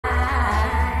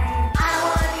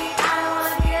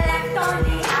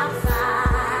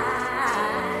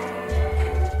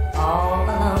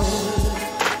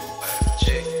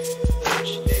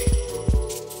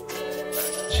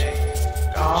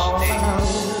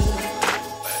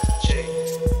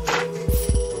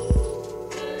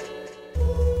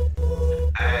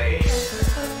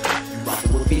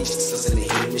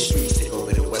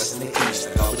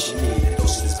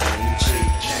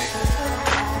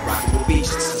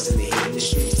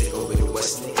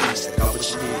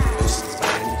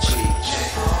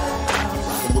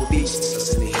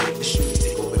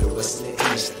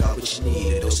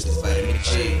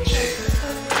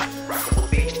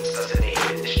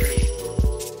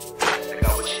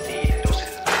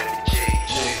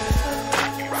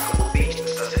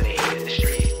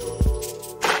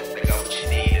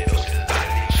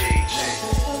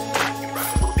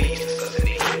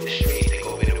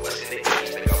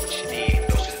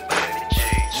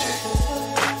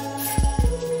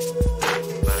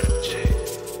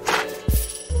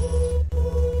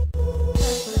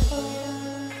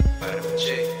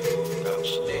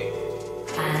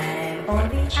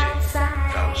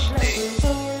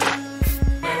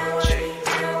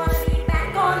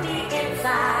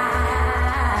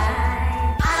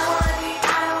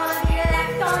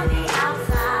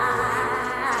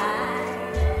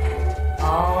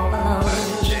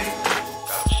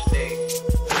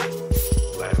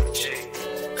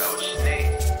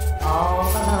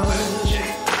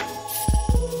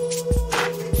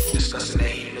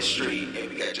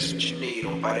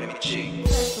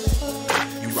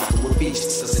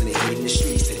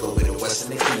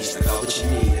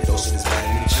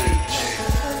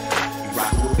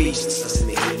beast,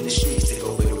 assassinated in the streets. Take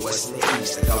over the west and the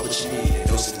east. I got what you need, a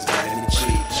dose of this vitamin G.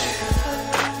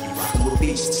 You rockin' with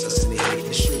beast, assassinated in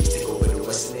the streets. Take over the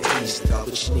west and the east. I got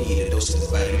what you need, a dose of this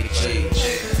vitamin G.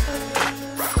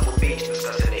 Rockin' with beast,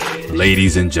 assassinated.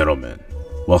 Ladies and gentlemen,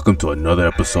 welcome to another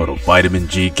episode of Vitamin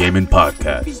G Gaming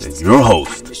Podcast, and your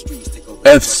host,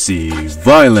 FC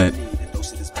Violent.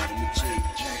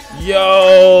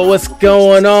 Yo, what's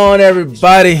going on,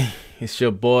 everybody? It's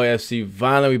your boy FC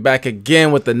Violent. We back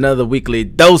again with another weekly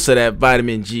dose of that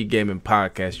Vitamin G Gaming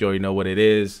Podcast. You already know what it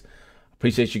is.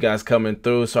 Appreciate you guys coming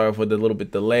through. Sorry for the little bit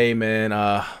delay, man.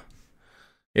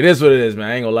 It is what it is,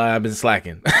 man. I ain't gonna lie, I've been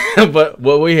slacking, but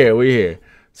we're here.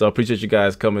 So I appreciate you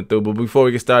guys coming through. But before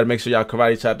we get started, make sure y'all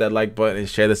karate chop that like button and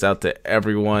share this out to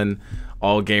everyone,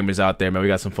 all gamers out there, man. We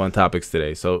got some fun topics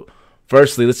today. So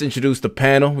firstly, let's introduce the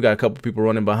panel. We got a couple people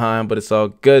running behind, but it's all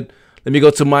good. Let me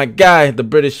go to my guy, the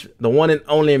one and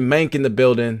only Mank in the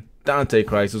building, Dante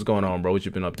Christ. What's going on, bro? What you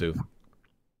been up to?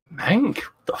 Mank?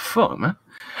 What the fuck, man?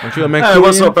 Aren't you a Mancunian? Hey,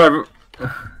 what's up, everyone?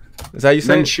 Is that how you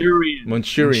say Manchurian. it?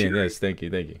 Manchurian, yes. Thank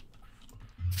you.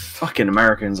 Fucking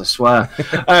Americans, I swear.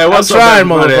 Hey, I'm what's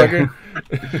trying, up,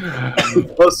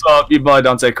 motherfucker. What's up? Your boy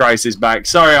Dante Christ is back.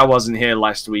 Sorry I wasn't here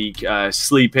last week.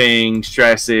 Sleeping,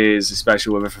 stresses,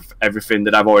 especially with everything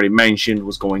that I've already mentioned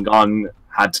was going on,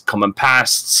 had to come and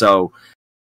passed, so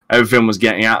everything was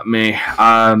getting at me.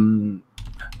 I'm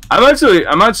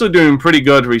actually doing pretty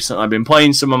good recently. I've been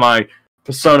playing some of my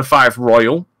Persona 5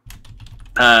 Royal.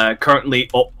 Currently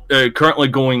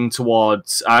going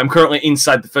towards. I'm currently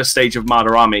inside the first stage of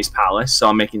Madarame's palace, so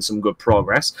I'm making some good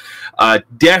progress.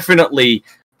 Definitely,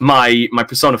 my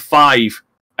Persona 5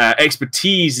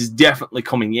 expertise is definitely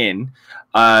coming in.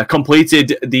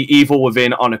 Completed the Evil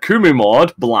Within on Akumu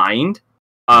mode, blind.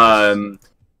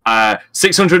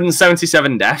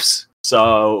 677 deaths.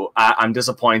 So I'm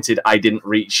disappointed I didn't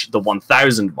reach the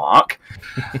 1,000 mark.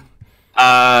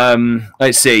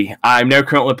 Let's see. I'm now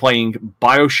currently playing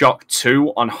BioShock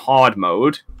 2 on hard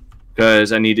mode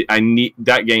because I need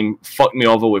that game fucked me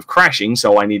over with crashing,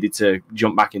 so I needed to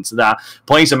jump back into that.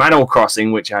 Playing some Animal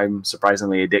Crossing, which I'm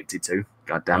surprisingly addicted to.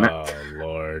 God damn it! Oh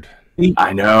Lord.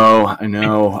 I know.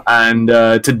 And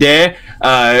today,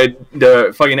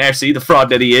 the fucking FC, the fraud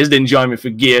that he is, didn't join me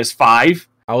for Gears 5.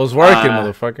 I was working,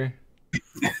 motherfucker.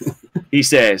 He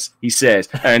says,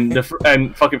 and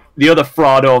fucking the other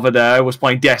fraud over there was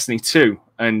playing Destiny 2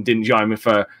 and didn't join me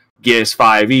for Gears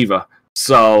 5 either.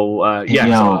 So yeah,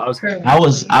 Yo, so I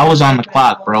was on the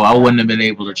clock, bro. I wouldn't have been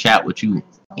able to chat with you.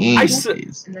 I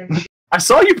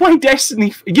saw you playing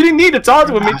Destiny. You didn't need to talk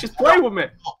to me. Just play with me.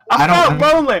 I felt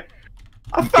lonely.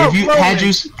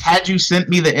 Had you sent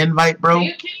me the invite, bro,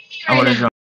 I would have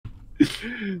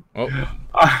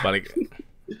joined.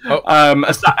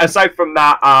 Aside from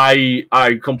that, I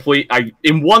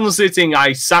in one sitting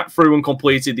I sat through and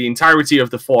completed the entirety of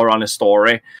the For Honor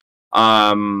story.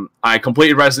 I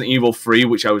completed Resident Evil 3,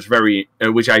 which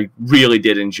I really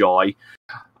did enjoy.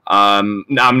 I'm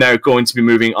now going to be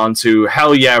moving on to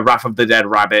Hell Yeah, Wrath of the Dead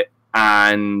Rabbit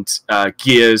and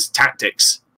Gears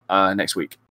Tactics next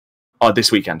week. Or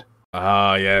this weekend.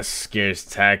 Oh yes, Gears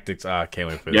Tactics. I can't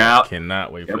wait for that. Yeah.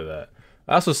 Cannot wait for that.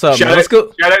 That's what's up, man. Let's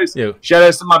go. Shout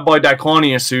outs to my boy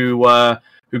Diconius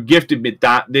who gifted me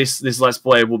that. This Let's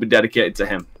Play will be dedicated to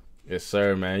him. Yes,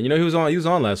 sir, man. You know he was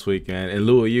on last week, man. In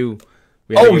lieu of you.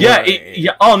 Oh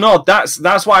yeah. Oh no, that's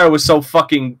why I was so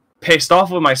fucking pissed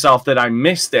off with myself that I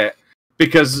missed it,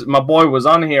 because my boy was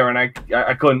on here and I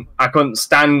couldn't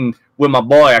stand with my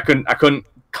boy. I couldn't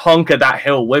conquer that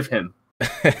hill with him.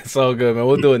 It's all good, man.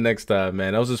 We'll do it next time,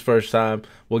 man. That was his first time.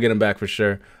 We'll get him back for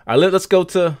sure. All right, let's go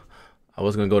to. I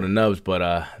was gonna go to Nubs, but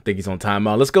I think he's on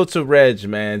timeout. Let's go to Reg,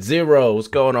 man. Zero, what's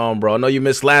going on, bro? I know you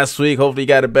missed last week. Hopefully you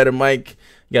got a better mic.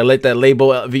 You gotta let that label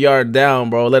VR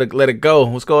down, bro. Let it go.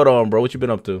 What's going on, bro? What you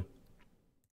been up to?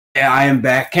 Yeah, I am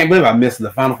back. Can't believe I missed the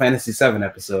Final Fantasy VII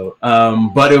episode.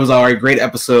 But it was alright. Great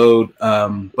episode.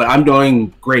 But I'm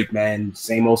doing great, man.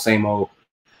 Same old.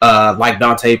 Like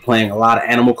Dante, playing a lot of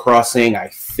Animal Crossing. I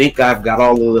think I've got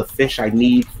all of the fish I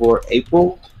need for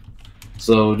April.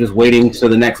 So just waiting till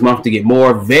the next month to get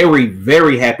more. Very,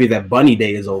 very happy that Bunny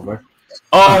Day is over.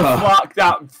 Oh,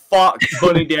 fuck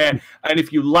Bunny Day. And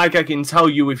if you like, I can tell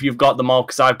you if you've got them all,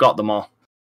 because I've got them all.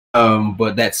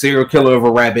 But that serial killer of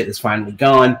a rabbit is finally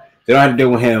gone. They don't have to deal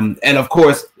with him. And of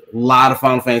course, a lot of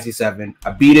Final Fantasy VII.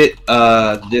 I beat it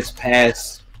this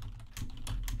past,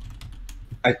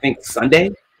 I think,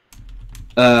 Sunday.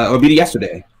 Or beat it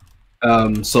yesterday.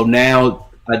 So now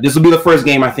this will be the first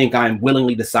game I think I'm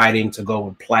willingly deciding to go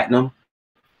with platinum.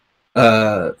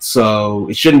 So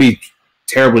it shouldn't be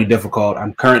terribly difficult.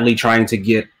 I'm currently trying to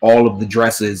get all of the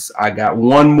dresses. I got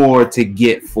one more to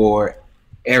get for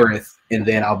Aerith, and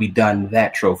then I'll be done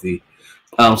that trophy.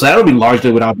 So that'll be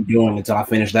largely what I'll be doing until I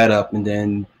finish that up, and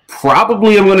then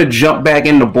probably I'm going to jump back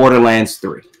into Borderlands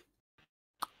 3.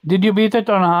 Did you beat it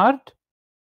on hard?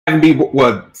 Be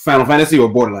what, Final Fantasy or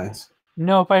Borderlands?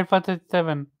 No, Final Fantasy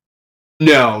 7.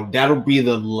 No, that'll be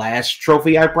the last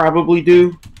trophy I probably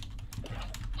do.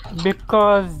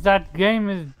 Because that game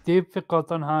is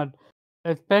difficult on hard,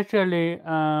 especially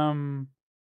I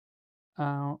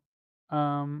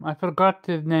forgot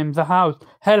his name. The house,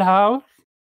 Hell House,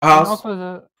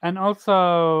 and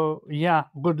also yeah.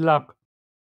 Good luck.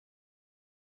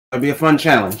 That'll be a fun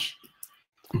challenge.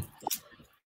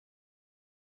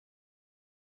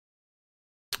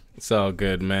 It's all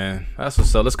good, man. That's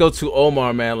what's up. Let's go to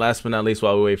Omar, man. Last but not least,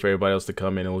 while we wait for everybody else to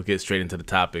come in, and we'll get straight into the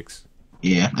topics.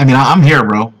 Yeah, I mean, I'm here,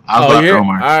 bro. I'll here?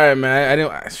 Omar. All right,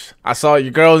 man. I saw your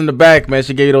girl in the back, man.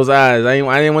 She gave you those eyes. I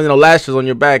didn't want no lashes on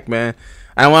your back, man.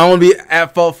 I don't want to be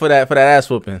at fault for that ass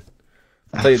whooping.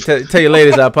 Tell your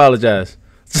ladies I apologize.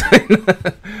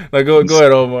 Like, go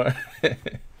ahead, Omar.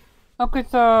 Okay,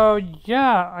 so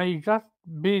yeah, I just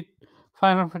beat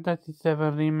Final Fantasy VII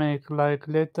Remake like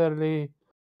literally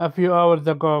a few hours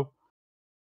ago.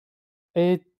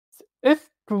 It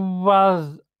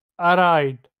was a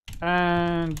ride,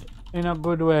 and in a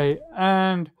good way,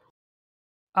 and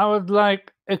I was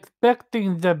like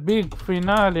expecting the big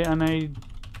finale, and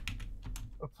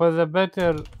for the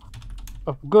better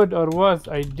of good or worse,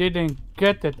 I didn't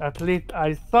get it. At least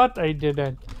I thought I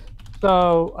didn't.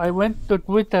 So I went to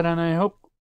Twitter and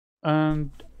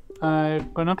I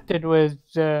connected with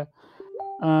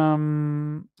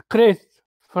Chris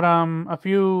from a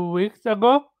few weeks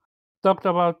ago. Talked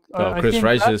about Chris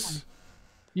Righteous.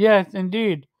 Yes,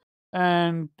 indeed.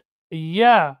 And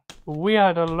yeah, we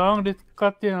had a long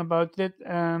discussion about it,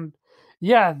 and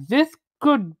yeah, this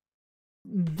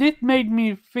made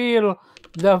me feel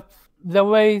the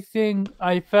way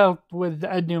I felt with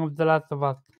the ending of The Last of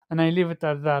Us, and I leave it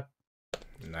at that.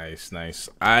 Nice.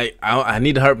 I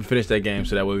need to hurry and finish that game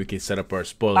so that way we can set up our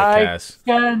spoiler cast.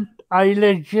 I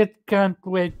legit can't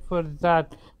wait for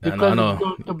that because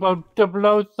it's about to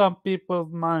blow some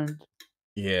people's minds.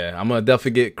 Yeah, I'm gonna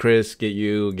definitely get Chris, get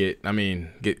you, I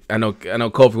know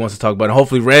Kofi wants to talk about it.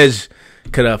 Hopefully Reg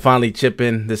could finally chip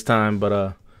in this time,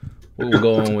 but we'll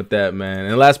go on with that, man.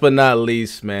 And last but not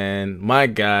least, man, my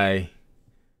guy,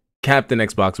 Captain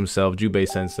Xbox himself, Jubei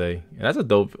Sensei. And that's a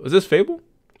dope. Is this Fable?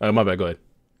 Oh, my bad. Go ahead.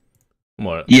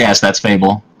 More. Yes, that's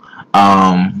Fable.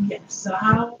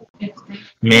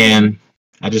 Man,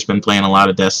 I just been playing a lot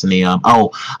of Destiny.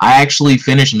 I actually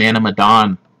finished Man of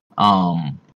Medan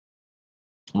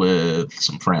with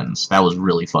some friends. That was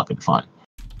really fucking fun.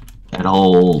 That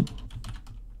whole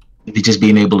just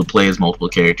being able to play as multiple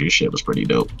characters shit was pretty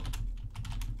dope.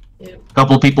 A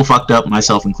couple of people fucked up,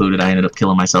 myself included. I ended up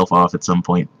killing myself off at some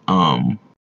point.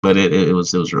 But it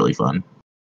was really fun.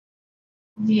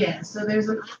 Yeah, so there's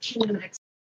an option in X.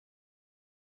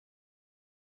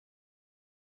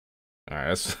 All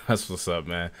right, that's what's up,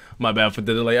 man. My bad for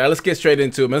the delay. All right, let's get straight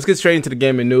into it, man. Let's get straight into the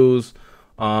gaming news.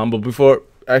 But before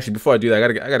I do that,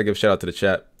 I gotta give a shout out to the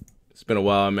chat. It's been a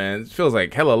while, man. It feels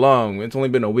like hella long. It's only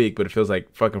been a week, but it feels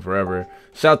like fucking forever.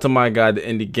 Shout out to my guy, the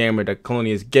indie gamer, the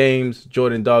Colonius Games,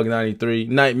 Jordan Dog 93,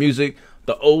 Night Music,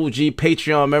 the OG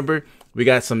Patreon member. We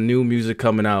got some new music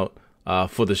coming out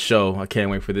for the show. I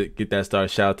can't wait for get that started.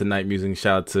 Shout out to Night Music.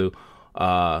 Shout out to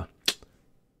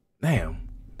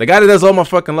the guy that does all my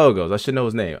fucking logos. I should know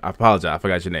his name. I apologize. I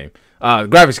forgot your name.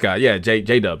 Graphics guy. Yeah,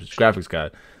 J Dubs, graphics guy.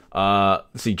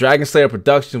 Let's see, Dragon Slayer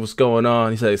Productions, what's going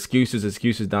on? He said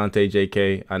excuses, Dante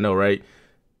JK. I know, right?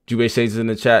 Jubei Shades is in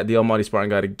the chat. The Almighty Spartan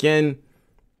got again.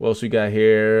 What else we got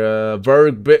here?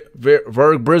 Verg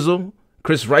Brizzle.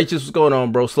 Chris Righteous, what's going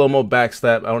on, bro? Slow-mo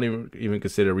backslap. I don't even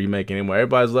consider remake anymore.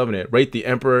 Everybody's loving it. Rate the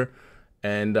Emperor.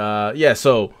 And yeah,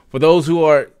 so for those who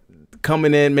are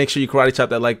coming in, make sure you karate chop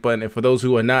that like button. And for those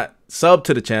who are not sub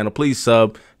to the channel, please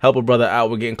sub. Help a brother out.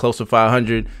 We're getting close to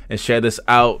 500, and share this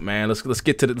out, man. Let's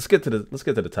get to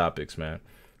the topics, man.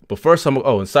 But first, and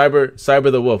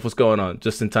Cyber the Wolf, what's going on?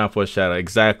 Just in time for a shout out.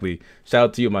 Exactly. Shout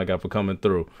out to you, my guy, for coming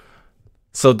through.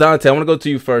 So Dante, I want to go to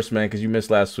you first, man, because you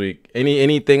missed last week.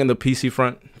 Anything in the PC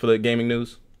front for the gaming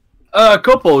news? A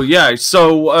couple, yeah.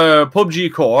 So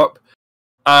PUBG Corp,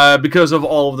 because of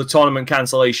all of the tournament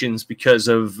cancellations, because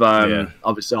of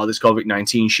obviously all this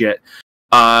COVID-19 shit,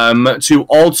 to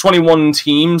all 21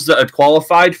 teams that had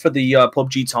qualified for the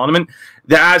PUBG tournament,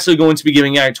 they're actually going to be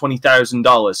giving out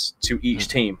 $20,000 to each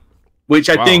team, which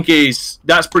I think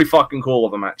that's pretty fucking cool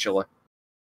of them, actually.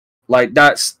 Like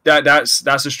that's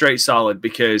a straight solid,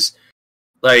 because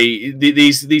Like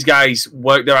these guys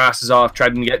work their asses off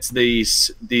trying to get to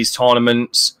these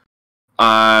tournaments,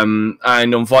 and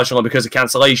unfortunately, because of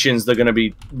cancellations, they're going to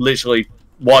be literally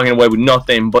walking away with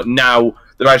nothing. But now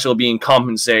they're actually being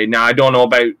compensated. Now I don't know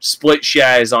about split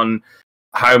shares on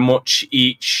how much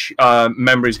each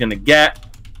member is going to get,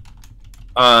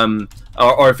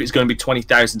 or if it's going to be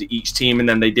 20,000 to each team, and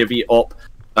then they divvy it up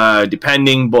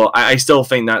depending. But I still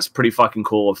think that's pretty fucking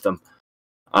cool of them.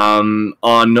 On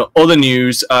other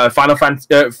news, Final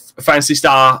Phantasy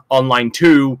Star Online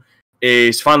 2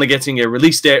 is finally getting a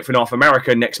release date for North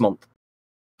America next month.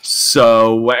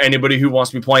 So anybody who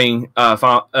wants to be playing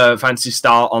Phantasy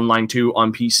Star Online 2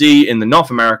 on PC in the North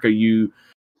America, you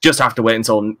just have to wait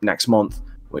until next month,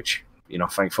 which,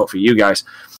 thankful for you guys.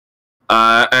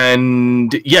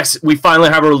 And yes, we finally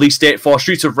have a release date for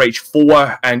Streets of Rage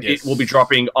 4, and it will be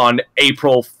dropping on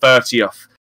April 30th.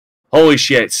 Holy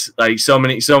shit! Like so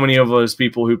many of us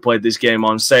people who played this game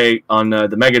on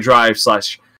the Mega Drive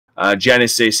 /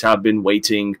 Genesis have been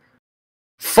waiting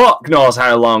fuck knows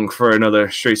how long for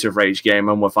another Streets of Rage game,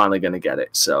 and we're finally gonna get it.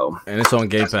 So, and it's on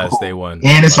Game Pass day one.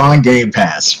 And it's on Game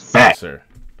Pass. Fact. Yes, sir.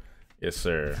 Yes,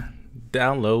 sir.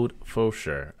 Download for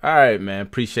sure. All right, man.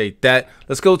 Appreciate that.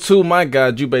 Let's go to my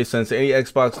guy, Jubei Sensei. Any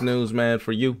Xbox news, man,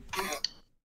 for you?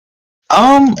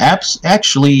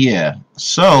 Actually, yeah.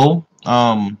 So,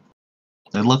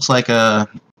 it looks like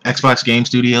Xbox Game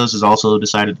Studios has also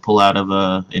decided to pull out of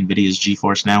NVIDIA's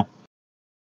GeForce Now.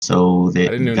 So I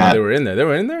didn't even know they were in there. They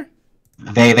were in there?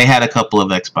 They had a couple of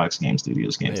Xbox Game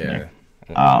Studios games in there.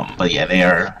 But yeah, they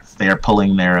are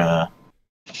pulling their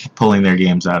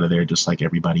games out of there just like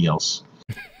everybody else.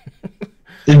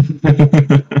 Can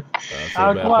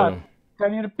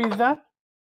you repeat that?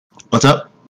 What's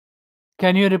up?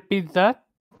 Can you repeat that?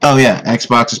 Oh yeah,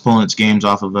 Xbox is pulling its games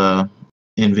off of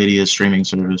NVIDIA's streaming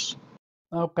service.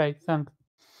 Okay, thanks.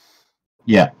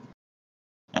 Yeah.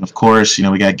 And of course,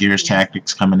 we got Gears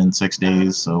Tactics coming in 6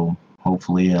 days, so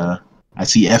hopefully I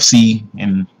see FC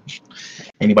and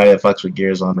anybody that fucks with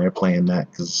Gears on there playing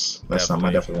that, because that's something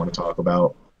I definitely want to talk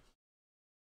about.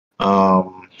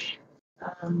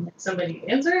 Somebody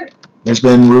answer it? There's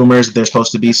been rumors that there's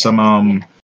supposed to be some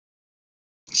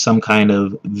kind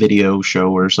of video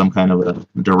show or some kind of a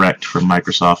direct from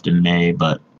Microsoft in May,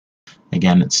 but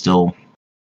again, it's still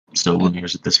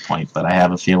rumors at this point. But I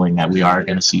have a feeling that we are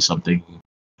going to see something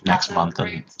next month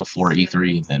and before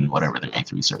E3 than whatever the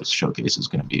E3 showcase is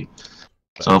going to be.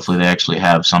 So hopefully they actually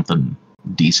have something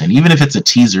decent, even if it's a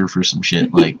teaser for some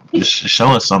shit. Like, just show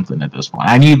us something at this point.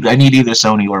 I need either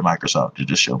Sony or Microsoft to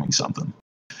just show me something.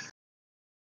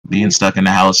 Being stuck in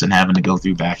the house and having to go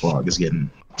through backlog is getting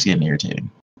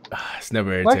irritating. It's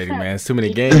never irritating, man. It's too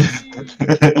many games.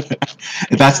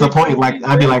 That's the point. Like,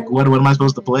 I'd be like, what am I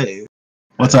supposed to play?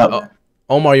 What's up?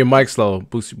 Omar, your mic's low.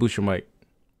 Boost your mic.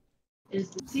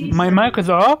 My mic is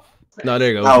off? No,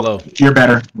 there you go. Oh, Low. You're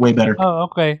better. Way better. Oh,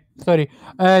 okay. Sorry.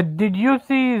 Did you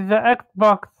see the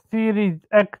Xbox Series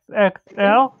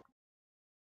XXL?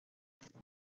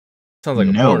 Sounds like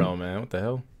a No. porno, man. What the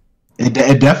hell? It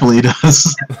definitely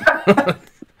does.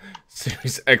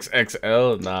 Series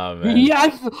XXL? Nah, man.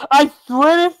 Yes, I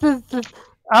swear it's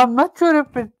I'm not sure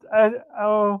if it's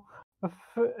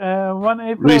 1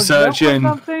 April Researching. or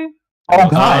something. Oh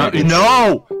god.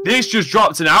 No! This just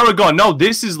dropped an hour ago. No,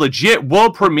 this is legit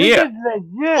world This premiere. is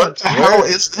legit. What the hell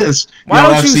is this? Why Yo,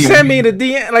 don't you FC, send me the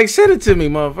DM? Like, send it to me,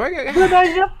 motherfucker. Dude,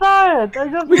 I just saw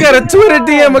it. We got a Twitter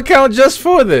DM account just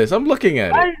for this. I'm looking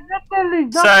at I it. literally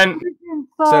just Send- clicked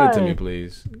inside. Send it to me,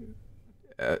 please.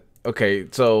 Okay,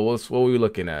 so what were we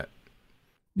looking at?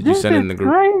 Did you This send it is in the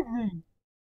group? crazy.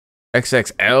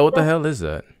 XXL? What the hell is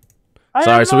that? I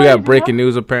Sorry, have so no we got idea. breaking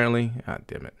news apparently. God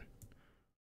damn it.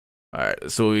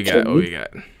 Alright, so what we got? What we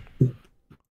got?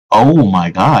 Oh my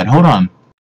god, hold on.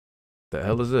 The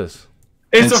hell is this?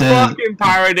 It's It's a a- fucking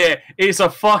parody. It's a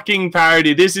fucking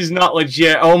parody. This is not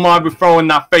legit. Omar be throwing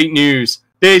that fake news.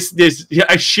 This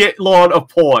a shitload of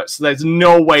ports. There's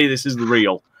no way this is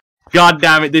real. God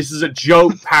damn it, this is a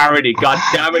joke parody. God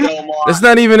damn it, Omar. It's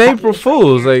not even April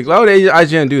Fools. Like, why would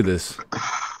IGN do this?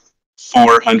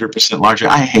 400% larger.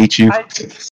 I hate you. Are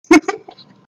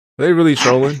they really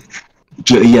trolling?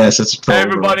 Yes, it's a troll,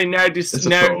 bro. Everybody now, It's a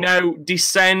troll. now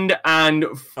descend and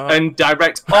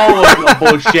direct all of your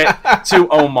bullshit to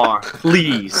Omar,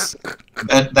 please.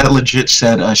 That legit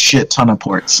said a shit ton of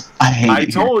ports. I hate I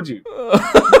it. told you.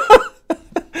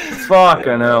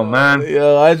 Fucking hell, man.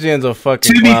 Yo, IGN's a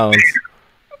fucking To be clowns.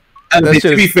 That to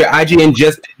shit be is- fair, IGN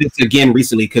just did this again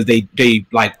recently because they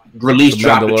like dropped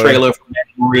the Mandalorian. trailer for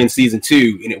Mandalorian season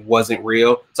 2 and it wasn't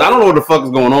real. So I don't know what the fuck is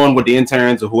going on with the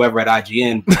interns or whoever at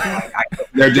IGN. But, like,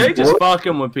 They're They're just bored.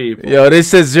 fucking with people. Yo, they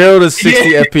said 0 to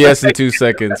 60 FPS in 2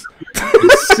 seconds.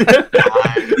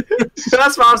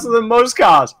 That's faster than most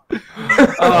cars.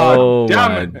 Oh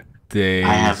damn my it. days.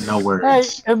 I have no Hey,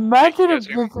 words. imagine if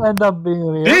this end up being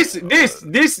real. This,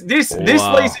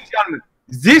 Wow.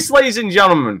 ladies and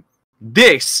gentlemen,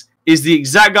 this is the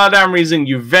exact goddamn reason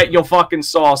you vet your fucking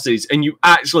sources and you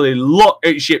actually look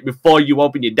at shit before you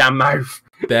open your damn mouth.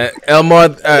 That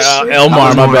Elmar,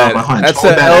 Elmar, my bad. That's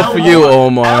an L for you,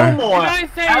 Omar. Did I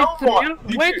say it's real?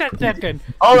 Wait a second.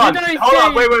 Hold on, Did I hold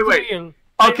on, say wait, it's wait. real?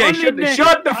 Okay, I only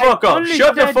shut the fuck up. only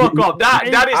Shut the said fuck up. That is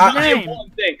it's not the name.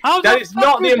 important thing. How That the is fuck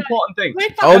not the did I- important thing.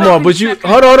 Wait a Omar, fucking but you second.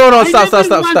 hold on, I stop.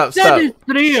 never once said it's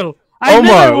real. I never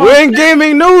Omar, once we're in said-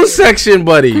 gaming news section,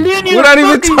 buddy. Clean We're your not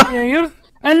even fucking talking. ears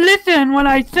and listen when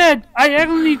I said, I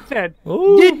only said,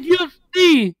 Ooh. did you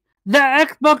see the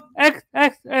Xbox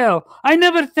XXL? I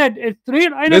never said it's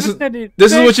real. I This never is- said it's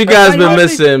this is fake. what you guys I been only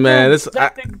missing, man. said This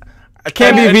that thing- I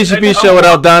can't be a VGP show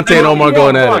without Dante and Omar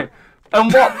going at it.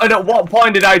 And at what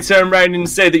point did I turn around and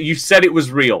say that you said it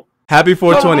was real? Happy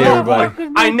 420, Oh,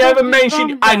 everybody. I never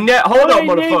mentioned. Hold on,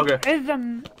 motherfucker.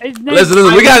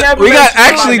 Listen, we got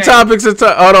actually topics to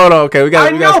talk. Hold on, okay, we got.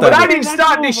 I We know, got but I stuff. didn't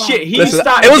start this shit. He Listen,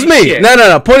 started. it was this me. shit.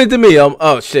 No. Point it to me.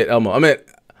 Oh shit, Elmo. I mean,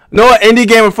 no, indie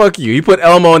gamer, fuck you. He put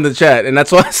Elmo in the chat, and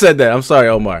that's why I said that. I'm sorry,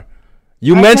 Omar.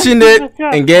 You mentioned it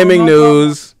in gaming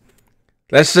news.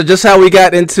 That's just how we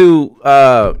got into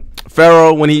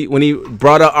Pharaoh when he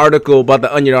brought an article about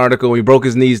the Onion article when he broke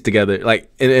his knees together, like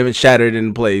and it shattered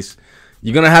in place.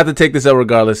 You're gonna have to take this up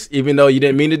regardless, even though you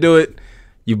didn't mean to do it.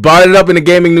 You brought it up in the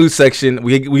gaming news section.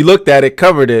 We looked at it,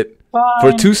 covered it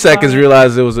for 2 seconds,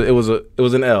 realized it was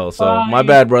an L. So my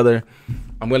bad, brother.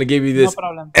 I'm gonna give you this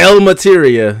L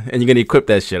materia, and you're gonna equip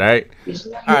that shit. All right.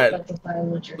 All right.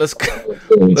 Let's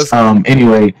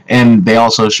Anyway, and they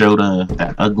also showed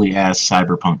that ugly ass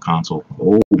Cyberpunk console.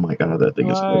 Oh my god, that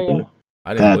thing is ugly.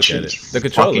 I didn't That look at shit it. is The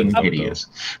controller, fucking hideous.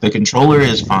 The controller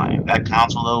is fine. That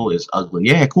console though is ugly.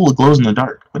 Yeah, cool. It glows in the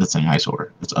dark, but it's an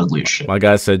eyesore. It's ugly as shit. My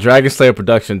guy said Dragon Slayer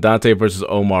production, Dante versus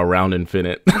Omar, round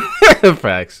infinite.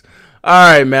 Facts.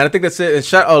 All right, man. I think that's it. And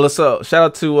shout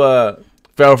out to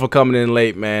Pharaoh for coming in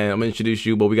late, man. I'm gonna introduce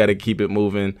you, but we gotta keep it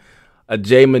moving.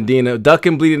 Jay Medina,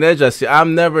 ducking bleeding edge. I see.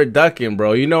 I'm never ducking,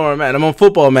 bro. You know where I'm at. I'm on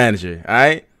Football Manager. All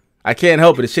right. I can't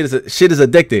help it. Shit is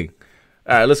addicting.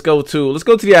 All right, let's go to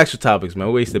the actual topics, man.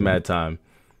 We're wasting mad time.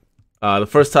 The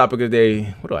first topic of the day.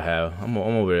 What do I have? I'm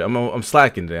over here. I'm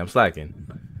slacking today. I'm slacking.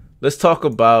 Let's talk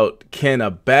about, can a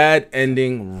bad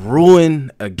ending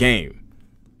ruin a game?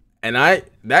 And I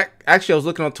was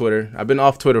looking on Twitter. I've been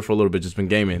off Twitter for a little bit, just been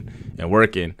gaming and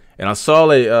working. And I saw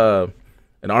an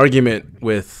argument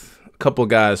with a couple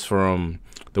guys from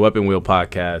the Weapon Wheel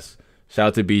podcast. Shout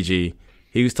out to BG.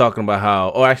 He was talking about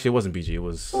how. Oh, actually, it wasn't BG. It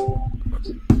was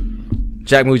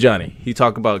Jack Mujani. He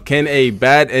talked about, can a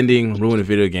bad ending ruin a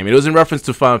video game? It was in reference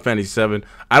to Final Fantasy VII.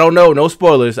 I don't know. No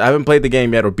spoilers. I haven't played the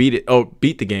game yet or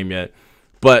beat the game yet.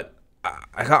 But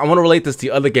I want to relate this to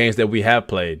other games that we have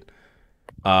played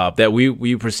that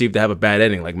we perceive to have a bad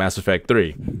ending, like Mass Effect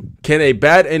 3. Can a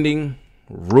bad ending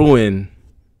ruin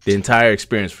the entire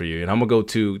experience for you? And I'm going to go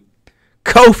to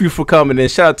Kofi for coming in.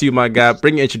 Shout out to you, my guy.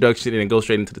 Bring your introduction in and go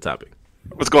straight into the topic.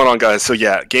 What's going on, guys? So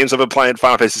yeah, games I've been playing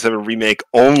Final Fantasy VII Remake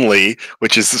only,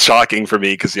 which is shocking for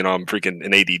me because, you know, I'm freaking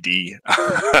an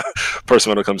ADD person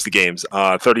when it comes to games.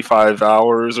 35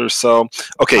 hours or so.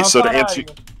 Okay, How so to far answer,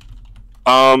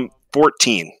 are you?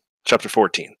 14, chapter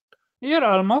 14. You're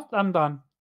almost. I'm done.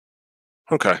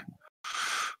 Okay,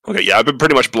 yeah, I've been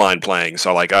pretty much blind playing,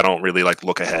 so like I don't really like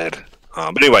look ahead.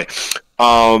 But anyway,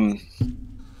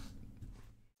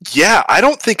 yeah, I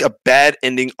don't think a bad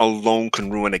ending alone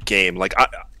can ruin a game. Like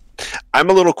I'm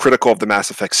a little critical of the Mass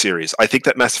Effect series. I think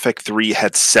that Mass Effect 3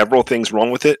 had several things wrong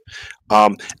with it.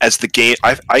 As the game,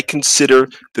 I consider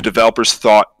the developers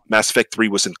thought Mass Effect 3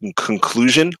 was in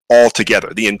conclusion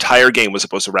altogether. The entire game was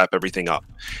supposed to wrap everything up.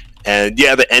 And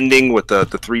yeah, the ending with the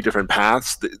 3 different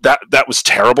paths, that was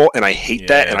terrible, and I hate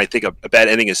that, and I think a bad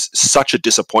ending is such a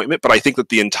disappointment, but I think that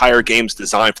the entire game's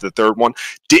design for the third one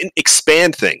didn't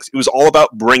expand things. It was all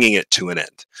about bringing it to an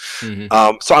end.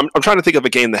 Mm-hmm. So I'm trying to think of a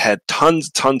game that had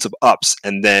tons of ups,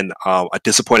 and then a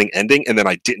disappointing ending, and then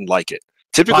I didn't like it.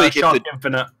 Typically, Bioshock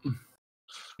Infinite.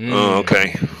 Oh,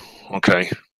 okay.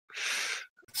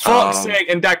 Fuck's sake,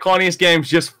 and that Corniest Games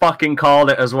just fucking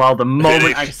called it as well. The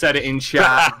moment I said it in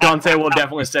chat, Dante will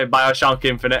definitely say Bioshock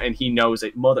Infinite, and he knows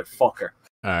it, motherfucker.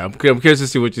 All right, I'm curious to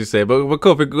see what you say, but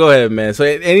Kofi, go ahead, man. So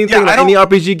anything, any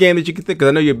RPG game that you can think, because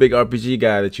I know you're a big RPG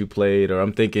guy that you played, or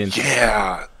I'm thinking,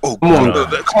 yeah. Oh,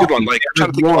 that's a good one. Like I'm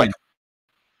trying to think of like.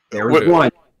 There was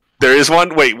one. There is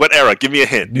one. Wait, what era? Give me a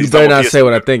hint. You better not say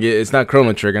what I think. It's not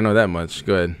Chrono Trigger. I know that much.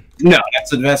 Go ahead. No,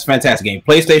 that's a fantastic game.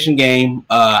 PlayStation game.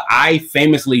 I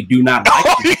famously do not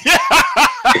like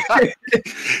it.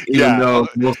 Even though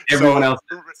most everyone else.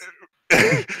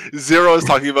 Zero is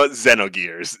talking about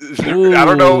Xenogears. I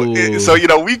don't know.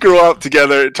 So, we grew up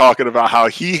together talking about how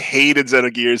he hated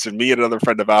Xenogears, and me and another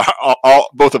friend of ours,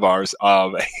 both of ours,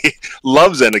 love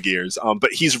Xenogears.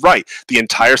 But he's right. The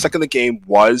entire second of the game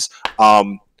was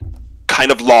kind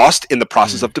of lost in the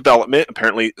process of development.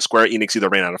 Apparently, Square Enix either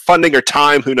ran out of funding or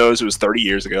time. Who knows? It was 30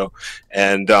 years ago.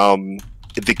 And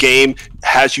the game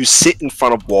has you sit in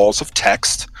front of walls of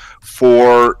text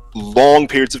for long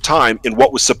periods of time in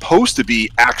what was supposed to be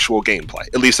actual gameplay.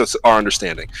 At least that's our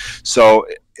understanding. So,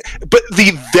 but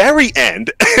the very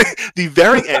end,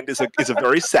 is a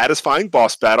very satisfying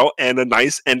boss battle and a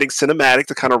nice ending cinematic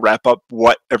to kind of wrap up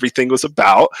what everything was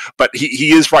about. But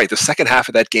he is right. The second half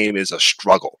of that game is a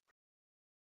struggle,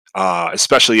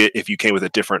 especially if you came with a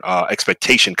different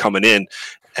expectation coming in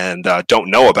and don't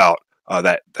know about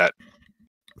that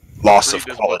loss of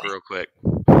quality. Real quick.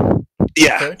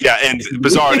 Yeah, and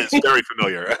Bizarre is very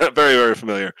familiar, very, very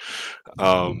familiar.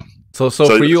 So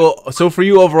for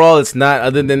you overall, it's not,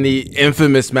 other than the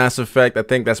infamous Mass Effect. I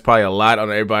think that's probably a lot on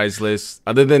everybody's list.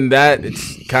 Other than that,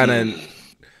 it's kind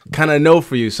of no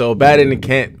for you. So bad ending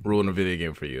can't ruin a video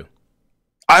game for you.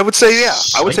 I would say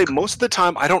I would say most of the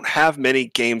time I don't have many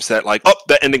games that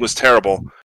that ending was terrible.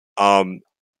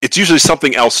 It's usually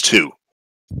something else too.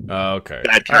 Okay.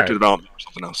 Bad character development or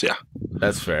something else. Yeah,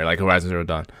 that's fair. Like Horizon Zero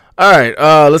Dawn. All right,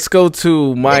 let's go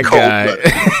to my guy.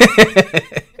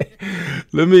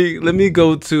 let me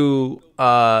go to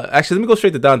actually let me go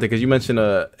straight to Dante because you mentioned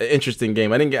an interesting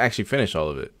game. I didn't actually finish all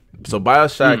of it. So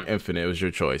BioShock Infinite was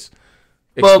your choice.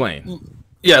 Explain.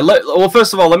 Well,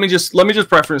 first of all, let me just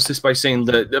preference this by saying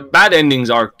that the bad endings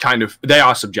are they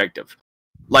are subjective.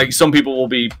 Like, some people will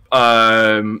be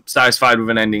satisfied with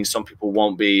an ending, some people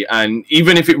won't be, and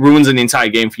even if it ruins an entire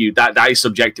game for you, that is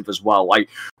subjective as well. Like,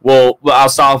 well, I'll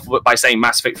start off by saying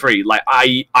Mass Effect 3. Like,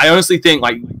 I honestly think,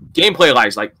 like,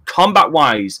 gameplay-wise, like,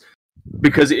 combat-wise,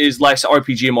 because it is less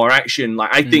RPG, more action,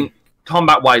 like, I think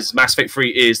combat-wise, Mass Effect 3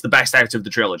 is the best out of the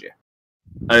trilogy.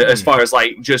 As far as,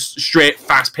 like, just straight,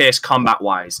 fast-paced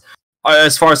combat-wise.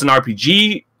 As far as an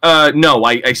RPG... no,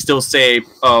 I still say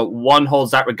 1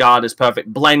 holds that regard as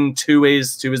perfect blend. 2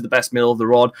 is the best middle of the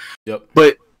road. Yep.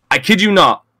 But I kid you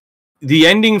not, the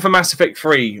ending for Mass Effect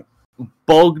 3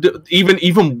 bugged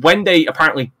even when they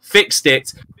apparently fixed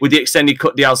it with the extended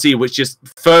cut DLC, which just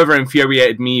further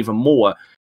infuriated me even more.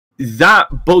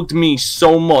 That bugged me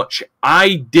so much.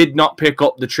 I did not pick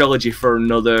up the trilogy for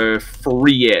another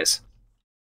 3 years.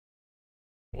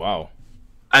 Wow.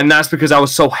 And that's because I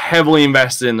was so heavily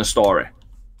invested in the story.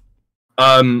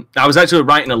 I was actually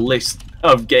writing a list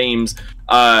of games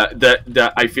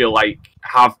that I feel like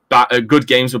have good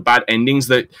games with bad endings.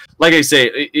 That, like I say,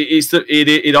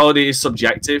 it already is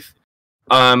subjective.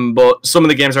 But some of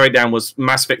the games I wrote down was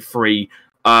Mass Effect 3.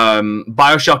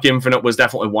 BioShock Infinite was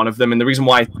definitely one of them, and the reason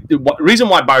why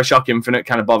BioShock Infinite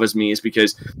kind of bothers me is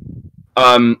because,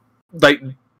 like,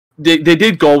 they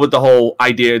did go with the whole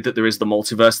idea that there is the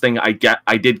multiverse thing. I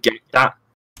did get that,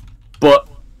 but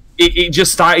it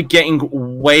just started getting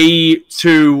way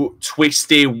too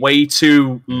twisty, way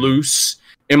too loose,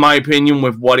 in my opinion,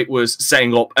 with what it was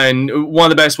setting up. And one of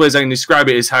the best ways I can describe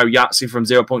it is how Yahtzee from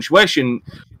Zero Punctuation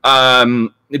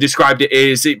described it,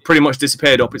 is it pretty much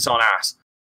disappeared up its own ass.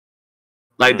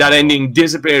 Like, that ending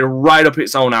disappeared right up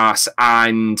its own ass,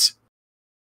 and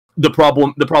the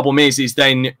problem is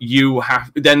then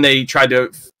they tried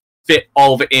to fit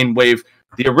all of it in with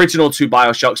the original 2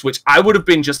 BioShocks, which I would have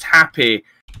been just happy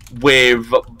with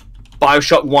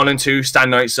BioShock 1 and 2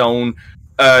 standing on its own,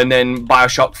 and then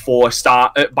BioShock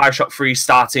 3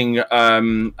 starting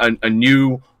a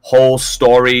new whole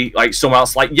story, like somewhere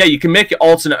else. Like, yeah, you can make it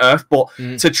alternate Earth, but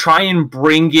to try and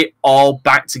bring it all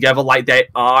back together like they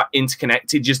are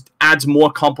interconnected just adds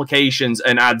more complications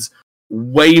and adds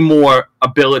way more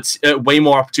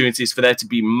opportunities for there to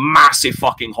be massive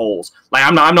fucking holes. Like,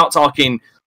 I'm not talking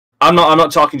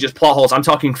just plot holes. I'm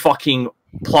talking fucking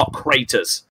plot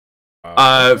craters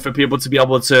for people to be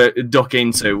able to duck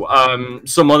into.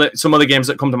 Some other games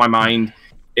that come to my mind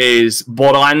is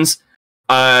Borderlands.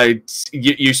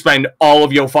 You spend all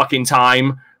of your fucking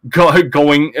time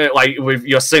going like with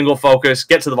your single focus.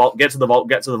 Get to the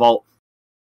vault.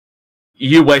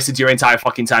 You wasted your entire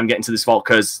fucking time getting to this vault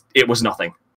because it was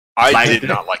nothing. I did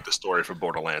not like the story for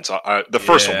Borderlands. The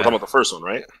first one. We're talking about the first one,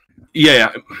 right?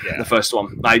 Yeah, the first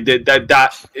one. I did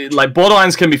that. Like,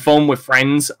 Borderlands can be fun with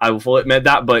friends. I will fully admit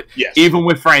that. But even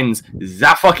with friends,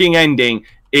 that fucking ending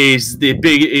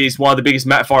is one of the biggest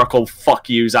metaphorical fuck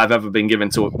yous I've ever been given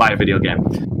to by a video game.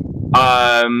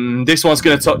 This one's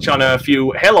going to touch on a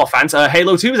few Halo fans.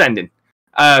 Halo 2's ending.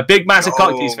 Big massive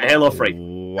cocktease for Halo 3.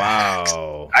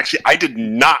 Wow. Actually, I did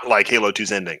not like Halo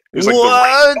 2's ending. It was like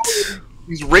What?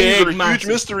 these rings Big are a huge massive-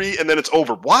 mystery, and then it's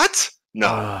over. What?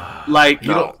 No. Like,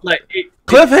 No.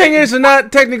 Cliffhangers are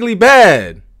not technically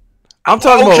bad. I'm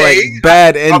talking about like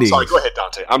bad I'm endings. sorry. Go ahead,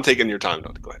 Dante. I'm taking your time,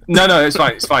 Dante. Go ahead. No, it's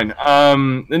fine. It's fine.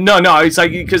 No, it's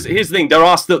like, because here's the thing: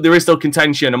 there is still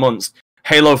contention amongst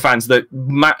Halo fans that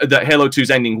Halo 2's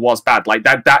ending was bad. Like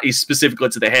that is specifically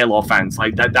to the Halo fans.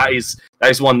 Like that is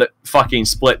one that fucking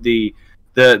split the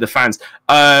fans.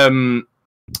 God,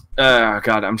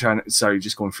 I'm trying to. Sorry,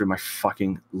 just going through my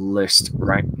fucking list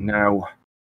right now.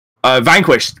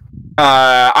 Vanquished.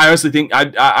 I honestly think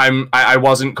I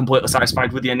wasn't completely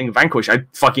satisfied with the ending of Vanquish. I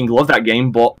fucking love that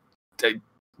game, but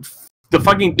the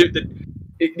fucking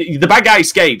the bad guy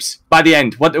escapes by the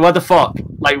end. What the fuck?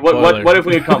 Like what have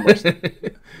we accomplished?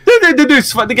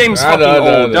 The game's fucking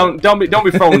old. Don't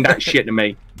be throwing that shit at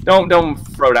me. Don't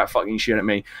throw that fucking shit at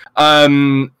me.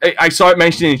 I saw it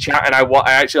mentioned in chat, and I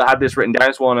actually had this written down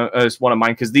as one of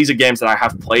mine, because these are games that I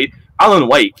have played. Alan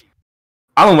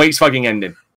Wake's fucking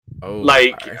ending. Oh,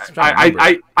 Like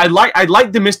I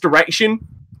like the misdirection.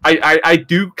 I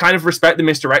do kind of respect the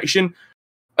misdirection,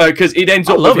 because it ends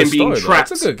up with him being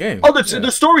trapped. It's a good game. Oh,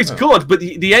 the story's good, but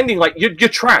the ending, like you're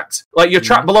trapped, like you're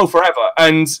trapped below forever,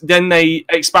 and then they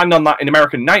expand on that in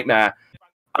American Nightmare,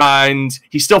 and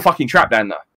he's still fucking trapped down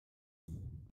there.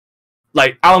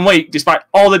 Like Alan Wake, despite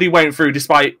all that he went through,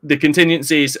 despite the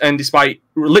contingencies, and despite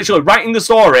literally writing the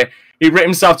story, he writ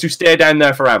himself to stay down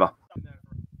there forever.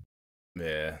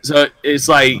 Yeah. So it's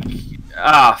like,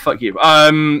 fuck you.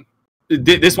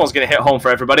 This one's gonna hit home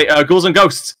for everybody. Ghouls and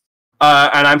Ghosts.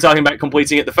 And I'm talking about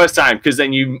completing it the first time, because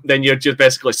then you're just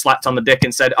basically slapped on the dick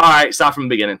and said, "All right, start from the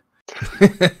beginning."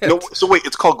 No, so wait,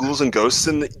 it's called Ghouls and Ghosts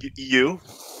in the EU?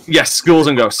 Yes, Ghouls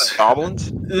and Ghosts.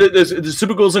 Goblins? The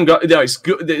Super Ghouls and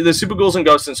the Super Ghouls and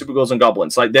Ghosts and Super Ghouls and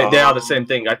Goblins. Like they are the same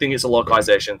thing. I think it's a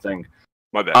localization thing.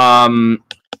 My bad. I'm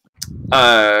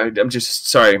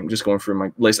just going through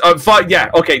my list.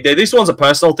 Okay. This one's a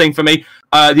personal thing for me.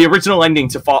 The original ending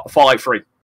to Fallout 3.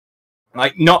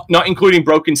 Like not including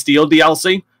Broken Steel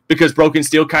DLC, because Broken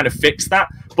Steel kind of fixed that,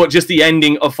 but just the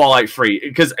ending of Fallout 3,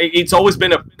 because it's always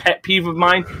been a pet peeve of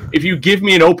mine. If you give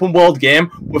me an open world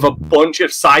game with a bunch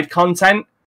of side content,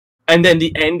 and then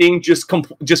the ending just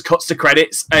cuts to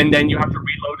credits, and then you have to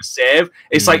reload a save,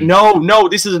 it's like, no,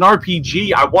 this is an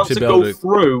RPG. I want to go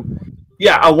through.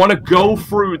 Yeah, I want to go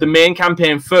through the main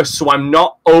campaign first, so I'm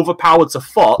not overpowered to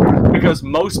fuck, because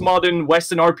most modern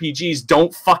Western RPGs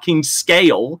don't fucking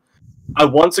scale. I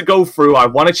want to go through, I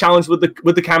want to challenge with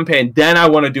the campaign, then I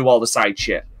want to do all the side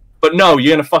shit. But no,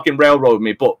 you're going to fucking railroad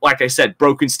me. But like I said,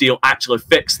 Broken Steel actually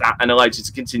fixed that and allowed you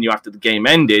to continue after the game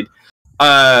ended.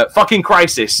 Fucking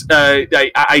Crysis.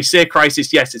 I say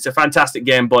Crysis, yes, it's a fantastic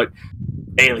game, but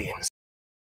aliens.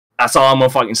 That's all I'm going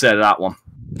to fucking say to that one.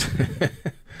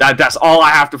 That's all I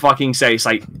have to fucking say. It's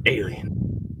like,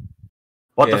 alien.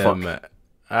 What the fuck? Man.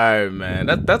 All right,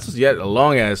 man. That's yet a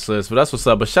long ass list, but that's what's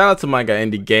up. But shout out to my guy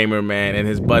Indie Gamer, man, and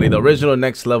his buddy, the original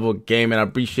Next Level Gaming. I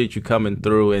appreciate you coming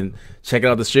through and checking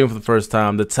out the stream for the first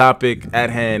time. The topic at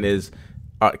hand is: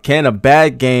 can a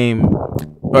bad game,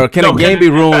 or can a game be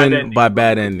ruined by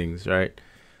bad endings? Right.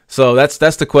 So that's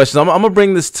the question. I'm gonna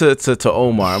bring this to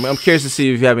Omar. I'm curious to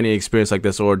see if you have any experience like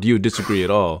this, or do you disagree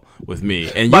at all with me?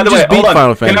 And you just beat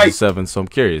Final Fantasy VII, so I'm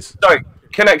curious. Sorry.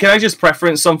 Can I just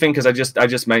preference something, because I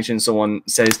just mentioned someone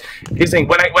says his thing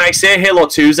when I say Halo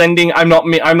 2's ending, I'm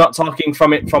not talking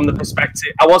from the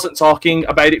perspective. I wasn't talking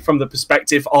about it from the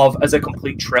perspective of as a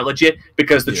complete trilogy,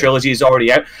 because the trilogy is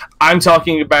already out. I'm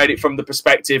talking about it from the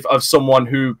perspective of someone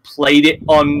who played it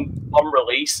on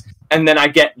release, and then I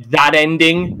get that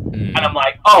ending, and I'm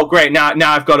like, oh great, now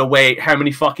I've got to wait how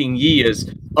many fucking years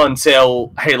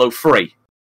until Halo 3.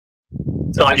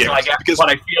 So I get what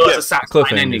I feel is a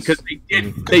satisfying ending, because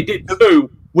they did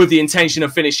 2 with the intention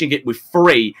of finishing it with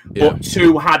 3, but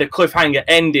 2 had a cliffhanger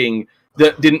ending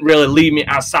that didn't really leave me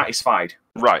as satisfied.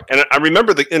 Right, and I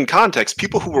remember in context,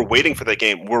 people who were waiting for that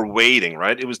game were waiting.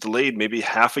 Right, it was delayed maybe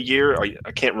half a year.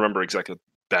 I can't remember exactly,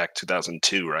 back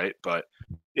 2002, right? But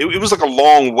it was like a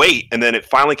long wait, and then it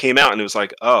finally came out, and it was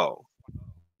like, oh,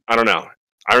 I don't know.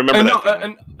 I remember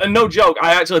that. And no joke,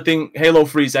 I actually think Halo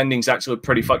 3's ending's actually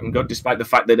pretty fucking good, despite the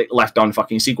fact that it left on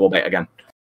fucking sequel bait again.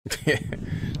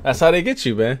 That's how they get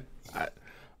you, man.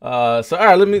 So all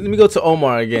right, let me go to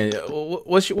Omar again.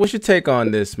 What's your take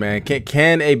on this, man?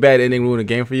 Can a bad ending ruin a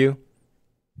game for you?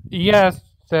 Yes,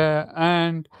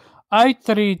 and I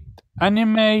treat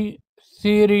anime,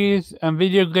 series and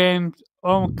video games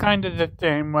all kind of the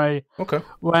same way. Okay.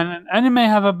 When an anime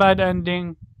have a bad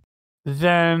ending,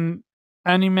 then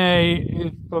anime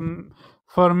is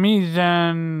for me,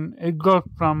 then it goes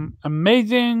from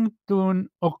amazing to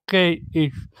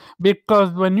okay-ish.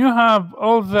 Because when you have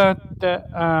all that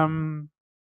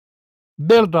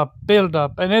build up,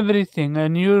 and everything,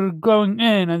 and you're going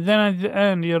in, and then at the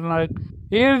end, you're like,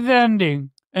 here's the ending,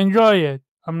 enjoy it.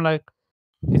 I'm like,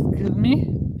 excuse me?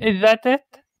 Is that it?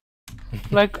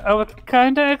 Like, I was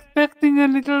kind of expecting a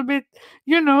little bit,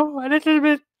 a little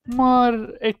bit more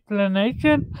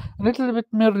explanation, a little bit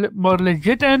more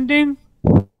legit ending.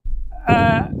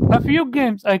 A few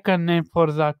games I can name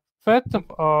for that. First of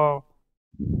all,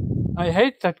 I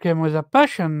hate that game with a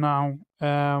passion now.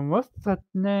 What's that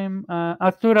name?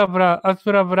 Asura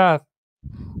Wrath.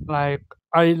 Like,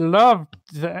 I loved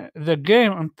the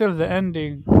game until the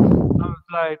ending. I was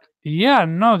like, yeah,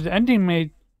 no, the ending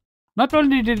made. Not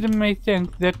only did it make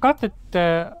sense, they cut it.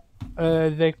 And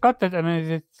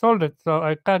they sold it, so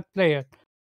I can't play it.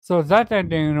 So that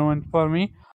ending ruined for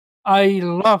me. I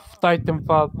love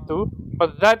Titanfall 2,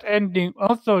 but that ending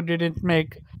also didn't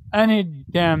make any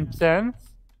damn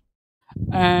sense.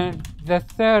 And the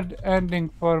third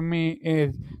ending for me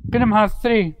is Kingdom Hearts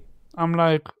 3. I'm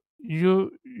like,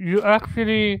 you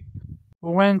actually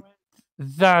went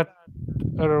that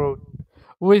route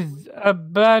with a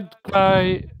bad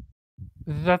guy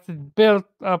that's built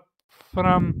up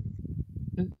from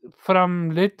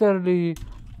literally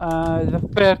the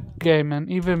first game and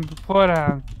even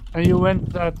beforehand, and you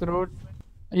went that route.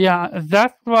 Yeah,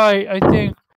 that's why I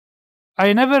think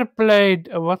I never played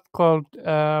what's called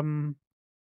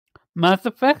Mass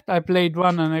Effect. I played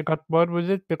one and I got bored with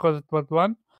it because it was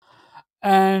one,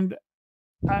 and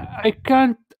I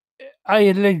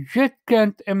legit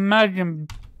can't imagine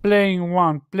playing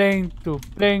 1, playing 2,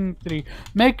 playing 3,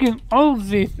 making all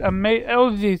these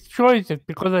choices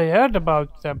because I heard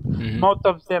about them, most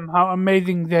of them, how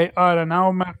amazing they are and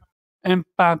how much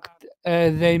impact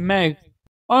they make,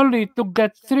 only to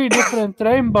get 3 different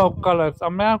rainbow colors.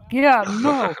 I'm like, yeah,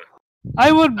 no,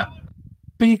 I would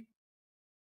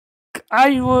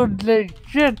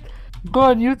legit go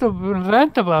on YouTube and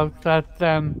rant about that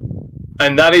then.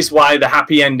 And that is why the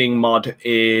happy ending mod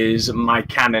is my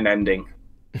canon ending.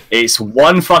 It's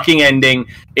one fucking ending.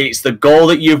 It's the goal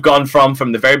that you've gone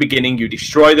from the very beginning. You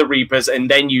destroy the Reapers, and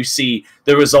then you see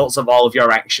the results of all of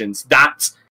your actions. That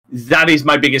is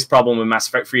my biggest problem with Mass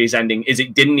Effect 3's ending, is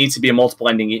it didn't need to be a multiple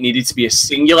ending. It needed to be a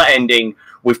singular ending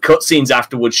with cutscenes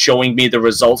afterwards showing me the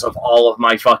results of all of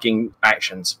my fucking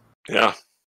actions. Yeah.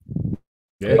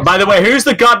 And by the way, who's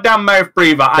the goddamn mouth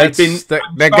breather?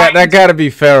 That gotta be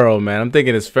Pharaoh, man. I'm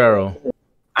thinking it's Pharaoh.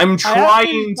 I'm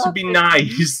trying to be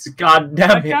nice. God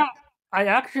damn it. I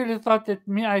actually thought it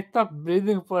me. I stopped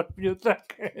breathing for a few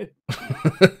seconds.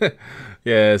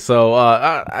 Yeah, so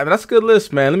that's a good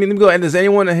list, man. Let me go. And does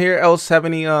anyone here else have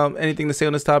anything to say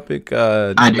on this topic?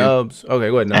 I do. Nubs. Okay,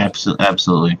 go ahead. Nubs.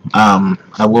 Absolutely.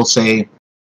 I will say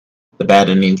the bad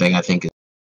ending thing, I think, is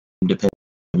independent.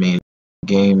 I mean,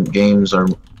 games are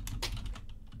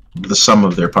the sum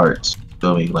of their parts.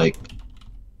 So, like,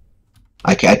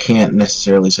 I can't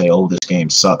necessarily say, oh, this game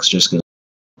sucks just because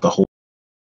the whole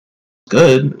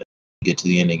good. You get to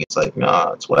the ending, it's like,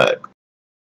 nah, it's whack.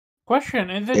 Question: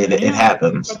 Is it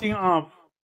happens? Cutting off.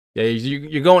 Yeah,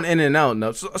 you're going in and out.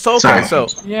 No, so okay, Sorry.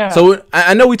 So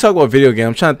I know we talk about video games.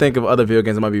 I'm trying to think of other video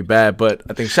games that might be bad, but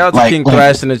I think shout out to King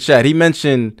Thrash in the chat. He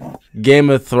mentioned Game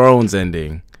of Thrones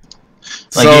ending.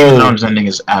 Like, Game of Thrones ending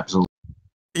is absolutely.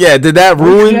 Yeah, did that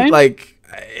ruin like?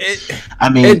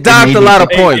 It docked a lot of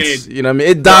points. You know what I mean?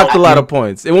 It docked a lot of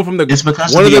points. It went from it's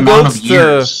because one of the amount of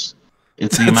years.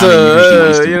 It's the amount of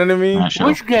years. You know what I mean?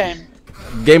 Which game?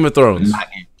 Game of Thrones.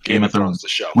 Game of Thrones, the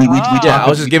show. I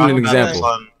was just giving an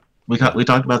example. We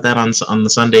talked about that on the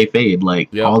Sunday Fade. Like,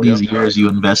 all these years you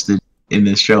invested in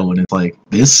this show, and it's like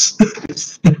this.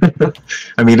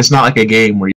 I mean, it's not like a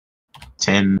game where you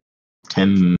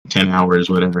 10 hours,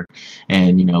 whatever,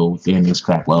 and the ending's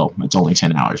crap. Well, it's only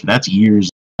 10 hours. That's years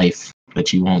of life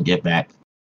that you won't get back.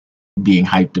 Being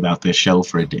hyped about this show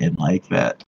for it to end like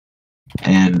that,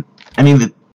 and I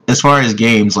mean, as far as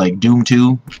games like Doom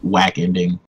 2, whack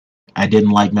ending. I didn't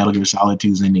like Metal Gear Solid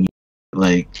 2's ending.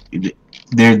 Like, does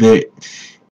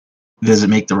it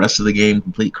make the rest of the game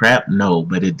complete crap? No,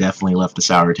 but it definitely left a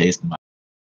sour taste in my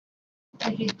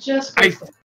mouth.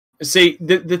 See,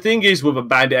 the thing is with a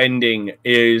bad ending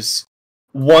is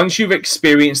once you've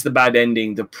experienced the bad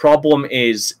ending, the problem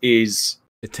is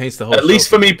it taints the whole. At least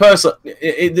for me personally,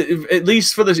 at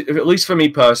least for me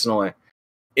personally,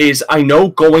 is I know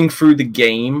going through the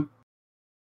game,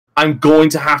 I'm going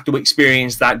to have to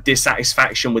experience that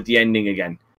dissatisfaction with the ending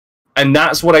again. And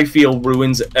that's what I feel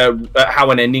ruins how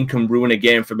an ending can ruin a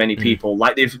game for many people.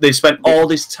 Like they've spent all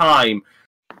this time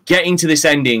getting to this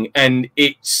ending, and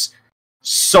it's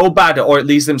so bad, or it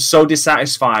leaves them so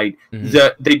dissatisfied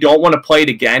that they don't want to play it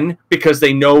again because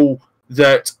they know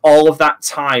that all of that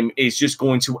time is just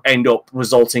going to end up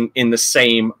resulting in the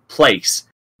same place: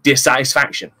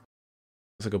 dissatisfaction.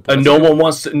 And no one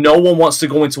wants to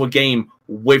go into a game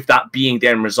with that being the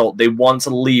end result. They want to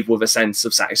leave with a sense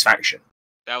of satisfaction.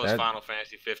 That was Final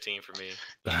Fantasy 15 for me.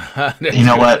 You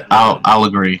know what? I'll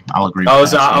agree. I'll agree. I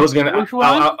was gonna.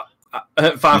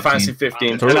 Final Fantasy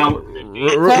 15.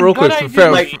 Real quick,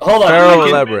 hold on.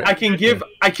 Elaborate. I can give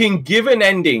an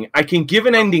ending. I can give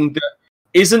an ending that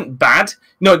isn't bad.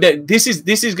 No, this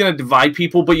is going to divide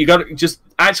people, but you got to just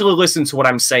actually listen to what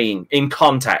I'm saying in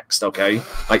context, okay?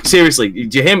 Like seriously,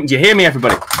 do you hear me,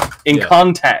 everybody? In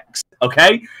context,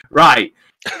 okay? Right.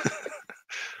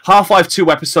 Half-Life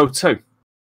 2 Episode 2.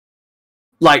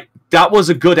 Like, that was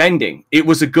a good ending. It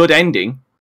was a good ending,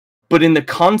 but in the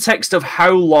context of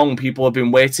how long people have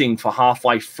been waiting for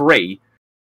Half-Life 3,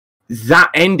 that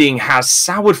ending has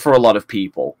soured for a lot of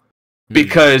people.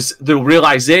 Because the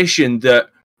realization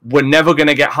that we're never going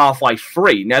to get Half-Life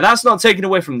 3. Now, that's not taken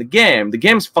away from the game. The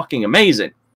game's fucking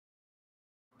amazing.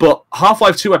 But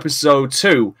Half-Life 2 Episode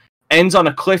 2 ends on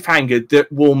a cliffhanger that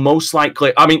will most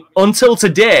likely... I mean, until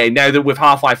today, now that with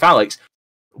Half-Life Alyx,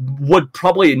 would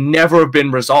probably never have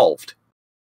been resolved.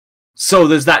 So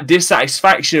there's that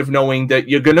dissatisfaction of knowing that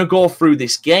you're going to go through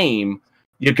this game,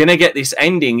 you're going to get this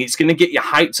ending, it's going to get you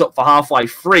hyped up for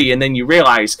Half-Life 3, and then you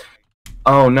realize...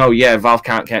 Oh no! Yeah, Valve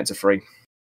can't get to free.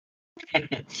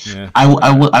 Yeah.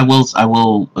 I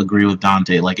will agree with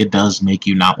Dante. Like, it does make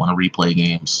you not want to replay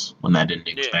games when that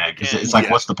ending's bad. Because it's like,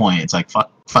 what's the point? It's like,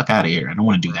 fuck out of here. I don't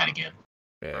want to do that again.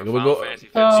 Yeah, we go.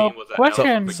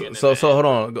 So hold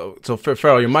on. So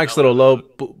Farrell, your mic's a little low.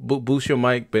 Boost your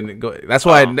mic. But go. That's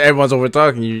why everyone's over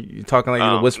talking. You're talking like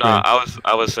you're whispering. No,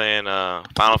 I was saying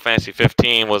Final Fantasy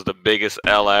 15 was the biggest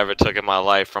L I ever took in my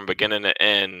life from beginning to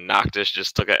end. Noctis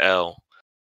just took a L.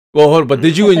 Well, hold on, but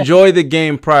did you enjoy the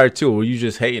game prior to, or were you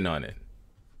just hating on it?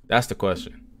 That's the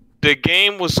question. The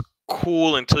game was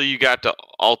cool until you got to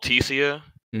Alticia,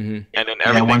 and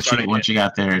then once you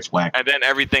got there, it's whack. And then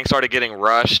everything started getting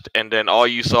rushed, and then all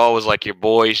you saw was like your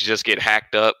boys just get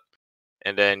hacked up,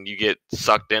 and then you get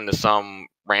sucked into some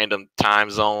random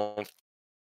time zone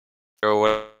or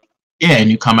whatever. Yeah,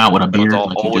 and you come out with a beard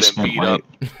like you just spent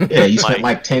you spent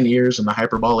like 10 years in the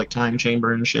hyperbolic time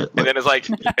chamber and shit. And then it's like,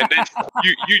 and then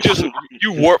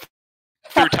you warp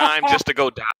through time just to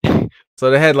go die. So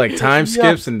they had like time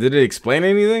skips, and did it explain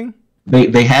anything?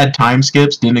 They had time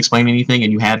skips, didn't explain anything,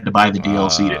 and you had to buy the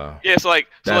DLC. Yeah, it's like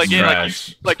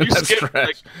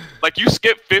you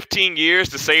skip 15 years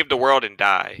to save the world and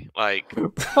die. Like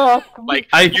you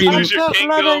lose your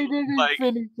kingdom. You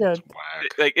finally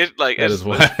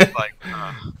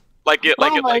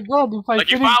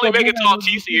make it to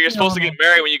Alticia. You're supposed to get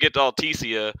married when you get to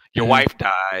Alticia. Your wife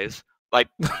dies. Like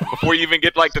before you even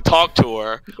get like to talk to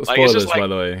her. Like spoilers, it's just like, by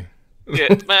the way. Yeah,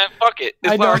 man, fuck it.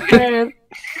 It's I don't care.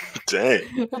 Dang.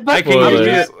 I'm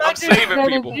saving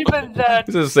people. Even that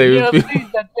Just saving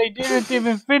DLC that they didn't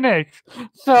even finish.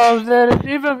 So there is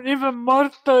even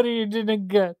more story you didn't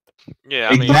get. Yeah,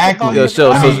 I mean, exactly.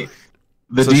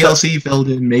 The DLC filled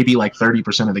in maybe like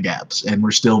 30% of the gaps, and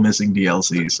we're still missing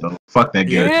DLC. So fuck that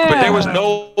game. Yeah. But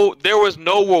there was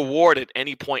no reward at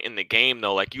any point in the game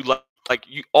though.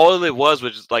 All it was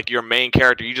just like your main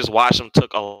character. You just watched them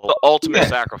took the ultimate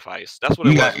sacrifice. That's what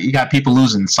it was. You got people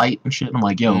losing sight and shit. I'm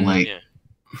like, yo,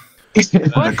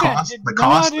 the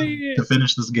cost to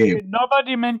finish this game.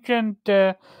 Nobody mentioned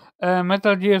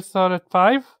Metal Gear Solid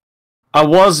 5. I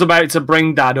was about to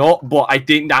bring that up, but I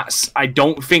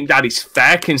don't think that is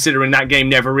fair, considering that game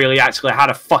never really actually had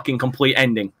a fucking complete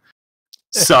ending.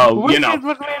 So Which is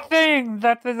what we're saying.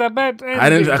 That is a bad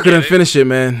ending. I couldn't finish it,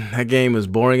 man. That game was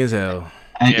boring as hell.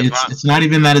 And it's not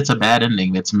even that it's a bad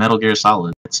ending. It's Metal Gear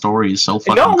Solid. That story is so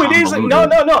fucking convoluted. It isn't. No,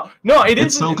 it isn't.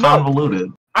 It's so convoluted.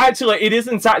 Actually, it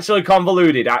isn't actually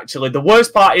convoluted. Actually, the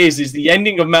worst part is the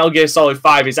ending of Metal Gear Solid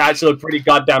 5 is actually pretty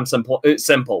goddamn simple.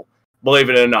 Believe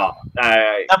it or not.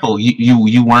 Simple.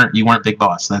 You weren't Big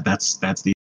Boss. That's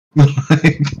the.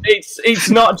 It's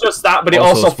not just that, but it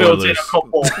also fills in a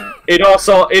couple. It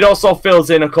also fills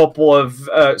in a couple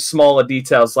of smaller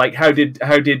details, like how did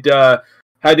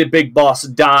Big Boss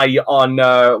die on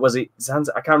was it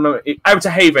Zanzibar? I can't remember. Outer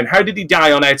Haven. How did he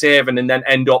die on Outer Haven and then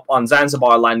end up on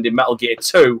Zanzibar Land in Metal Gear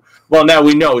 2? Well, now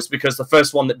we know it's because the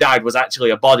first one that died was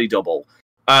actually a body double,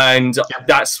 and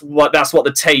that's what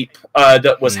the tape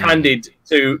that was handed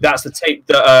that's the tape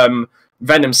that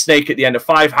Venom Snake at the end of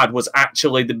 5 had, was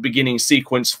actually the beginning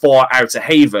sequence for Outer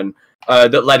Haven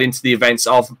that led into the events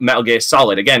of Metal Gear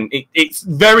Solid. Again, it's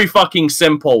very fucking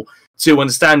simple to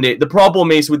understand it. The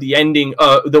problem is with the ending,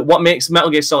 that what makes Metal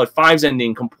Gear Solid 5's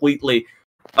ending completely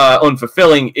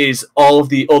unfulfilling is all of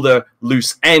the other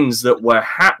loose ends that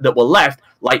were left,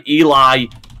 like Eli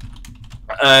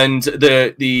and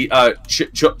the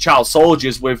child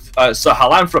soldiers with Sir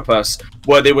Halanthropus,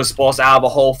 where they were supposed to have a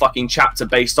whole fucking chapter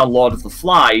based on Lord of the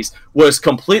Flies, was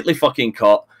completely fucking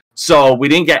cut. So we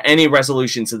didn't get any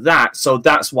resolution to that. So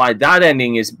that's why that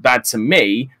ending is bad to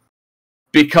me,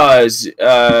 because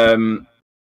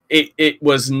it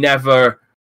was never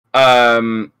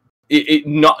not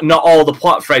all the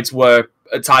plot threads were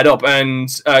tied up. And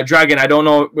Dragon, I don't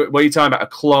know what you're talking about. A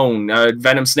clone.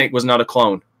 Venom Snake was not a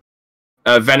clone.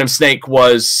 Venom Snake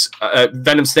was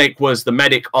the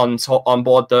medic on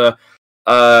board the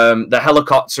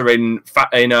helicopter in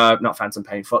not Phantom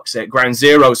Pain, fuck's sake, Ground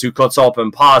Zeroes, who cut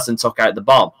open parts and took out the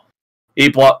bomb. He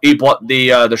blocked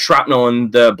the shrapnel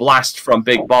and the blast from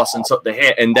Big Boss and took the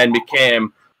hit, and then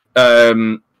became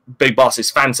Big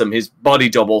Boss's Phantom, his body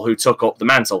double, who took up the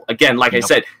mantle. Again, like I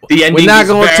said, the ending. We're not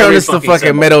going to turn this to fucking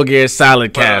simple. Metal Gear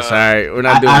Solid cast, all right? We're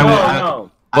not doing that.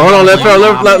 No. Hold on,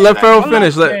 let Pharaoh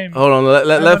finish.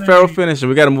 Let Pharaoh finish, and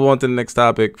we got to move on to the next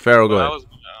topic. Pharaoh, go ahead.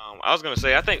 I was gonna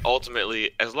say, I think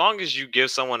ultimately, as long as you give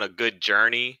someone a good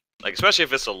journey, like especially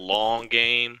if it's a long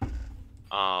game,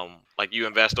 like you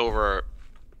invest over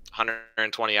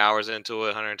 120 hours into it,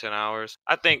 110 hours.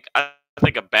 I think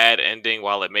a bad ending,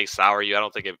 while it may sour you, I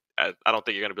don't think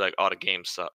you're gonna be like, oh, the game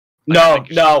sucked. No,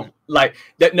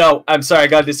 I'm sorry, I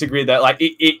gotta disagree there. Like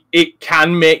it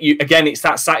can make you, again, it's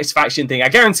that satisfaction thing. I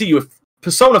guarantee you, if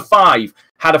Persona 5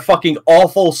 had a fucking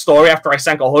awful story after I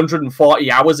sank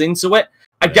 140 hours into it,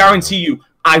 I guarantee you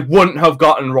I wouldn't have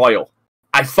gotten Royal.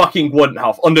 I fucking wouldn't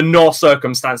have. Under no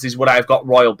circumstances would I have got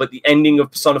Royal. But the ending of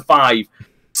Persona 5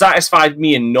 satisfied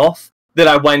me enough that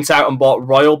I went out and bought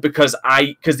Royal because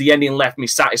the ending left me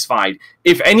satisfied.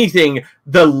 If anything,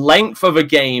 the length of a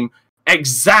game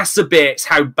exacerbates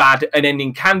how bad an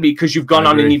ending can be, because you've gone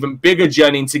on an even bigger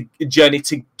journey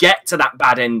to get to that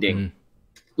bad ending.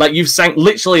 Like you've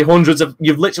literally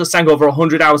sank over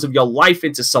 100 hours of your life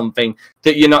into something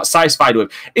that you're not satisfied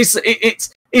with. It's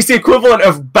the equivalent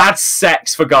of bad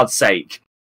sex, for God's sake.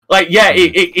 Like, yeah,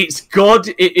 it's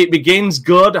good. It begins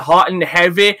good, hot and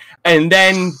heavy, and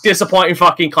then disappointing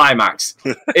fucking climax.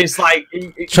 It's like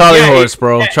Charlie Horse,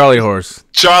 bro. Yeah. Charlie Horse.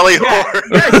 Charlie Horse.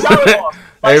 Yeah, Charlie Horse.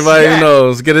 Everybody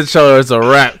knows. Get a Charlie Horse, a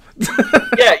rap.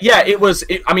 Yeah. It was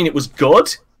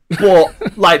good,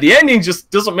 but like the ending just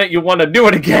doesn't make you want to do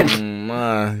it again.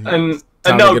 And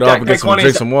no, drink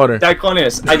some water.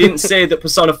 Diclonius, I didn't say that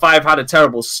Persona 5 had a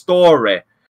terrible story.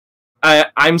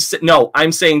 I'm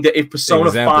saying that if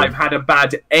Persona 5 had a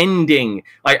bad ending,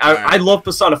 like I love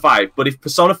Persona 5, but if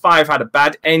Persona 5 had a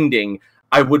bad ending,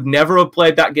 I would never have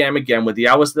played that game again with the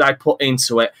hours that I put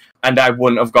into it, and I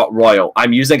wouldn't have got Royal.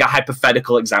 I'm using a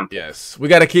hypothetical example. Yes, we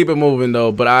got to keep it moving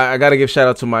though. But I got to give shout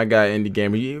out to my guy Indie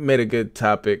Gamer. You made a good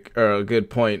topic or a good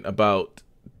point about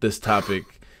this topic.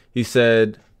 He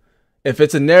said, if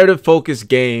it's a narrative-focused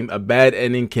game, a bad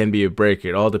ending can be a breaker.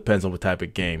 It all depends on what type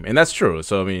of game, and that's true.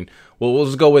 So I mean, we'll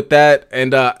just go with that.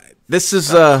 And this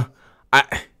is a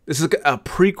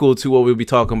prequel to what we'll be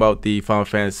talking about, the Final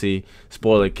Fantasy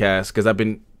spoiler cast, because I've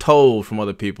been told from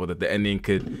other people that the ending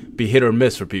could be hit or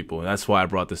miss for people, and that's why I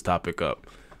brought this topic up.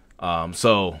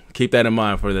 So keep that in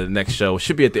mind for the next show. It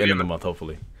should be at the end of the month,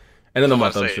 hopefully. End of the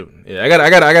month, I'm shooting. Yeah, I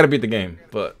gotta beat the game,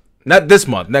 but not this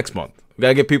month. Next month, we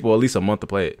gotta give people at least a month to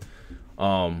play it.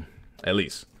 At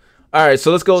least. All right,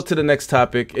 so let's go to the next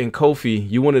topic. And Kofi,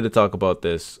 you wanted to talk about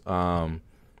this,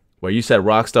 where you said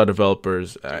Rockstar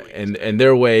developers and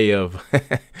their way of,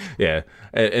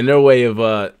 and their way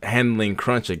of handling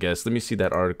crunch, I guess. Let me see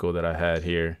that article that I had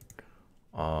here.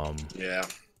 Yeah.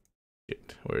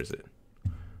 Where is it?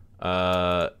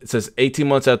 It says 18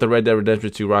 months after Red Dead Redemption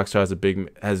 2,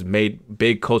 Rockstar has made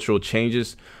big cultural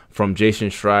changes from Jason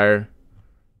Schreier.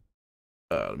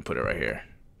 Let me put it right here.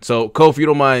 So, Kofi, if you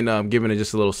don't mind giving it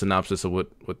just a little synopsis of what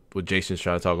Jason's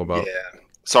trying to talk about. Yeah.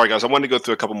 Sorry, guys. I wanted to go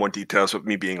through a couple more details, but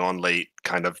me being on late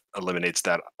kind of eliminates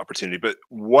that opportunity. But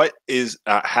what is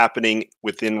happening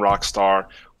within Rockstar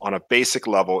on a basic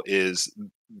level is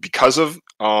because of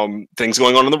things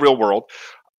going on in the real world,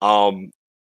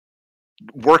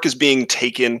 work is being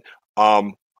taken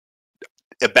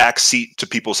a backseat to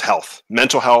people's health,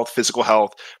 mental health, physical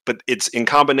health, but it's in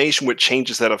combination with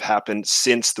changes that have happened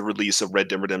since the release of Red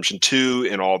Dead Redemption 2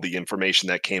 and all the information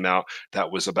that came out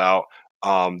that was about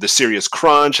the serious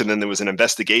crunch, and then there was an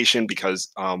investigation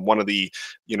because one of the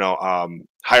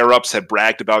higher ups had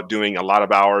bragged about doing a lot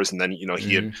of hours, and then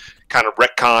he had kind of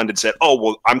retconned and said, "Oh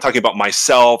well, I'm talking about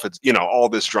myself." It's all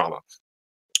this drama.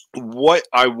 What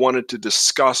I wanted to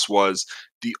discuss was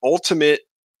the ultimate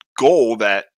goal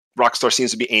that Rockstar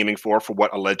seems to be aiming for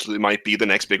what allegedly might be the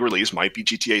next big release, might be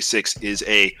GTA 6, is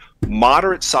a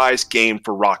moderate-sized game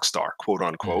for Rockstar, quote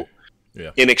unquote,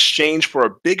 in exchange for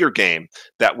a bigger game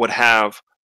that would have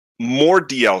more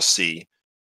DLC,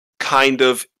 kind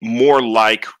of more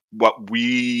like what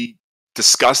we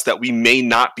discussed that we may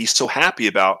not be so happy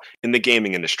about in the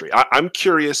gaming industry. I'm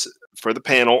curious for the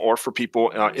panel or for people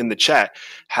in the chat,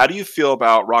 how do you feel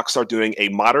about Rockstar doing a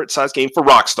moderate-sized game for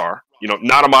Rockstar,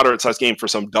 not a moderate-sized game for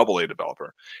some AA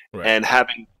developer, and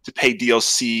having to pay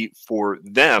DLC for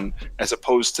them as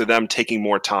opposed to them taking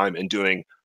more time and doing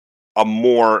a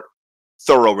more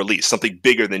thorough release, something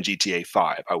bigger than GTA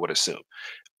 5, I would assume.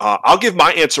 I'll give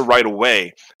my answer right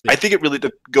away. I think it really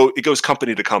it goes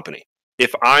company to company.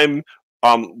 If I'm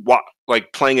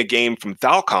like playing a game from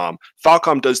Falcom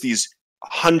does these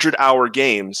 100-hour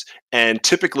games, and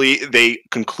typically they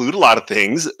conclude a lot of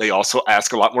things. They also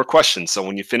ask a lot more questions. So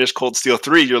when you finish Cold Steel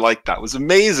 3, you're like, that was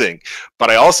amazing,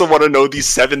 but I also want to know these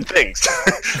 7 things.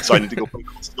 So I need to go play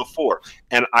Cold Steel 4,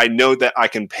 and I know that I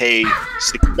can pay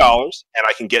 $60 and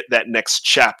I can get that next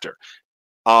chapter.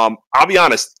 I'll be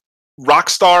honest,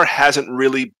 Rockstar hasn't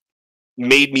really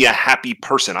made me a happy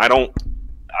person.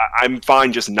 I'm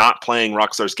fine just not playing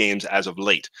Rockstar's games as of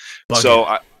late.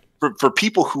 So for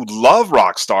people who love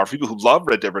Rockstar, for people who love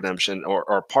Red Dead Redemption or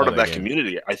are part of that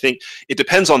community, I think it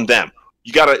depends on them.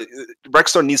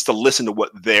 Rockstar needs to listen to what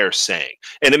they're saying.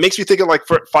 And it makes me think of like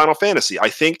for Final Fantasy.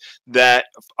 I think that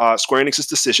Square Enix's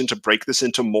decision to break this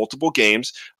into multiple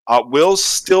games will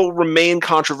still remain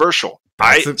controversial.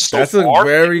 That's a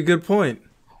very good point.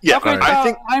 Yeah, okay, I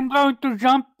think I'm going to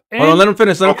jump in. Hold on, let him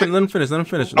finish. Let him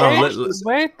finish. No,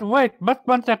 wait, but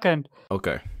 1 second.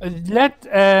 Okay.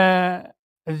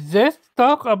 This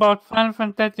talk about Final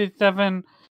Fantasy VII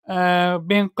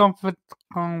being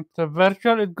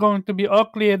controversial is going to be all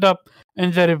cleared up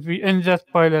in the review, in the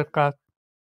spoiler cast,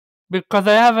 because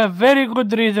I have a very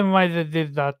good reason why they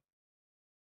did that.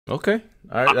 Okay.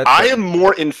 All right, I am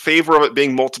more in favor of it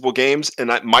being multiple games, and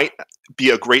that might be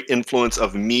a great influence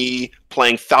of me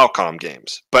playing Falcom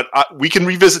games. But we can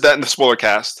revisit that in the spoiler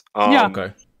cast.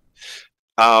 Okay.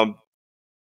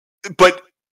 But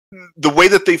the way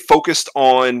that they focused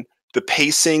on the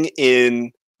pacing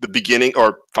in the beginning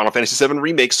or Final Fantasy VII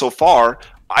Remake so far,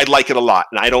 I like it a lot.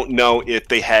 And I don't know if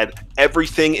they had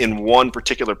everything in one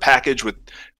particular package with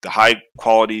the high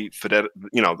quality,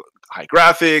 high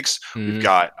graphics. We've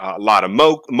got a lot of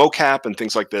mocap and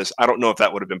things like this. I don't know if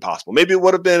that would have been possible. Maybe it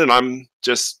would have been, and I'm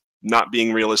just not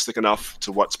being realistic enough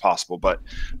to what's possible. But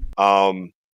I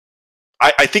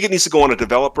think it needs to go on a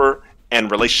developer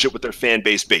and relationship with their fan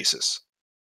base basis,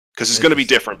 because it's going to be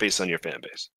different based on your fan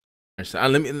base.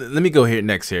 Let me go here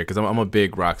next here, because I'm a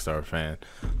big Rockstar fan.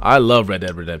 I love Red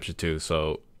Dead Redemption 2,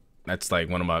 so that's like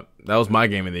that was my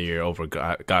game of the year over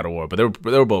God of War, but they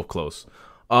were both close.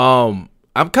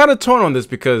 I'm kind of torn on this,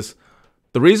 because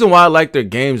the reason why I like their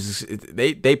games is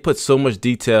they put so much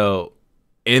detail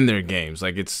in their games.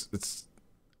 Like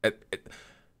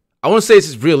I want to say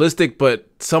it's realistic, but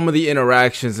some of the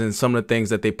interactions and some of the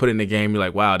things that they put in the game, you're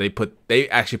like, wow, they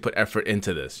actually put effort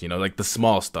into this. Like the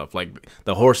small stuff, like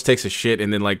the horse takes a shit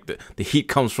and then like the heat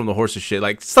comes from the horse's shit,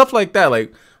 like stuff like that.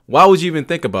 Like, why would you even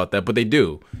think about that? But they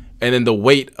do. And then the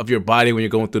weight of your body when you're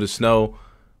going through the snow,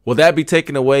 will that be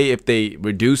taken away if they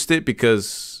reduced it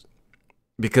because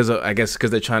they're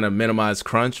trying to minimize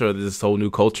crunch or this whole new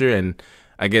culture, and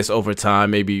I guess over time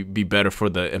maybe be better for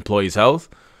the employees' health?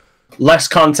 Less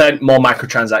content, more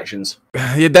microtransactions.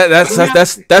 Yeah, that's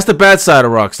the bad side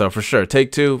of Rockstar for sure.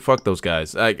 Take-Two, fuck those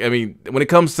guys. I mean, when it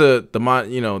comes to the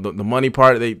money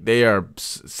part, they are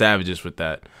savages with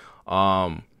that.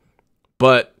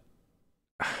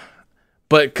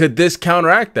 But could this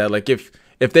counteract that? Like if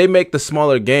they make the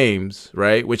smaller games,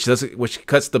 right, which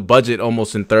cuts the budget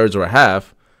almost in thirds or a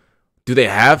half, do they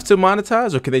have to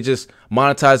monetize, or can they just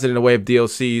monetize it in a way of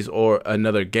DLCs or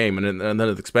another game and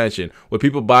another expansion? Would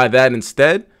people buy that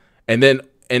instead? And then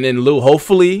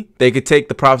hopefully they could take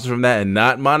the profits from that and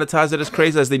not monetize it as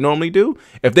crazy as they normally do.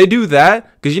 If they do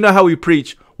that, because you know how we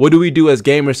preach, what do we do as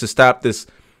gamers to stop this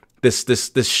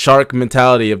shark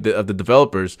mentality of the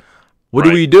developers? What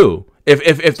do we do?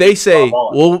 If they say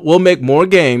we'll make more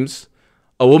games,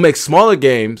 or we'll make smaller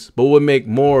games, but we'll make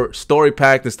more story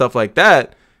packed and stuff like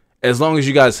that, as long as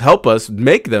you guys help us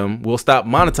make them, we'll stop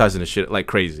monetizing the shit like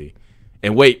crazy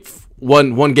and wait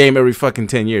one game every fucking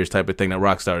 10 years type of thing that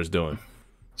Rockstar is doing.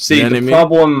 See, You know what I the mean?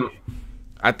 problem.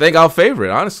 I think I'll favor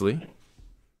it, honestly.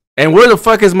 And where the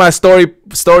fuck is my story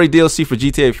DLC for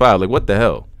GTA 5? Like, what the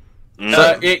hell?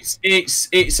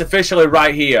 It's officially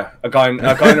right here. Going to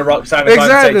Rockstar.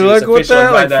 Exactly. Like, what the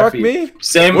hell? Like, fuck me.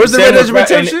 Same. Where's the same Red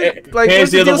Dead with Redemption? Like,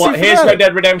 here's where's the other DLC one. for Here's that? Red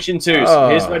Dead Redemption 2.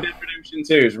 Here's Red Dead Redemption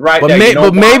 2. Right But, there. You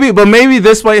know but maybe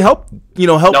this might help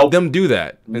Nope. them do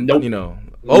that. And, Nope. You know,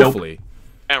 hopefully.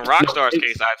 In Rockstar's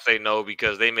case, I'd say no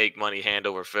because they make money hand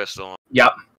over fist on.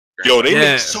 Yep. Yo, they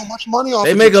Yeah. make so much money off.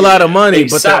 They of make a GTA. lot of money,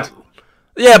 It's but sad.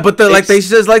 like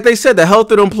they said, the health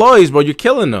of the employees, bro, you're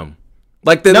killing them.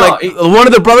 Like No, one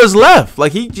of the brothers left.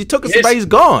 Like he took us, Here's- he's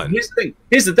gone. Here's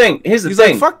the thing. He's He's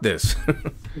like, fuck this.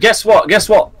 Guess what?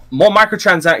 More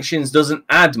microtransactions doesn't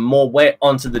add more weight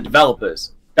onto the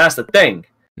developers. That's the thing.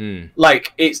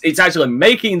 Like it's actually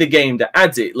making the game that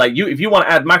adds it. Like if you want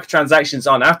to add microtransactions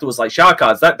on afterwards, like shark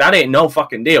cards, that ain't no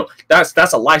fucking deal. That's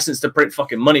a license to print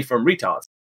fucking money from retards.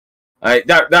 Right?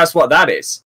 That's what that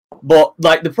is. But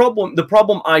like the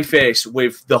problem I face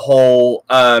with the whole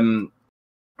them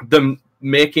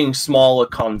making smaller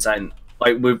content,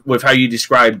 like with how you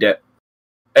described it,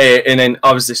 and then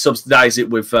obviously subsidize it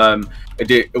with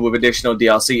additional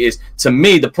DLC is, to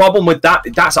me, the problem with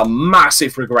that's a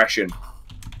massive regression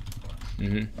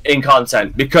in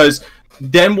content, because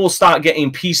then we'll start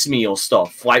getting piecemeal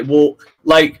stuff. Like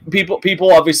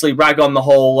people obviously rag on the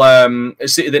whole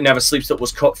City That Never Sleeps that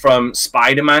was cut from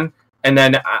Spider-Man and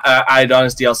then added on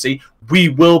as DLC. We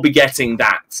will be getting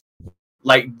that.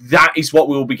 Like, that is what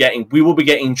we will be getting. We will be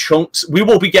getting chunks. We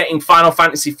will be getting Final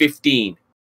Fantasy 15.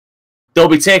 They'll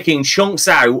be taking chunks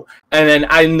out and then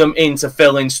adding them in to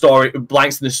fill in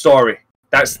blanks in the story.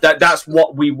 That's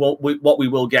what we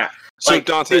will get. So Like,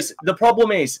 Dante, the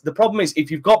problem is if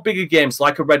you've got bigger games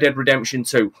like a Red Dead Redemption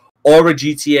 2 or a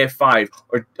GTA 5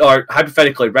 or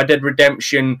hypothetically Red Dead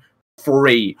Redemption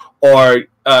 3 or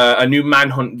a new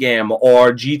Manhunt game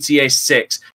or GTA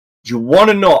 6, you want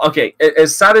to know? Okay,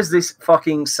 as sad as this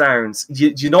fucking sounds,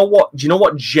 do you know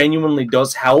what genuinely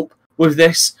does help with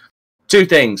this? Two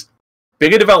things: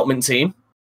 bigger development team.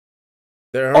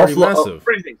 They're already massive.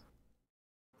 Three things.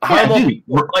 Yeah, How more dude,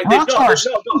 people? Like, they've got- Rockstar's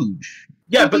they've got- huge.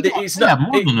 Yeah, They but got- it's they not have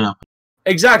more than enough.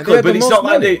 exactly. They have But the it's most not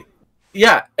like money. they.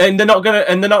 Yeah, and they're not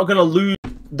gonna lose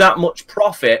that much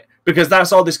profit, because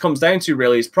that's all this comes down to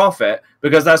really is profit,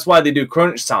 because that's why they do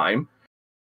crunch time.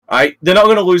 Right? They're not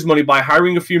going to lose money by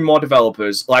hiring a few more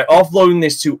developers, like offloading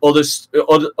this to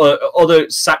other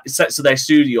sets of their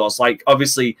studios. Like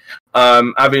obviously,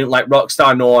 having like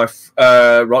Rockstar North,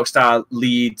 Rockstar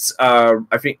Leeds. I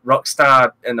think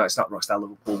Rockstar. No, it's not Rockstar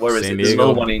Liverpool. Where is San it? There's Diego.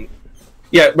 another one in.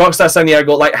 Yeah, Rockstar San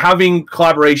Diego. Like having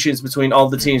collaborations between all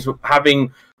the teams,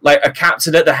 having like a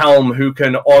captain at the helm who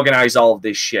can organize all of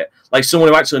this shit. Like someone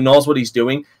who actually knows what he's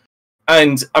doing.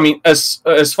 And I mean, as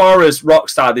far as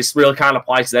Rockstar, this really kind of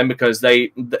applies to them because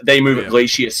they move at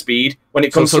glacier speed when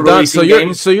it comes to releasing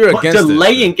games. So you're but against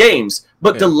delaying games,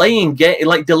 but Yeah.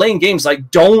 delaying games,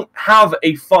 like don't have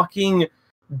a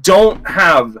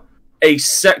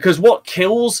set, because what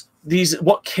kills these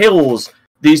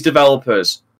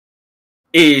developers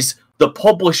is the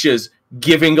publishers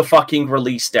giving a fucking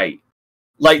release date.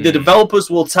 Like the developers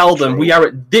will tell them, we are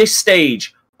at this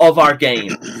stage of our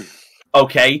game.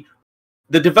 Okay.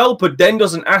 The developer then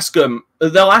doesn't ask them.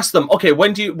 They'll ask them, okay,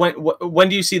 when do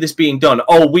you see this being done?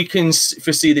 Oh, we can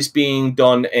foresee this being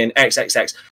done in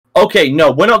XXX. Okay,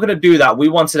 no, we're not going to do that. We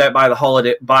want it out by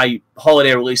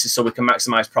holiday releases so we can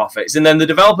maximize profits. And then the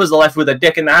developers are left with a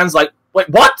dick in their hands, like, wait,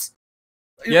 what?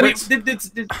 Yeah,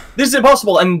 this is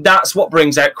impossible, and that's what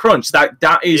brings out crunch.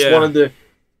 That is one of the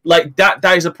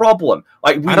that is a problem.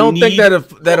 Like I don't think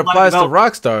that applies to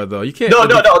Rockstar though. You can't. No.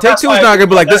 Take-Two's not gonna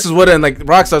be like, this is what, and like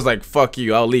Rockstar's like, fuck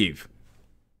you, I'll leave.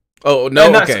 Oh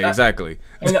no, okay, exactly.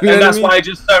 And that's why I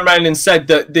just turned around and said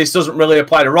that this doesn't really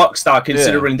apply to Rockstar,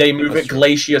 considering they move at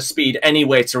glacier speed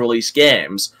anyway to release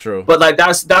games. True. But like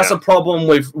that's a problem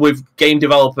with game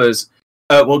developers,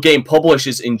 game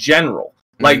publishers in general.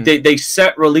 Like they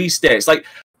set release dates. Like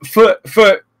for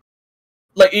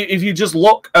like if you just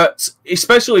look at,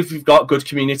 especially if you've got good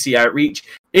community outreach,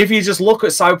 if you just look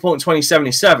at Cyberpunk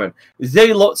 2077,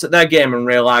 they looked at their game and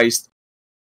realized,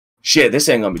 shit, this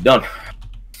ain't gonna be done.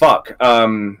 Fuck.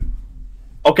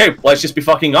 Okay, let's just be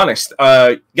fucking honest.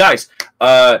 Guys,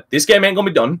 this game ain't gonna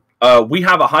be done. We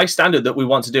have a high standard that we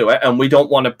want to do it, and we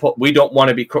don't want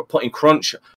to be putting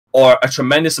crunch or a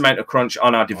tremendous amount of crunch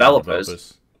on our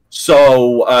developers.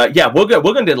 So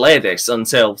we're gonna delay this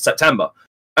until September.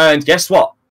 And guess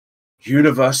what?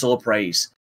 Universal appraise.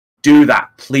 Do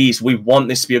that, please. We want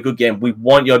this to be a good game. We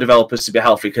want your developers to be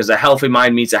healthy, because a healthy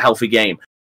mind means a healthy game.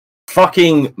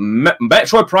 Fucking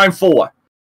Metroid Prime 4.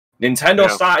 Nintendo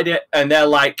started it, and they're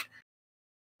like,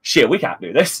 "Shit, we can't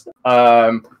do this."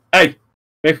 Hey,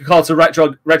 make a call to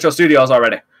Retro Studios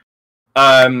already.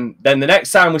 Then the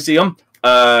next time we see them,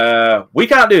 we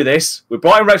can't do this. We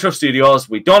brought in Retro Studios.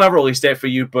 We don't have a release date for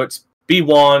you, but be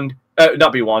warned.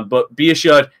 Not be warned, but be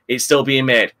assured it's still being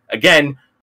made. Again,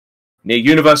 near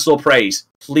universal praise.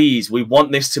 Please, we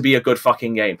want this to be a good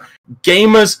fucking game.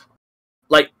 Gamers,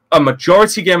 like a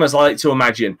majority gamers, I like to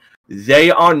imagine,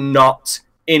 they are not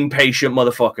impatient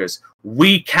motherfuckers.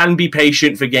 We can be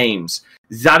patient for games.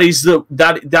 That is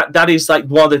that is like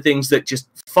one of the things that just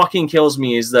fucking kills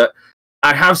me, is that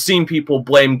I have seen people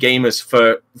blame gamers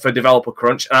for developer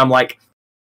crunch, and I'm like,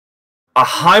 a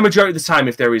high majority of the time,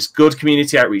 if there is good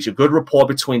community outreach, a good rapport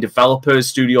between developers,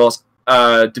 studios,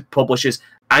 publishers,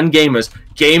 and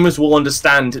gamers will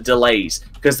understand delays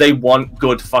because they want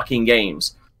good fucking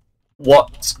games.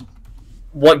 What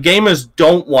gamers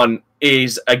don't want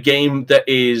is a game that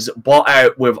is bought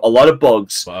out with a lot of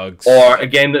bugs, or a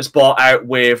game that's bought out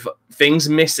with things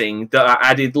missing that are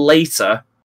added later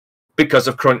because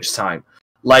of crunch time.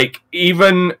 Like,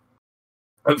 even,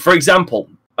 for example,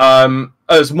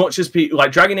 as much as people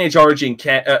like Dragon Age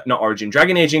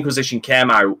Dragon Age Inquisition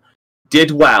came out,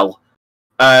 did well,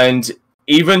 and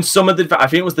even some of the, I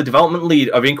think it was the development lead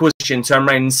of Inquisition, turned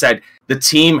around and said the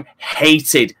team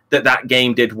hated that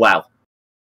game did well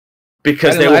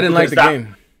because I didn't like the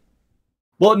game.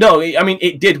 Well, no, I mean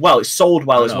it did well. It sold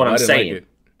well, is what I'm saying. Like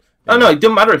Oh no, it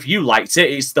doesn't matter if you liked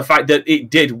it. It's the fact that it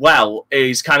did well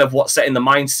is kind of what's setting the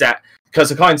mindset.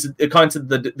 Because according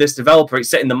to this developer, it's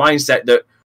setting the mindset that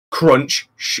crunch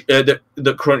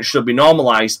that crunch should be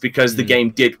normalized because the game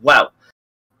did well.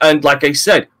 And like I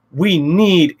said, we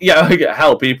need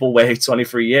hell. People wait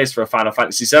 23 years for a Final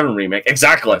Fantasy VII remake.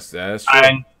 Exactly. That's true.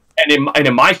 And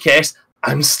in my case,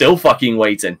 I'm still fucking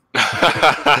waiting. It's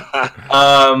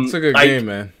a good game,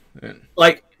 man. Yeah.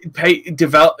 Like,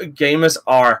 gamers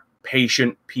are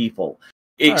patient people.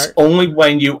 It's only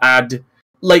when you add,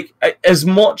 like, as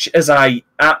much as I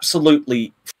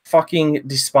absolutely fucking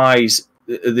despise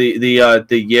the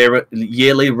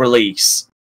yearly release,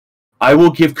 I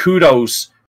will give kudos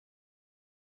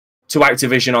to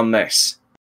Activision on this.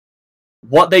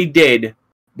 What they did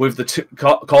with the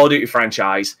Call of Duty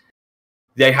franchise,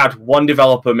 they had one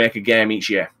developer make a game each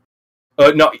year.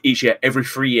 Not each year, every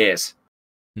 3 years.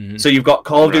 Mm-hmm. So you've got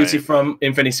Call of Duty from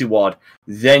Infinity Ward,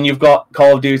 then you've got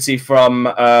Call of Duty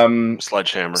from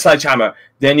Sledgehammer.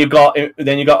 Then you got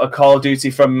a Call of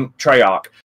Duty from Treyarch.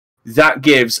 That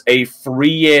gives a 3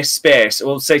 year space,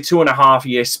 or say 2.5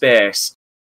 year space,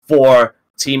 for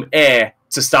Team A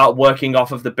to start working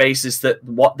off of the basis that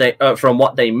from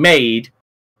what they made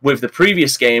with the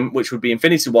previous game, which would be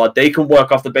Infinity Ward. They can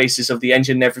work off the basis of the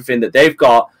engine and everything that they've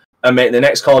got and make the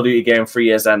next Call of Duty game 3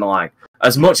 years down the line.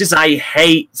 As much as I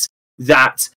hate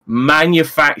that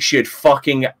manufactured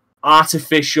fucking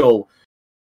artificial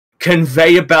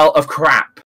conveyor belt of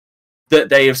crap that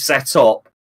they have set up,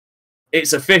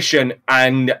 it's efficient,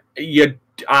 and to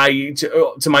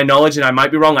my knowledge, and I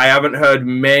might be wrong, I haven't heard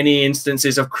many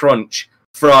instances of crunch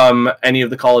from any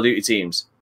of the Call of Duty teams.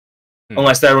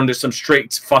 Unless they're under some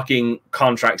strict fucking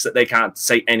contracts that they can't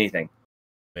say anything.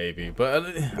 Maybe. But,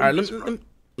 all right,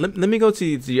 let me go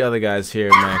to the other guys here,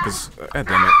 man, because, God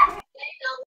damn it.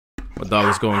 My dog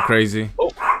is going crazy.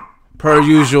 Per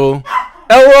usual.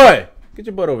 Elroy! Get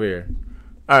your butt over here.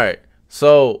 All right,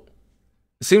 so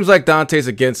it seems like Dante's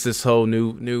against this whole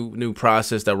new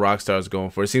process that Rockstar is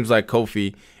going for. It seems like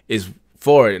Kofi is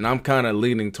for it, and I'm kind of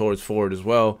leaning towards for it as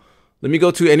well. Let me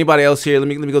go to anybody else here. Let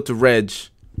me go to Reg.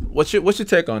 What's your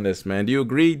take on this, man? Do you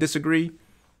agree, disagree?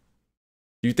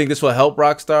 Do you think this will help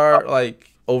Rockstar like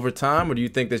over time, or do you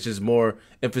think there's just more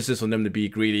emphasis on them to be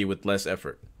greedy with less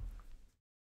effort?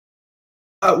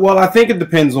 Well, I think it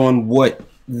depends on what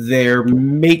they're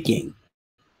making,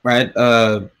 right?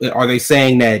 Are they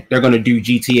saying that they're going to do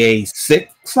GTA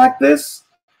 6 like this?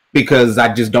 Because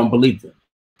I just don't believe them.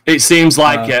 It seems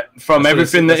like it from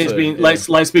everything that has been. Yeah.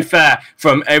 Let's be fair.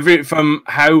 From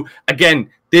how, again,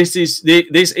 this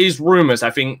is rumors. I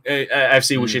think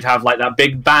FC we should have like that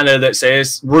big banner that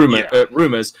says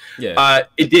rumors. Yeah.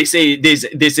 This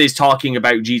is talking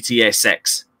about GTA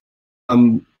 6.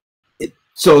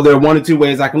 So there are one or two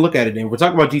ways I can look at it. And we're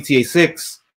talking about GTA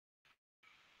 6.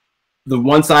 The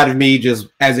one side of me, just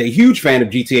as a huge fan of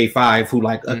GTA 5, who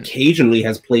like occasionally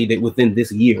has played it within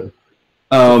this year.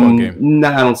 No,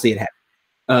 I don't see it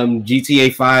happen.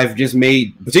 GTA 5 just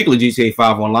made, particularly GTA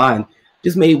 5 Online,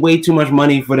 just made way too much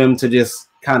money for them to just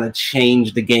kind of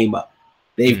change the game up.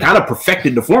 They've kind of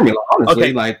perfected the formula, honestly.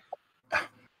 Okay. Like,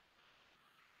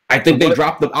 I think they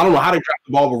dropped I don't know how they dropped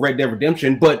the ball with Red Dead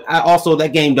Redemption, but also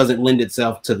that game doesn't lend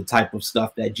itself to the type of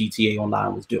stuff that GTA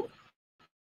Online was doing.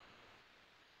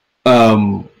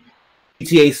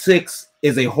 GTA 6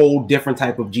 is a whole different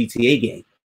type of GTA game.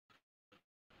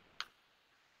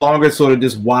 Longer sort of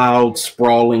this wild,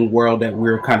 sprawling world that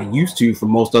we're kind of used to from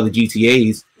most other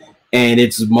GTAs, and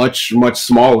it's much, much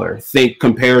smaller. Think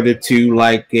comparative to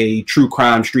like a true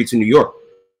crime Streets in New York.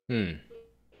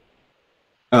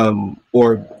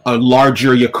 Or a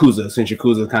larger Yakuza, since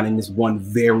Yakuza is kind of in this one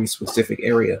very specific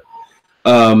area.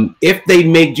 If they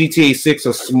make GTA 6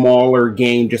 a smaller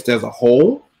game just as a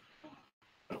whole,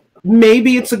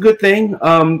 maybe it's a good thing,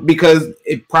 because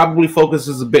it probably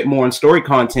focuses a bit more on story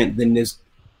content than this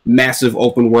massive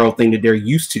open world thing that they're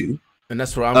used to. And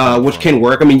that's where I'm which can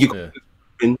work. I mean,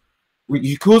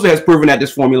 Yakuza has proven that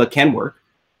this formula can work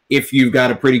if you've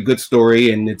got a pretty good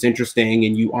story and it's interesting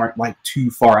and you aren't like too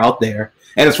far out there.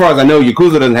 And as far as I know,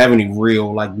 Yakuza doesn't have any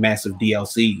real like massive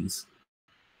DLCs.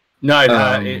 No,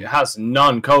 it has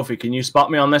none. Kofi, can you spot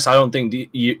me on this? I don't think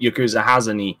Yakuza has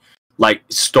any like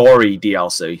story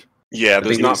DLC. Yeah,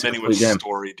 there's not many with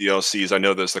story DLCs. I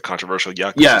know there's the controversial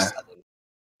Yakuza. Yeah.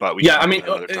 But I mean,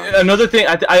 another thing,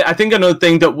 I think another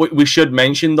thing that we should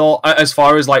mention, though, as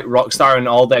far as, like, Rockstar and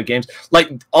all their games,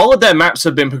 like, all of their maps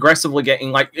have been progressively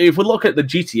getting, like, if we look at the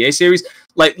GTA series,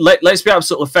 like, let's be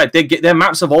absolutely fair, their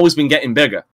maps have always been getting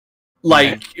bigger.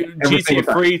 Like,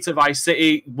 GTA 3 to Vice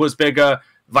City was bigger,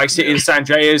 Vice City to San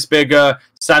Andreas bigger,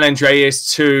 San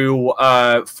Andreas to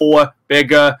 4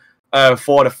 bigger,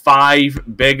 4 to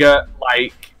 5 bigger,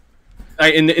 like...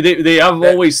 And they have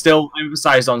always still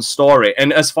emphasized on story.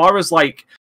 And as far as like,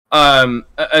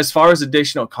 as far as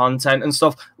additional content and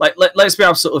stuff, like let's be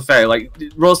absolutely fair. Like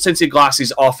rose tinted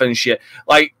glasses off and shit.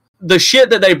 Like the shit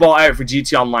that they bought out for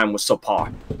GT Online was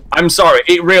subpar. I'm sorry,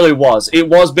 it really was. It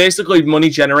was basically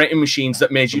money generating machines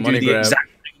that made you do the exact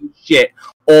same shit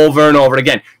over and over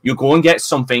again. You go and get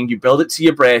something, you build it to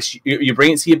your base, you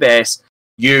bring it to your base.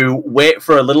 You wait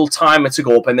for a little timer to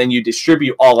go up, and then you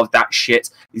distribute all of that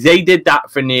shit. They did that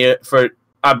for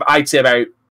I'd say about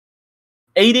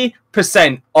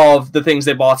 80% of the things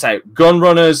they bought out. Gun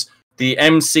runners, the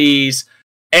MCs,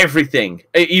 everything.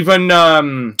 Even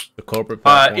the corporate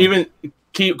pack, even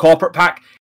corporate pack.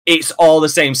 It's all the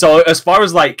same. So as far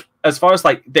as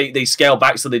they scale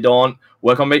back so they don't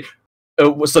work on me.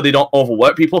 So they don't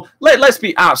overwork people. Let's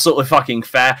be absolutely fucking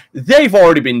fair. They've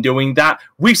already been doing that.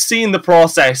 We've seen the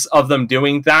process of them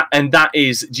doing that, and that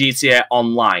is GTA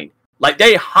Online. Like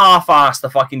they half-assed the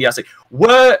fucking DLC.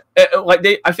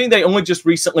 I think they only just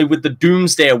recently with the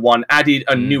Doomsday one added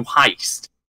a new heist.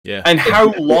 Yeah. And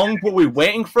how long were we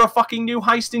waiting for a fucking new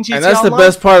heist in GTA And that's Online? the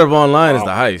best part of online is the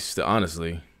heist,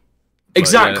 honestly.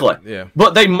 Exactly. Yeah.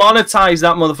 But they monetized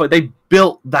that motherfucker. They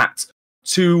built that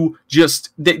to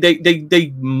just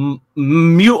they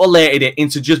mutilated it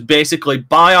into just basically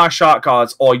buy our shark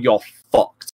cards or you're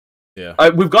fucked. Yeah,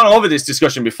 we've gone over this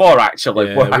discussion before actually.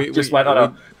 Yeah, we went on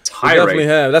a tirade. We definitely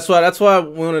have. That's why I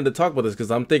wanted to talk about this, because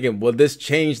I'm thinking, will this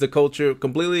change the culture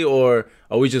completely, or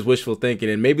are we just wishful thinking?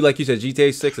 And maybe like you said,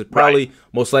 GTA 6 is probably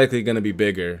most likely going to be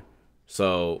bigger.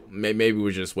 So maybe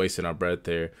we're just wasting our breath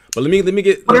there. But let me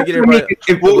get everybody.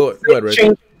 Go ahead, Rich.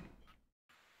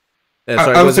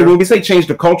 I would say when we say change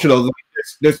the culture, though,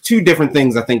 there's two different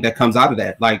things I think that comes out of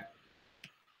that. Like,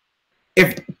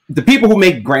 if the people who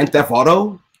make Grand Theft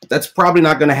Auto, that's probably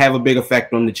not going to have a big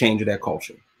effect on the change of that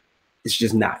culture. It's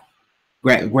just not.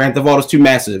 Grand Theft Auto is too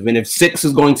massive, and if 6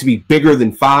 is going to be bigger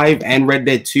than 5 and Red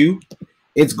Dead 2,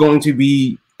 it's going to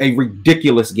be a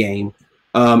ridiculous game.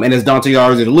 And as Dante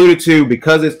already alluded to,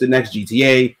 because it's the next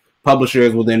GTA,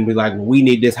 publishers will then be like, well, we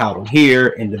need this out on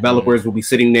here, and developers will be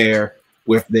sitting there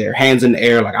with their hands in the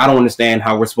air, like, I don't understand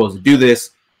how we're supposed to do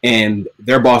this. And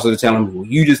their bosses are telling them, well,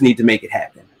 you just need to make it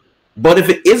happen. But if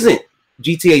it isn't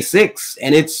GTA 6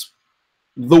 and it's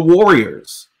The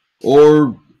Warriors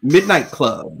or Midnight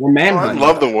Club or Manhunt. I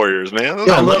love The Warriors, man.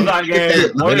 I love that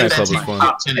game. Midnight Club was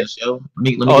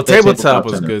fun. Tabletop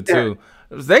was good too.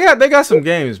 They got some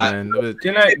games, man.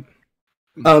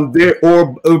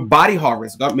 Or Body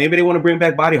Harvest. Maybe they want to bring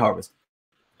back Body Harvest.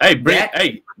 Hey,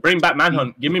 bring back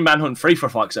Manhunt. Give me Manhunt free, for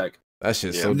fuck's sake. That's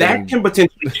just so that can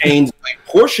potentially change a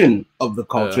portion of the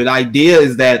culture. The idea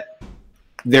is that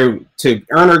they're to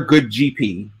earn a good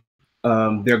GP.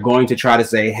 They're going to try to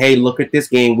say, "Hey, look at this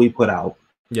game we put out."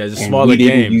 Yeah, just smaller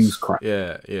games.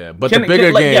 Yeah. But the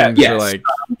bigger games are like,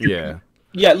 yeah.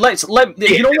 Let's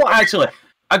you know what? Actually,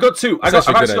 I got two. I've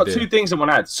actually got two things I want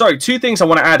to add. Sorry, two things I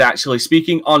want to add. Actually,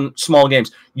 speaking on small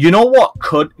games, you know what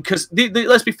could? Because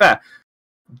let's be fair.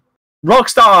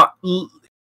 Rockstar,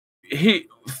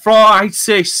 I'd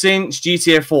say since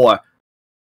GTA 4,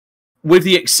 with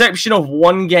the exception of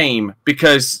one game,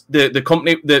 because the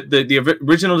company, the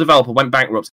original developer went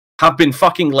bankrupt, have been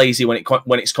fucking lazy when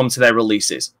it's come to their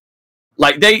releases.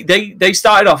 Like they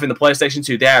started off in the PlayStation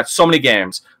 2. They had so many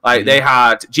games. Like they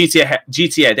had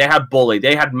GTA, they had Bully,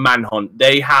 they had Manhunt,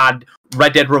 they had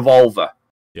Red Dead Revolver.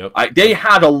 Yep. Like they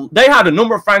had a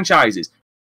number of franchises.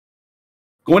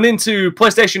 Going into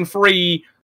PlayStation 3,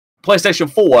 PlayStation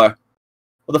 4,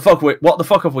 what the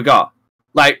fuck have we got?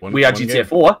 Like we had GTA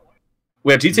 4.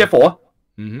 We had GTA 4.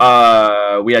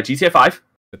 Mm-hmm. We had GTA 5.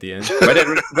 At the end. Red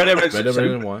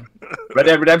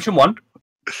Dead Redemption 1.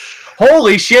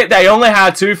 Holy shit, they only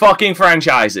had 2 fucking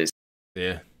franchises.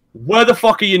 Yeah. Where the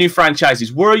fuck are your new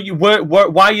franchises? Why are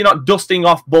you not dusting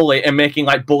off Bully and making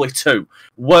like Bully 2?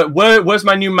 Where's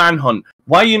my new Manhunt?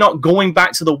 Why are you not going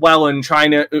back to the well and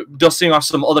trying to dusting off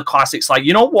some other classics? Like,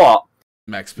 you know what?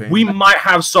 Max Payne. We might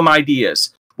have some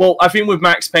ideas. Well, I think with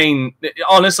Max Payne,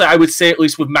 honestly, I would say at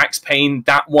least with Max Payne,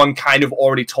 that one kind of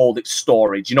already told its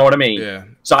story. Do you know what I mean? Yeah.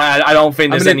 So I don't think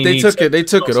there's any need They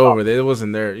took it over. It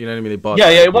wasn't there. You know what I mean? They bought. Yeah,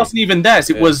 it wasn't even theirs.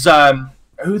 It was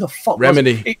who the fuck?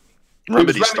 Remedy.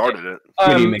 Remedy started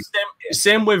it.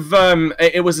 Same with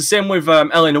it was the same with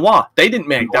LA Noire. They didn't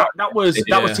make that. That was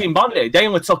Team Bondi. They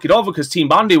only took it over because Team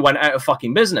Bondi went out of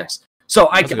fucking business. So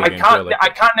I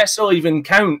can't necessarily even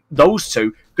count those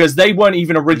two because they weren't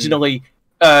even originally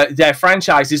their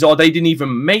franchises, or they didn't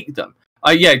even make them.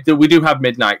 Yeah, we do have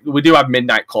Midnight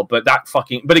Club, but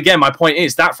but again, my point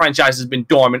is that franchise has been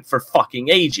dormant for fucking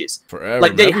ages. Forever.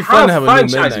 Like they That'd be fun to have a new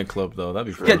franchises. Midnight Club though. That'd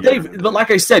be fun. Yeah, but like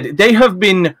I said, they have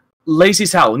been lazy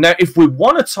as hell. Now, if we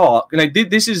want to talk, and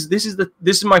this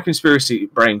is my conspiracy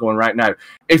brain going right now.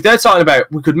 If they're talking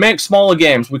about we could make smaller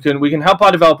games, we can help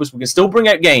our developers, we can still bring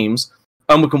out games,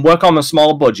 and we can work on the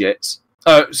small budgets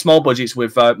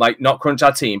with like not crunch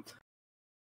our team.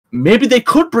 Maybe they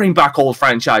could bring back old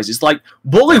franchises. Like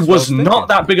Bully was not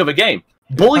that big of a game.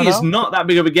 Bully is not that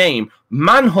big of a game.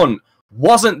 Manhunt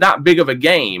wasn't that big of a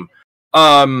game.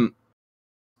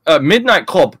 Midnight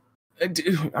Club,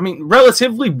 I mean,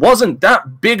 relatively wasn't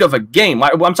that big of a game.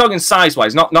 Like I'm talking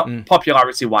size-wise, not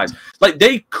popularity-wise. Like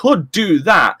they could do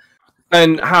that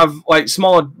and have like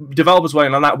smaller developers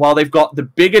working on that while they've got the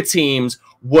bigger teams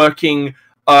working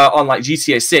on like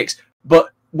GTA 6. But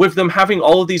with them having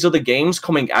all of these other games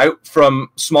coming out from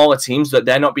smaller teams that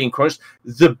they're not being crunched,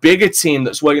 the bigger team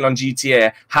that's working on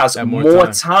GTA has more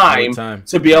time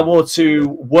to be able to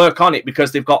work on it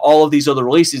because they've got all of these other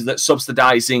releases that's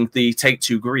subsidizing the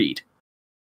Take-Two greed.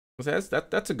 That's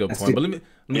a good point. But let me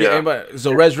get anybody.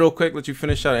 So Reg, real quick, let you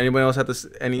finish out. Anybody else have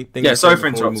anything? Yeah, sorry for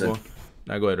interrupting.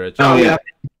 Now go ahead, Reg. Oh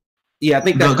yeah, I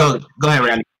think that go ahead,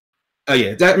 Randy. Oh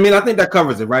yeah, I think that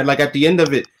covers it, right? Like at the end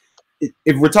of it,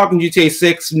 if we're talking GTA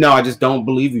 6, no, I just don't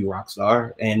believe you,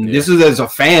 Rockstar. And this is as a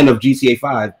fan of GTA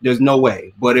 5, there's no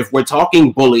way. But if we're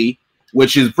talking Bully,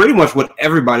 which is pretty much what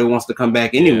everybody wants to come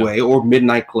back anyway, or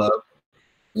Midnight Club,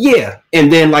 yeah.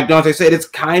 And then, like Dante said, it's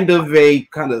kind of a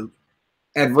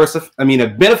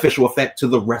beneficial effect to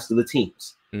the rest of the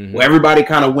teams. Mm-hmm. Where everybody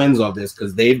kind of wins on this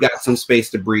because they've got some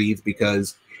space to breathe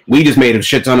because we just made a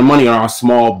shit ton of money on our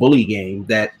small Bully game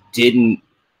that didn't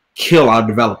kill our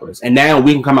developers, and now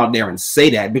we can come out there and say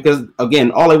that because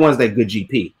again, all they want is that good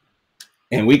GP,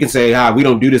 and we can say, we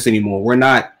don't do this anymore. We're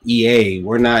not EA,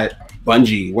 we're not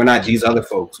Bungie, we're not these other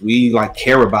folks. We like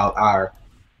care about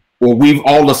we've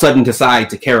all of a sudden decided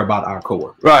to care about our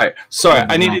core. Right. Sorry,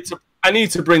 I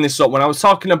needed to bring this up when I was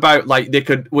talking about like they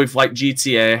could with like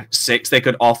GTA 6, they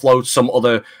could offload some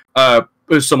other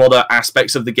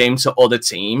aspects of the game to other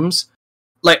teams.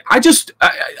 Like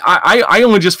I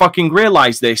only just fucking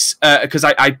realized this because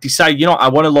I decided, I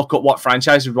want to look at what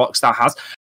franchises Rockstar has.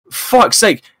 Fuck's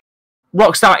sake,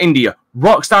 Rockstar India,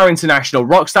 Rockstar International,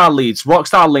 Rockstar Leeds,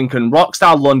 Rockstar Lincoln,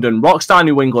 Rockstar London, Rockstar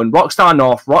New England, Rockstar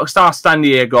North, Rockstar San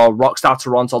Diego, Rockstar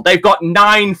Toronto. They've got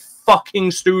 9 fucking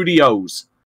studios.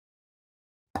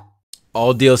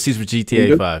 All DLCs for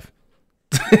GTA 5.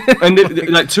 And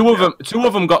like two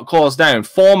of them got closed down.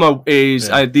 Former is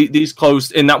these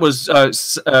closed, and that was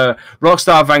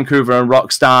Rockstar Vancouver and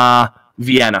Rockstar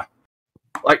Vienna.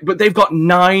 Like, but they've got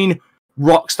 9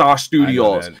 Rockstar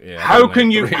studios. How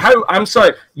can you? I'm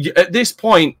sorry. At this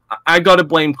point, I gotta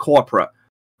blame corporate.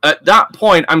 At that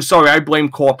point, I'm sorry, I blame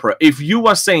corporate. If you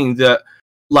are saying that,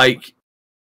 like,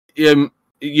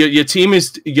 your team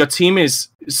is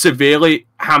severely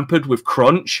hampered with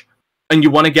crunch, and you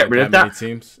want to get rid of that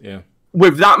teams,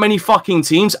 with that many fucking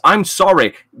teams, I'm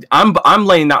sorry, I'm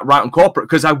laying that right on corporate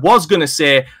because I was gonna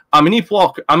say I'm an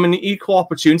equal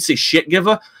opportunity shit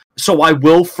giver, So I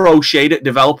will throw shade at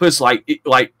developers like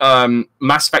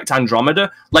Mass Effect Andromeda.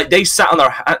 Like they sat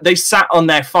on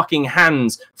their fucking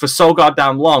hands for so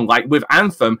goddamn long. Like with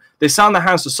Anthem, they sat on their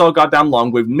hands for so goddamn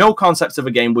long with no concepts of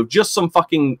a game, with just some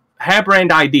fucking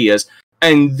harebrained ideas,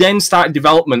 and then started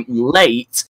development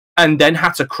late, and then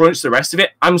had to crunch the rest of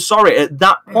it. I'm sorry, at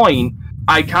that point,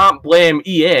 I can't blame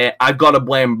EA. I've got to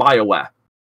blame BioWare.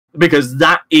 Because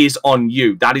that is on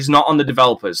you. That is not on the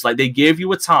developers. Like, they gave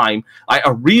you a time, like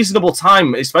a reasonable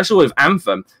time, especially with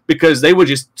Anthem, because they were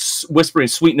just whispering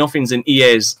sweet nothings in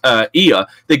EA's ear.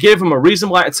 They gave them a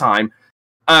reasonable amount of time,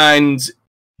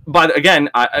 but again,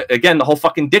 the whole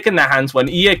fucking dick in their hands. When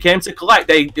EA came to collect,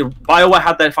 BioWare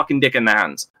had their fucking dick in their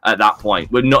hands at that point,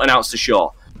 with nothing else to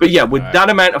show. But yeah, with that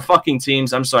amount of fucking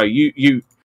teams, I'm sorry, you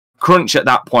crunch at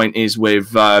that point is with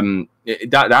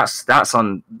that's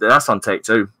on Take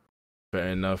Two. Fair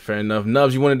enough.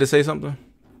 Nubs, you wanted to say something?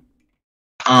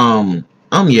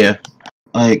 Yeah.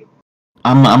 Like,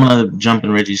 I'm gonna jump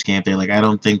in Reggie's camp there. Like, I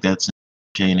don't think that's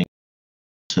entertaining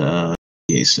to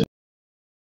EA. So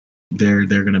they're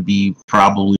gonna be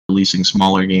probably releasing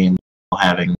smaller games,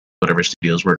 having whatever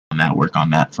studios work on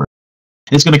that for.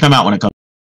 It's gonna come out when it comes.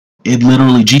 It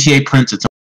literally GTA prints its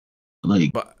own.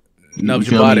 Like, Nubs,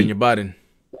 you're botting.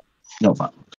 No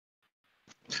fun.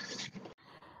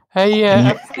 Hey,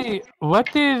 actually,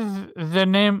 what is the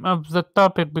name of the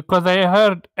topic? Because I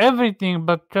heard everything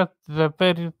but just the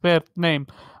very first name.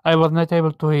 I was not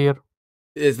able to hear.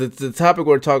 Is the topic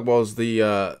we're talking about is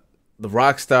the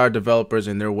Rockstar developers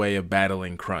and their way of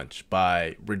battling crunch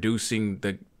by reducing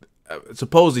the.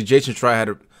 Supposedly, Jason Schreier had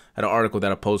an article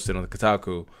that I posted on the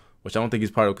Kotaku, which I don't think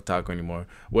he's part of Kotaku anymore,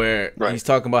 where he's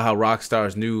talking about how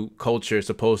Rockstar's new culture is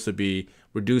supposed to be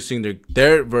reducing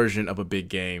their version of a big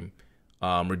game.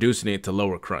 Reducing it to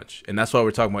lower crunch. And that's why we're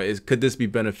talking about could this be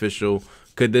beneficial?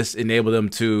 Could this enable them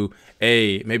to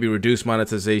A, maybe reduce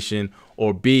monetization,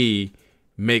 or B,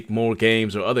 make more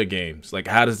games or other games? Like,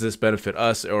 how does this benefit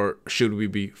us, or should we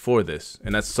be for this?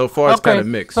 And that's so far it's kind of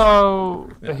mixed. So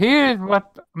here's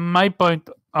what my point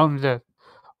on this.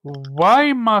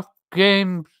 Why must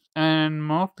games, and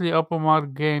mostly open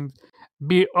world games,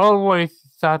 be always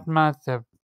that massive?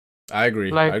 I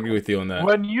agree. Like, I agree with you on that.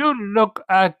 When you look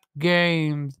at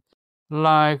games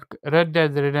like Red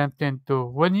Dead Redemption 2,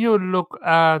 when you look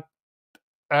at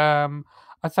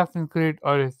Assassin's Creed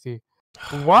Odyssey,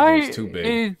 why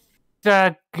is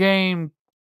that game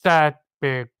that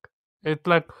big? It's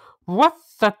like,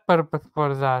 what's that purpose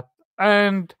for that?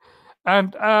 And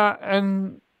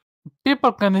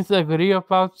people can disagree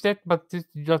about that, but this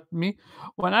is just me.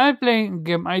 When I play a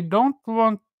game, I don't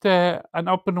want an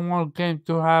open world game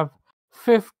to have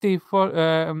 50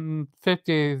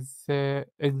 is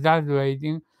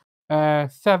exaggerating,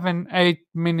 7-8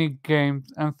 mini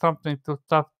games and something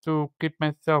to keep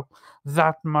myself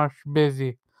that much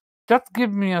busy. Just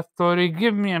give me a story,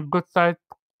 give me a good side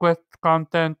quest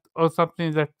content or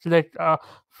something that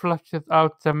flushes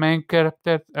out the main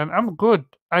characters, and I'm good.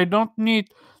 I don't need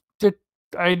to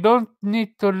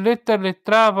literally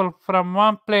travel from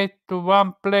one place to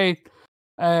one place,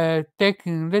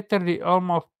 taking literally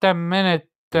almost 10 minutes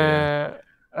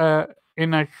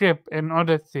in a ship in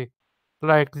Odyssey.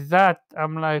 Like that,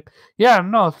 I'm like,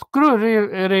 no, screw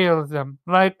realism.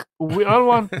 Like, we all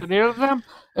want realism.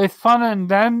 It's fun and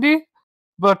dandy,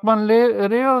 but when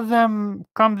realism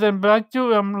comes and bites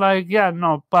you, I'm like,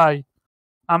 no, bye.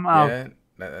 I'm out. Yeah,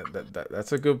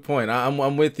 that's a good point.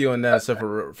 I'm with you on that, except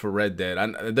for Red Dead.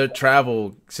 Their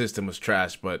travel system was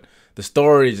trash, but the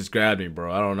story just grabbed me,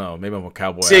 bro. I don't know. Maybe I'm a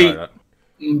cowboy. See,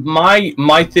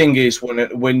 my thing is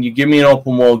when you give me an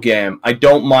open world game, I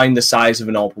don't mind the size of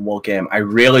an open world game. I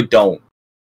really don't.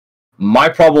 My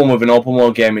problem with an open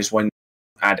world game is when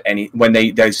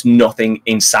there's nothing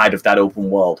inside of that open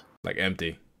world. Like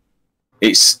empty.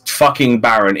 It's fucking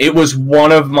barren. Because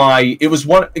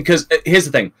here's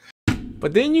the thing.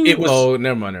 But then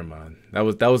never mind. That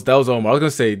was Omar. I was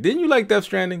gonna say, didn't you like Death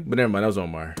Stranding? But never mind, that was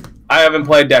Omar. I haven't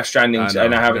played Death Stranding,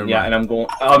 and I haven't yet. And I'm going.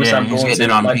 Obviously, I'm going to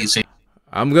on PC.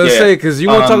 I'm gonna say, because you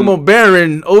want to talk about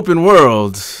barren open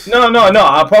worlds. No.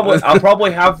 I'll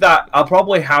probably have that. I'll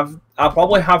probably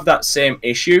have that same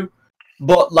issue.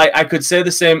 But like, I could say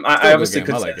the same. I obviously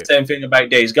could say the same thing about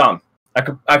Days Gone.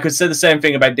 I could say the same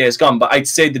thing about Days Gone, but I'd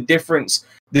say the difference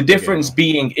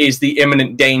being is the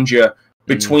imminent danger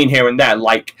between here and there.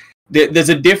 Like, there's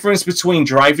a difference between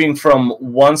driving from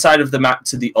one side of the map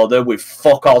to the other with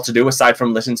fuck all to do aside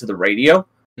from listen to the radio.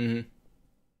 Mm-hmm.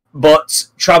 But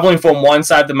traveling from one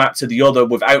side of the map to the other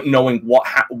without knowing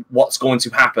what's going to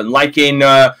happen, like in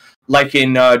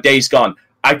Days Gone,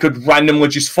 I could randomly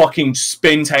just fucking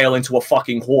spin tail into a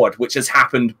fucking horde, which has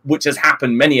happened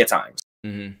many a times.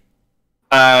 Mm-hmm.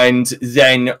 And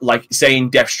then, like, say in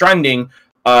Death Stranding,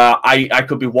 I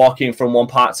could be walking from one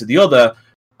part to the other,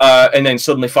 and then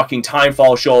suddenly fucking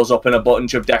Timefall shows up and a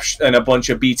bunch of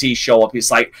BTs show up.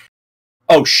 It's like,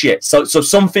 oh shit. So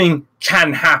something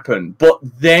can happen, but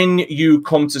then you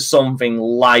come to something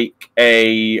like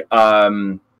a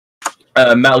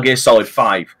Metal Gear Solid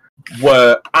 5,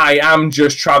 where I am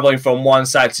just traveling from one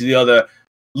side to the other,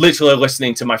 literally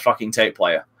listening to my fucking tape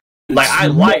player. Like, I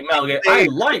like Metal Gear.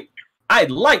 I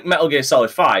like Metal Gear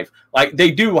Solid 5. Like,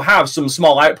 they do have some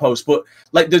small outposts, but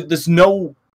like there's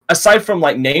no, aside from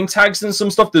like name tags and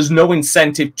some stuff, there's no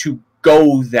incentive to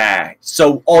go there.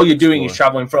 So all you're doing is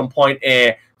traveling from point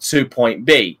A to point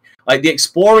B. Like, the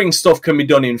exploring stuff can be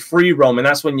done in free roam, and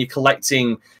that's when you're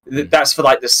collecting. That's for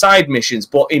like the side missions.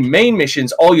 But in main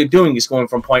missions, all you're doing is going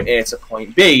from point A to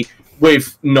point B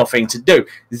with nothing to do.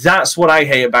 That's what I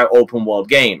hate about open world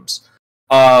games.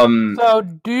 So,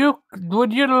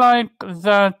 would you like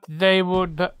that they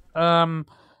would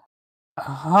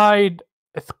hide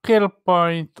skill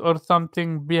points or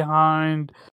something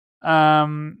behind? I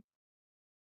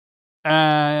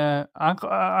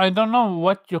don't know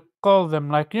what you call them.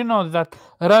 Like, you know, that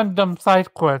random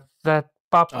side quests that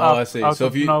pop up. Oh, I see. Out So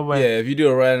of nowhere. if you do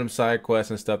a random side quest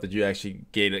and stuff that you actually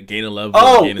gain a level.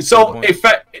 Oh, so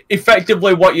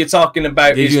effectively, what you're talking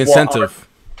about gives is you incentive.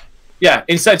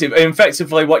 Incentive.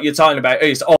 Effectively, what you're talking about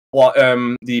is what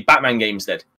the Batman games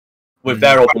did with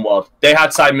their open world. They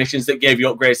had side missions that gave you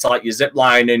upgrades to like your zip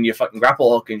line and your fucking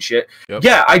grapple hook and shit. Yep.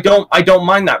 Yeah, I don't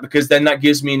mind that, because then that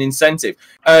gives me an incentive.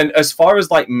 And as far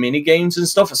as like mini games and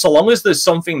stuff, so long as there's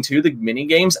something to the mini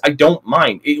games, I don't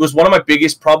mind. It was one of my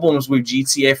biggest problems with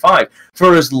GTA 5.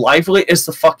 For as lively as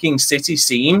the fucking city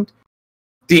seemed,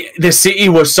 the city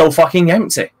was so fucking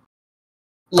empty.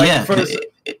 Like,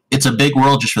 it's a big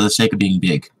world just for the sake of being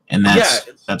big, and that's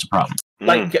a problem.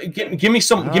 Like, give me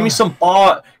some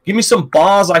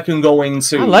bars I can go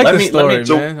into. I like the story,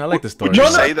 man. I like the story.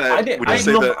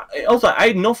 I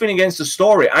had nothing against the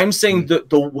story. I'm saying that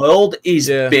the world is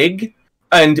big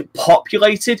and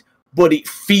populated, but it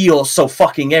feels so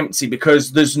fucking empty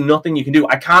because there's nothing you can do.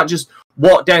 I can't just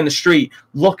walk down the street,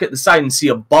 look at the side and see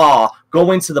a bar,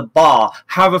 go into the bar,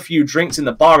 have a few drinks in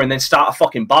the bar, and then start a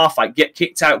fucking bar fight, get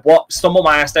kicked out, stumble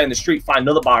my ass down the street, find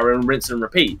another bar, and rinse and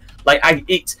repeat. Like,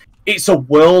 it's a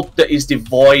world that is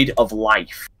devoid of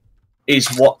life, is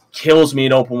what kills me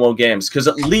in open world games. Because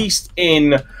at least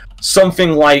in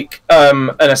something like an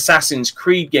Assassin's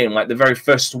Creed game, like the very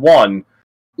first one,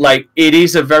 like, it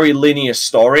is a very linear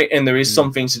story and there is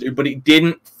something to do, but it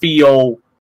didn't feel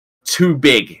too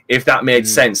big, if that made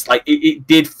sense. Like, it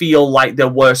did feel like there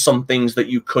were some things that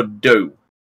you could do.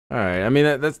 All right, I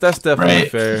mean that's definitely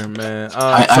fair, man.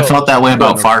 I felt that way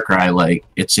about Far Cry. Like,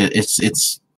 it's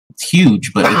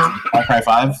huge, but Far Cry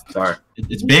 5. Sorry,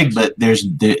 it's big, but there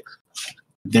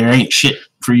ain't shit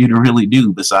for you to really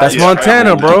do besides. That's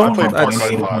Montana, bro.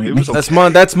 That's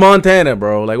Montana,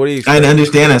 bro. Like, what do you? I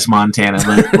understand that's Montana,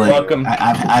 but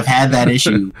I've had that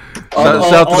issue.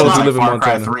 Shout out to those who live in Far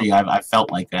Cry Montana. 3, I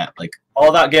felt like that. Like,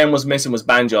 all that game was missing was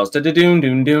banjos. Doom doom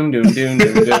doom doom doom doom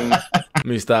doom. Let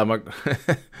me stop. My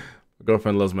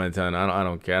girlfriend loves Montana. I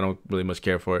don't care. I don't really much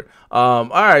care for it. All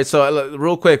right. So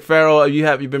real quick, Pharaoh,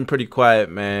 you've been pretty quiet,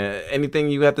 man. Anything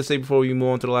you have to say before we move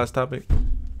on to the last topic?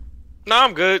 No,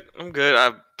 I'm good.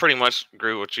 I pretty much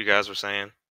agree with what you guys were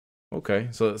saying. Okay.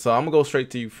 So I'm gonna go straight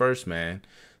to you first, man.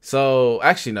 So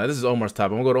actually, no, this is Omar's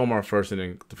topic. I'm gonna go to Omar first and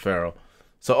then to Pharaoh.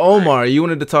 So Omar, you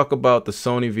wanted to talk about the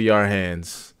Sony VR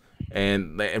hands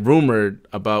and rumored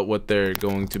about what they're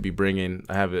going to be bringing.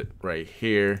 I have it right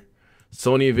here.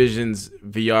 Sony envisions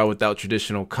VR without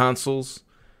traditional consoles.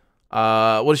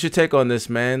 What is your take on this,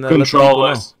 man?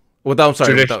 Controllers.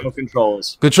 Traditional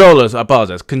controllers. Controllers. I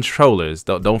apologize. Controllers.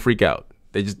 Don't freak out.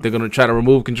 They're gonna try to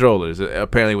remove controllers.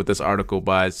 Apparently, with this article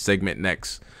by Segment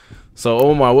Next. So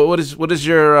Omar, what is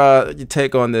your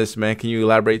take on this, man? Can you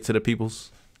elaborate to the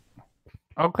peoples?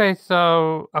 Okay,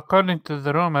 so according to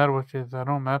the rumor, which is a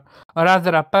rumor, or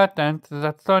rather a patent,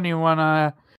 that Sony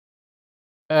wanna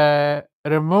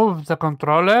remove the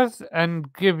controllers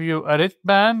and give you a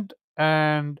wristband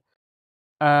and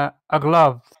a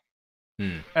glove.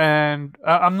 And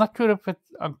I'm not sure if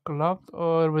it's a glove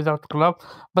or without glove,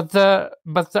 but the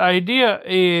idea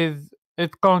is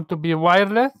it's going to be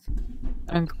wireless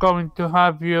and it's going to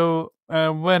have you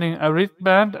wearing a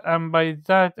wristband, and by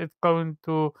that it's going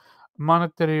to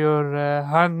monitor your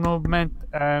hand movement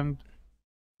and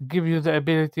give you the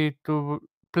ability to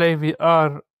play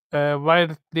VR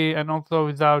wirelessly and also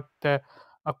without a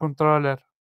controller.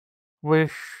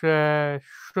 which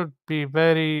should be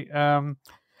very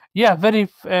very.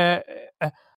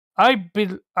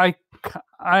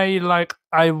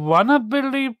 I wanna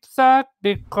believe that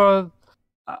because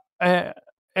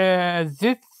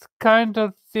this kind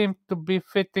of seems to be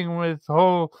fitting with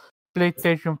whole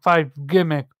PlayStation 5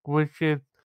 gimmick, which is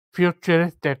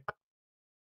futuristic.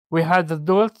 We had the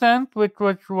DualSense, which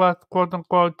was quote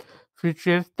unquote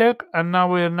futuristic, and now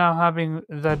we are now having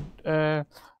that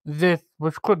this,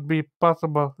 which could be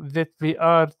possible, this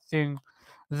VR thing,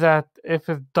 that if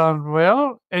it's done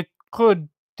well, it could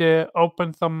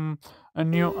open some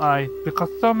new eyes, because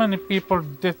so many people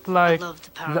dislike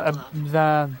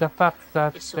the fact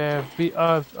that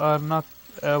VRs are not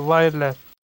wireless.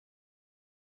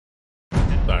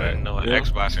 I know an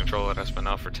Xbox controller that's been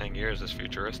out for 10 years is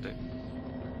futuristic.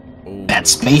 That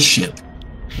spaceship.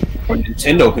 Or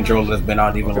Nintendo controller that's been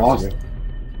out even longer.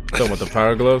 Talking about the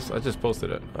Power Gloves? I just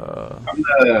posted it.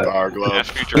 Power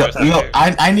Glove.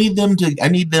 I need them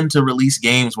to release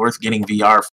games worth getting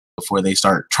VR before they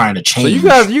start trying to change.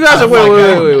 So you guys are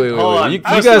wait. You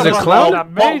guys are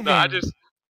clown. No,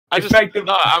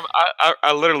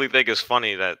 I literally think it's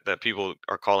funny that people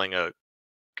are calling a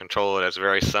controller that's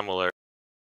very similar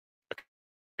a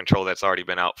controller that's already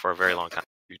been out for a very long time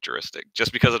futuristic,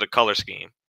 just because of the color scheme.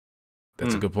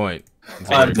 That's a good point.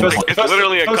 It's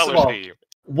literally a color scheme.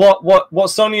 What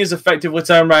Sony is effectively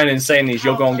turning around and saying is,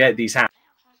 you're going to get these hands.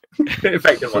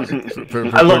 Effectively.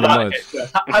 I love that picture.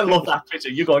 I love that picture.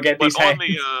 You're going to get these hands.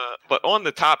 But on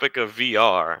the topic of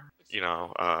VR,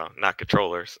 not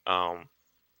controllers,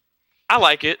 I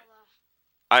like it.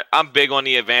 I'm big on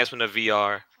the advancement of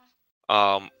VR.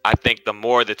 I think the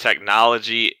more the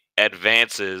technology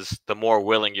advances, the more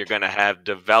willing you're going to have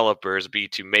developers be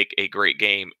to make a great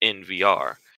game in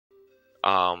VR.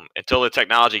 Until the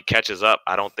technology catches up,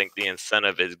 I don't think the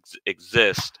incentive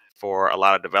exists for a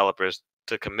lot of developers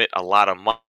to commit a lot of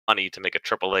money to make a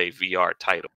AAA VR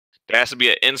title. There has to be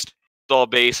an install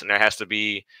base, and there has to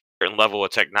be a certain level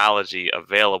of technology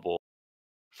available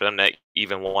for them to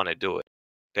even want to do it.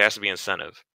 There has to be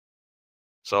incentive.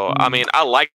 So, I mean, I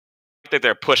like that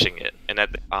they're pushing it, and that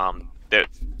they're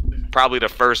probably the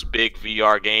first big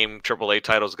VR game AAA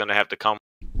title is going to have to come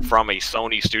from a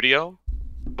Sony studio.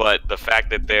 But the fact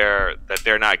that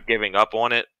they're not giving up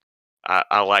on it,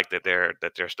 I like that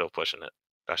they're still pushing it.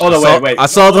 Wait. I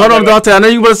saw. Hold on, Dante. I know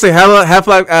you want to say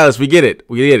Half-Life Alice. We get it.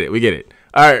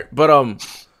 All right, but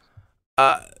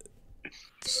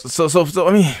So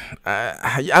I mean,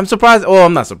 I'm surprised. Well,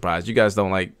 I'm not surprised. You guys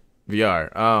don't like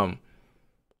VR.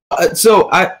 So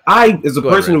I as a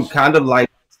person who kind of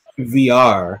likes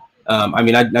VR. I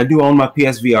mean, I do own my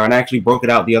PSVR, and I actually broke it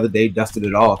out the other day, dusted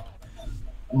it off.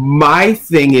 My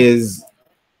thing is,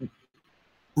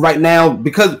 right now,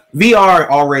 because VR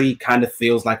already kind of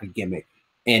feels like a gimmick,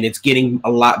 and it's getting a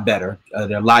lot better.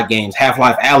 There are a lot of games.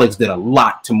 Half-Life Alyx did a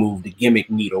lot to move the gimmick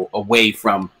needle away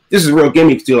from, this is real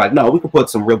gimmicks, to like, no, we can put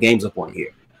some real games up on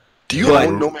here. Do you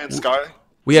own No Man's Sky?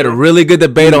 We had a really good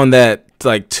debate on that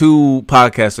like 2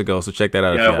 podcasts ago, so check that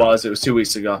out. Yeah, it was 2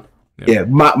 weeks ago. Yeah,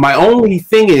 my only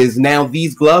thing is, now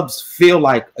these gloves feel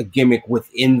like a gimmick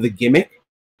within the gimmick.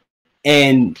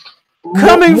 And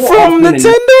coming from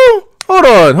Nintendo? Hold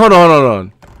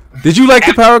on. Did you like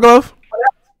the Power Glove?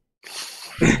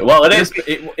 Well,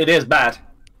 it is bad,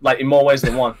 like in more ways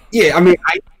than one. Yeah, I mean,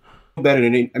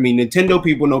 Nintendo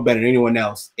people know better than anyone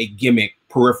else a gimmick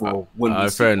peripheral.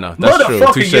 Fair enough. That's true.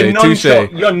 Touche.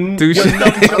 Your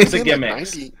nunchuck's a gimmick.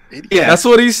 Yeah, that's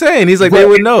what he's saying. He's like, they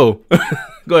would know.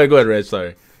 Go ahead, Reg.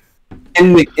 Sorry.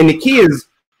 And the key is,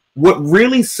 what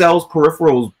really sells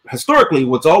peripherals, historically,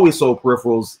 what's always sold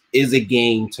peripherals is a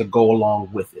game to go along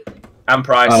with it. And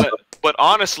price. But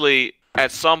honestly,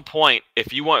 at some point,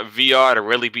 if you want VR to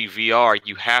really be VR,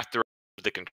 you have to remove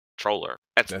the controller.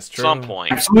 At some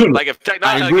point. Absolutely. Like if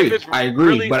technology, I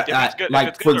agree. But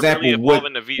for example,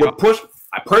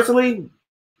 personally,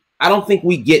 I don't think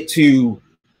we get to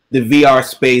the VR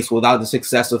space without the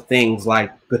success of things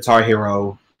like Guitar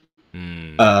Hero,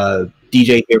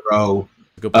 DJ Hero,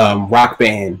 Rock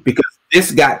Band, because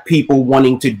this got people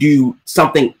wanting to do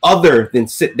something other than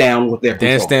sit down with their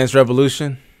Dance Dance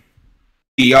Revolution,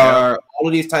 VR, all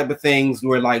of these type of things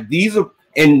were like, these are,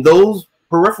 and those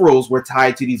peripherals were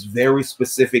tied to these very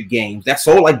specific games that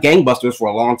sold like gangbusters for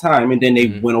a long time, and then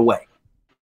they went away.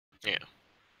 Yeah,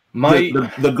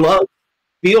 the gloves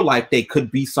feel like they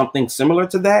could be something similar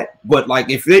to that, but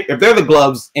like if they're the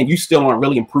gloves and you still aren't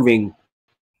really improving.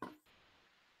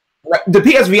 The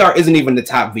PSVR isn't even the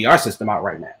top VR system out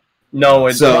right now. No,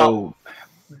 it's not.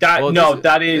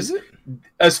 That is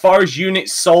as far as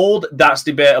units sold, that's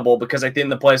debatable, because I think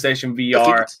the PlayStation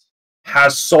VR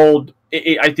has sold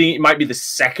I think it might be the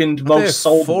second most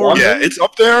sold one. Yeah, it's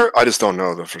up there. I just don't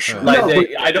know though for sure. Like No,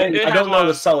 I don't know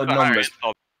the solid numbers.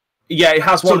 Yeah, it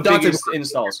has one of the biggest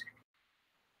installs.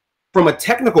 From a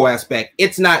technical aspect,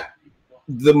 it's not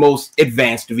the most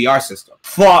advanced VR system.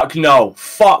 Fuck no.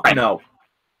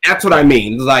 That's what I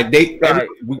mean. Like we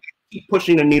keep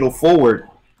pushing the needle forward,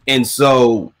 and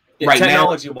so right now,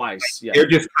 technology-wise, they're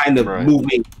just kind of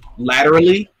moving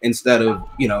laterally instead of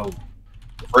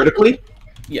vertically.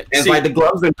 Yeah, and like the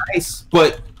gloves are nice,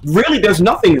 but really, there's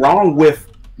nothing wrong with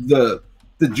the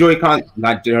Joy-Con.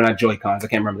 They're not Joy-Cons. I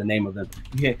can't remember the name of them.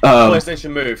 Yeah.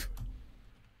 PlayStation Move.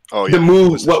 Oh yeah. The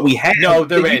Move, what we have. No,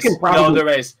 there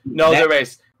is.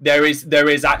 There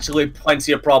is actually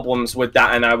plenty of problems with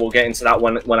that, and I will get into that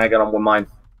when I get on with mine.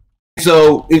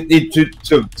 So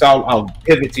I'll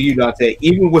pivot to you, Dante.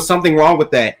 Even with something wrong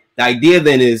with that, the idea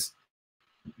then is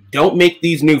don't make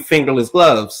these new fingerless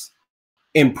gloves.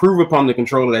 Improve upon the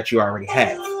controller that you already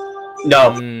have.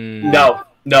 No.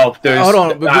 Hold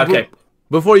on. Okay.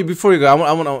 Before you go,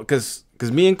 I want to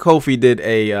because me and Kofi did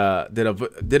a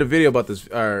video about this,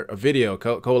 or a video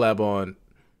collab on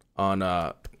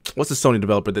what's the Sony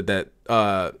developer that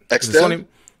XDev?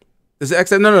 Is it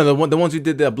XDev? No, the ones who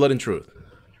did the Blood and Truth.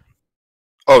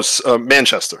 Oh,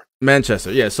 Manchester.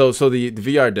 Yeah. So the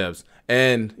VR devs,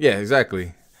 and yeah,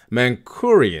 exactly.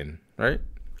 Mancurian, right?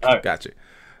 Oh. Gotcha.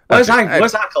 Where's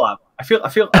that collab? I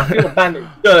feel abandoned.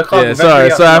 Yeah,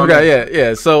 sorry, I forgot.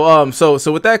 Yeah. So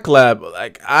with that collab,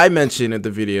 like I mentioned in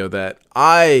the video that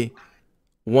I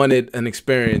wanted an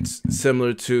experience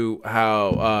similar to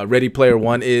how Ready Player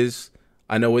One is.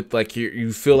 I know it like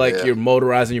you feel like you're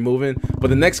motorized and you're moving, but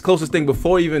the next closest thing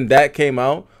before even that came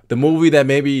out, the movie that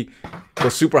maybe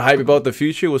was super hype about the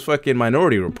future was fucking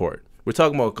Minority Report. We're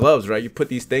talking about gloves, right? You put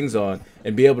these things on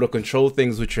and be able to control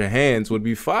things with your hands would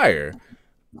be fire.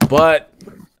 But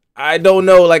I don't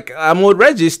know. Like I'm with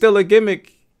Reggie, it's still a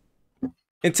gimmick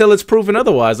until it's proven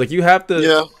otherwise. Like you have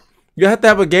to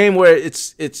have a game where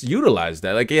it's utilized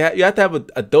that. Like you have to have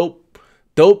a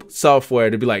dope software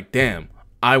to be like, damn,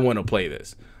 I want to play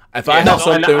this. If I have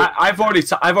something,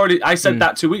 I said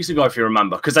that 2 weeks ago, if you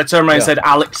remember, because I turned around and said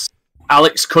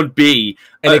Alex could be,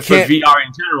 and for VR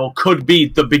in general, could be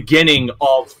the beginning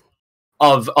of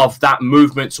that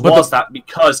movement towards that,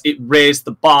 because it raised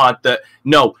the bar that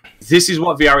no, this is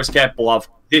what VR is capable of.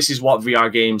 This is what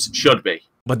VR games should be.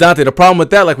 But Dante, the problem with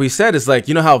that, like we said, is like,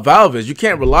 you know how Valve is. You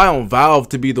can't rely on Valve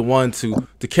to be the one to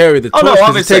carry the torch.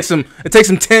 No, it takes them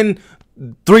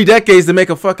 3 decades to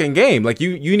make a fucking game. Like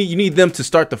you need them to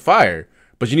start the fire,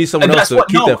 but you need someone else to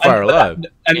keep that fire alive.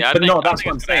 That's what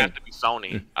I'm saying. Have to be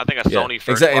Sony. I think a Sony first.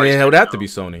 Exactly, and it would have to be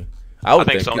Sony. I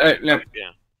think Sony.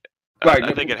 Right.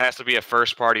 I think it has to be a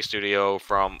first-party studio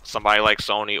from somebody like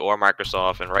Sony or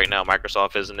Microsoft, and right now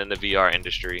Microsoft isn't in the VR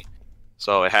industry,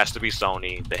 so it has to be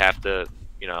Sony. They have to,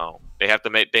 they have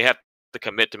to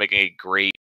commit to making a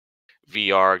great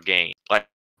VR game, like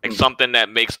something that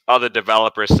makes other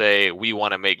developers say, "We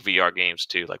want to make VR games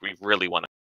too." Like we really want to.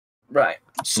 Right.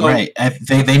 So They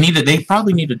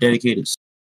probably need a dedicated.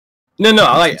 No,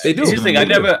 like they do. Here's the thing, I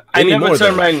never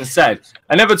turned around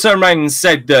and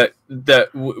said that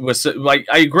was like,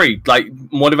 I agree. Like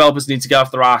more developers need to get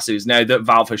off their asses now that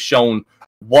Valve has shown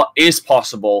what is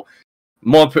possible.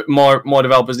 More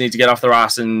developers need to get off their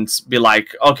ass and be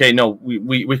like, okay, no,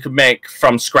 we could make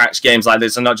from scratch games like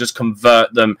this and not just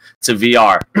convert them to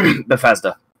VR.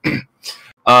 Bethesda.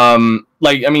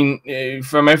 Like I mean,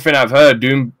 from everything I've heard,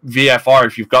 doing VFR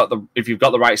if you've got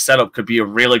the right setup could be a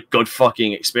really good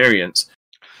fucking experience.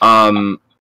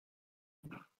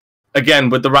 Again,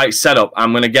 with the right setup,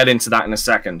 I'm gonna get into that in a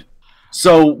second.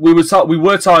 So we were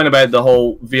talking about the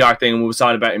whole VR thing, and we were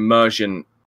talking about immersion.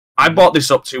 I brought this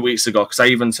up 2 weeks ago because I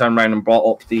even turned around and brought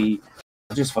up I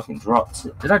just fucking dropped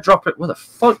it. Did I drop it? Where the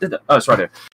fuck did it? Oh, it's right here.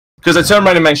 Because I turned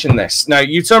around and mentioned this. Now,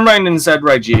 you turned around and said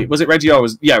Reggie. Was it Reggie or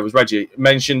it was Reggie.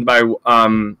 Mentioned about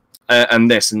and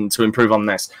this, and to improve on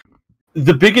this.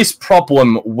 The biggest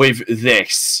problem with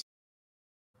this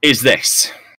is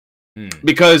this.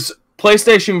 Because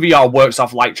PlayStation VR works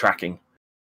off light tracking.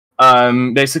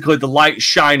 Basically, the lights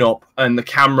shine up and the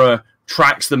camera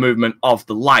tracks the movement of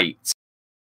the light.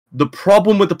 The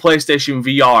problem with the PlayStation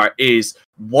VR is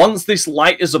once this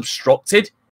light is obstructed,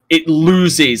 it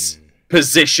loses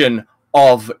position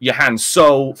of your hands.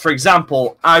 So, for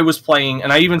example, I was playing,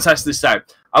 and I even tested this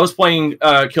out. I was playing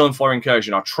Killing Floor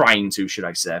Incursion, or trying to, should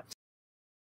I say.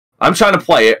 I'm trying to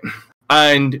play it,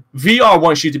 and VR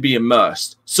wants you to be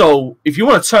immersed. So, if you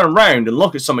want to turn around and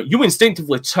look at something, you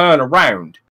instinctively turn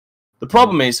around. The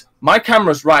problem is, my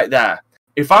camera's right there.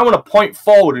 If I want to point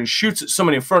forward and shoot at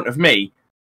someone in front of me,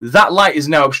 that light is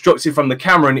now obstructed from the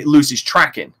camera and it loses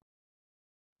tracking.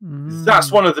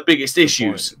 That's one of the biggest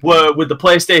issues. Where with the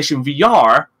PlayStation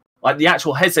VR, like the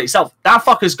actual headset itself, that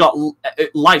fucker's got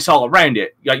lights all around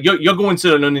it. Like you're going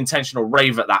to an unintentional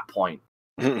rave at that point.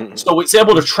 So it's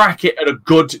able to track it at a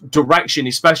good direction,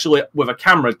 especially with a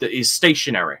camera that is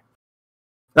stationary.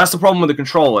 That's the problem with the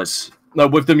controllers,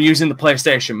 with them using the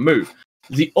PlayStation Move.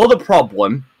 The other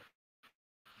problem,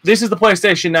 this is the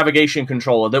PlayStation navigation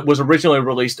controller that was originally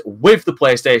released with the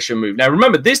PlayStation Move. Now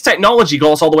remember, this technology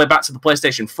goes all the way back to the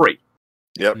PlayStation 3.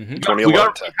 Yep, 2011.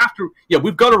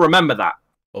 We've got to remember that.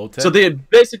 Old so they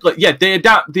basically,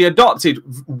 they adopted,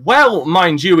 well,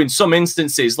 mind you, in some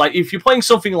instances, like if you're playing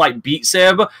something like Beat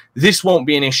Saber, this won't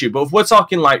be an issue. But if we're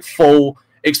talking like full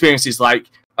experiences like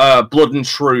Blood and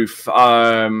Truth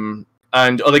and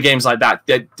other games like that,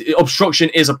 obstruction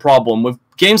is a problem. With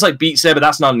games like Beat Saber,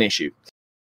 that's not an issue.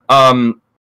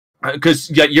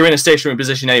 Because you're in a stationary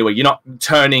position anyway. You're not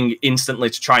turning instantly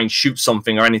to try and shoot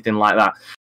something or anything like that.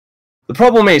 The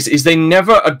problem is they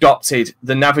never adopted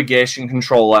the navigation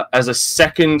controller as a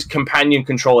second companion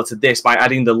controller to this by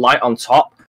adding the light on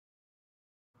top.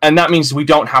 And that means we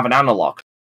don't have an analog,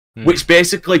 which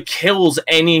basically kills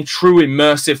any true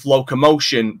immersive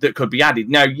locomotion that could be added.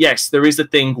 Now, yes, there is a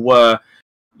thing where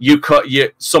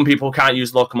some people can't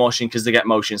use locomotion because they get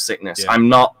motion sickness.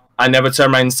 Yeah. I never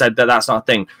turned around and said that that's not a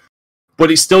thing. But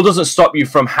it still doesn't stop you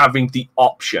from having the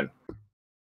option.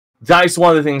 That is one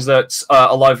of the things that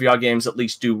a lot of VR games at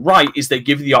least do right, is they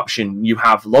give you the option. You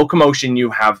have locomotion,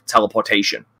 you have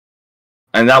teleportation.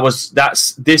 And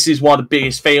this is one of the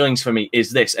biggest failings for me, is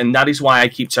this. And that is why I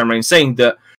keep turning around and saying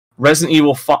that Resident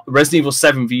Evil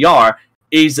 7 VR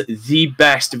is the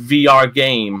best VR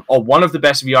game, or one of the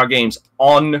best VR games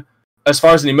as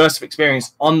far as an immersive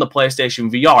experience on the PlayStation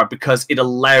VR, because it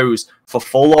allows for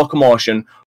full locomotion,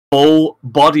 full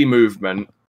body movement.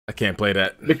 I can't play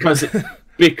that.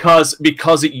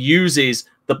 Because it uses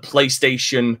the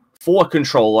PlayStation 4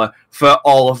 controller for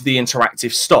all of the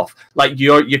interactive stuff. Like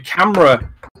your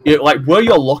camera, like where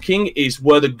you're looking is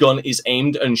where the gun is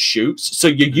aimed and shoots. So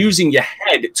you're using your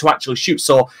head to actually shoot.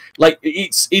 So like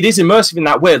it is immersive in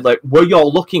that way. Like where you're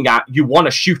looking at, you want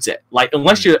to shoot it. Like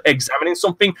unless you're examining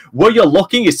something, where you're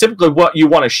looking is typically what you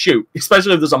want to shoot,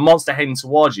 especially if there's a monster heading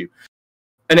towards you.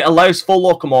 And it allows full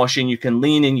locomotion. You can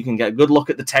lean in, you can get a good look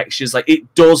at the textures. Like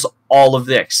it does all of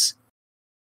this.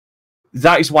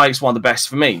 That is why it's one of the best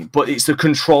for me. But it's the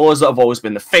controllers that have always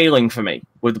been the failing for me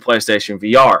with the PlayStation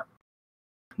VR.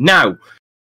 Now,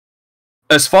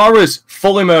 as far as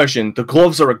full immersion, the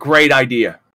gloves are a great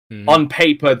idea. On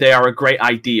paper, they are a great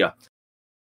idea.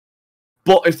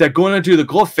 But if they're going to do the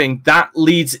glove thing, that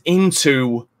leads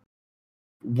into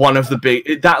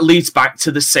that leads back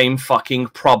to the same fucking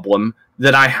problem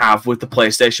that I have with the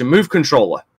PlayStation Move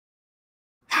controller.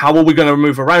 How are we going to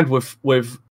move around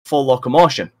with full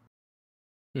locomotion?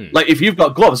 Like if you've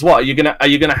got gloves, what are you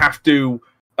gonna have to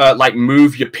like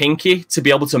move your pinky to be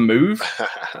able to move?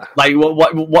 Like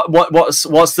what's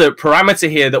the parameter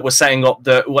here that we're setting up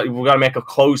that we're gonna make a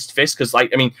closed fist? Because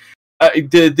like I mean,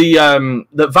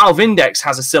 the Valve Index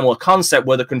has a similar concept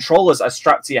where the controllers are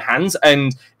strapped to your hands,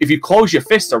 and if you close your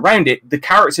fist around it, the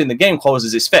character in the game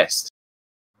closes his fist.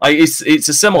 Like it's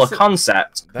a similar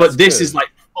concept, but this is like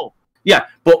full. Yeah,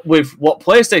 but with what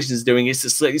PlayStation is doing,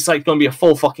 it's like going to be a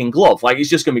full fucking glove. Like it's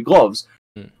just going to be gloves.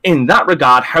 In that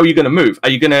regard, how are you going to move? Are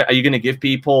you gonna give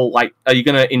people like? Are you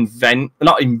going to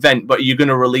not invent, but are you going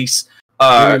to release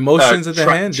emotions of the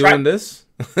hand doing this?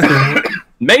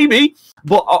 Maybe,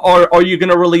 but are you going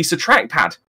to release a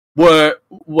trackpad where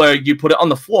you put it on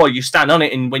the floor, you stand on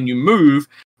it, and when you move,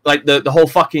 like the whole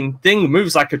fucking thing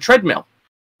moves like a treadmill.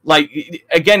 Like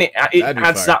again, it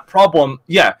adds that problem.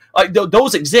 Yeah, like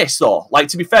those exist though. Like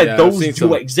to be fair, those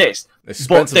do exist.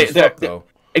 But they're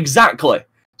exactly.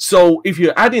 So if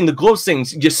you're adding the gloves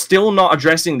things, you're still not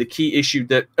addressing the key issue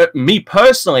that me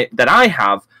personally that I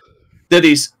have, that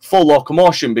is full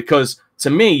locomotion. Because to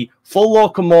me, full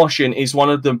locomotion is one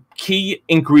of the key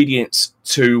ingredients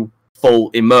to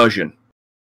full immersion.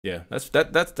 Yeah, that's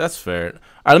fair.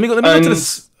 All right, let me go to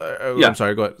this. I'm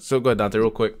sorry. Go ahead. So go ahead, Dante,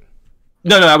 real quick.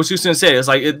 No, I was just going to say, it's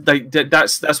like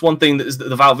that's one thing that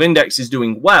the Valve Index is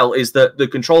doing well, is that the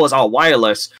controllers are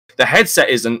wireless, the headset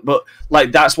isn't, but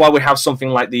like that's why we have something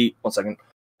like the 1 second.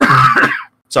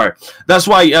 Sorry, that's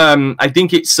why I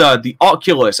think it's the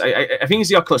Oculus. I think it's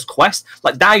the Oculus Quest.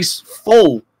 Like that is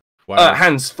full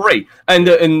hands free,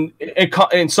 and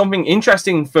something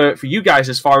interesting for you guys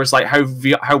as far as like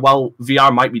how well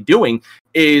VR might be doing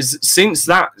is since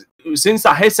that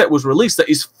headset was released, that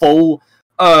is fully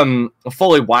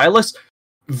wireless.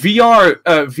 VR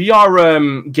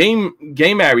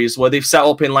game areas where they've set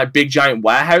up in like big giant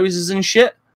warehouses and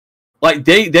shit, Like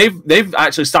they've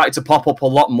actually started to pop up a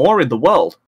lot more in the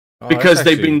world because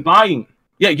they've been buying.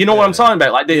 Yeah, you know what I'm talking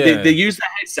about. Like they use the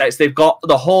headsets. They've got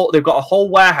a whole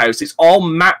warehouse. It's all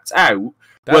mapped out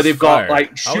where they've got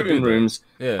like shooting rooms.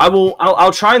 Yeah.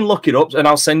 I'll try and look it up and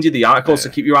I'll send you the articles to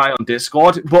keep your eye on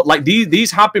Discord. But like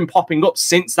these have been popping up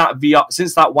since that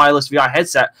wireless VR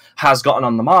headset has gotten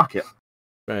on the market.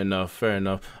 Fair enough.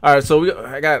 All right, so we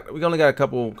only got a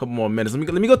couple more minutes.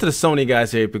 Let me go to the Sony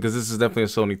guys here because this is definitely a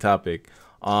Sony topic.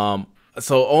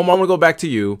 So Omar, I'm gonna go back to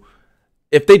you.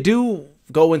 If they do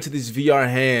go into these VR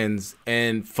hands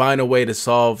and find a way to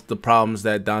solve the problems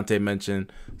that Dante mentioned,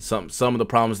 some of the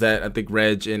problems that I think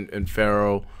Reg and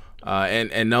Pharaoh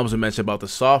and Nubs mentioned about the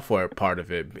software part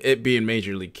of it being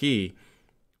majorly key.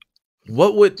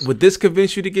 What would this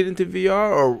convince you to get into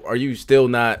VR, or are you still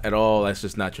not at all? That's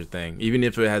just not your thing, even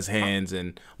if it has hands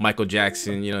and Michael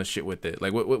Jackson, shit with it.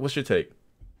 Like, what's your take?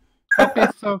 Okay,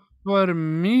 so for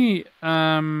me,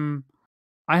 I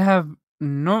have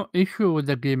no issue with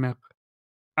the gimmick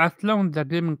as long as the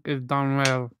gimmick is done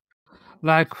well.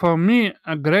 Like for me,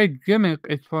 a great gimmick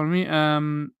is for me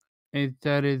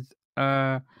there is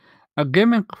a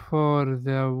gimmick for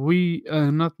the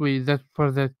Wii, not Wii, that's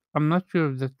for the, I'm not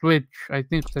sure, the Twitch, I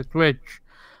think the Twitch,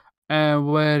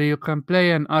 where you can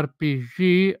play an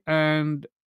RPG and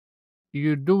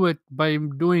you do it by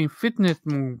doing fitness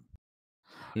moves.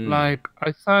 Like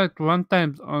I saw it one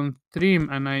time on stream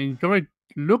and I enjoyed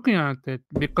looking at it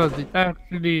because it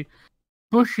actually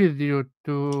pushes you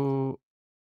to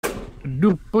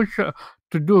do push up,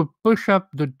 to do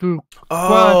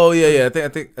Oh yeah. I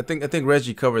think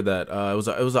Reggie covered that. It was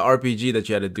an RPG that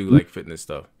you had to do like fitness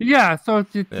stuff. Yeah, so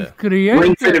it's creative.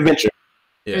 Ring Fit Adventure.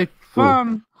 Yeah. It's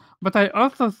fun, but I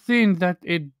also seen that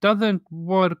it doesn't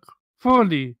work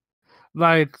fully.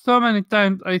 Like so many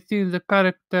times I see the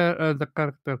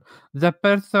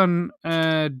person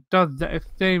does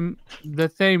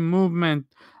the same movement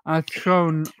as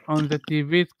shown on the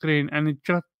TV screen, and it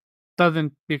just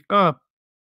doesn't pick up.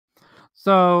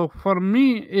 So for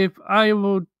me, if I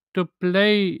would to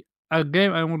play a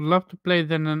game, I would love to play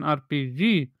then an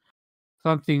RPG,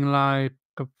 something like,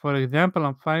 for example,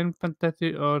 a Final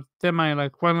Fantasy or semi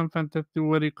like Final Fantasy,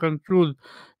 where you can choose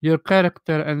your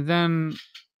character and then,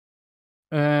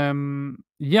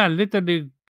 literally,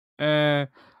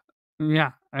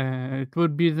 it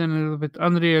would be then a little bit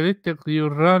unrealistic. You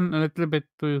run a little bit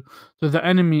to the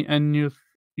enemy and you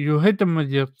hit them with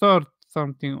your sword,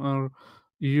 something, or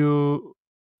you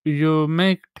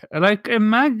make, like,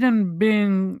 imagine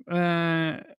being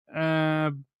like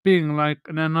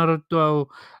in a Naruto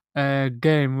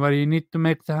game where you need to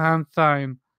make the hand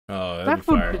sign. Oh, that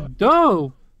would be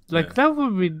dope. Like that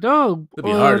would be dope. It'd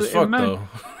be hard as fuck though.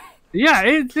 Yeah,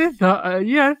 it's yes.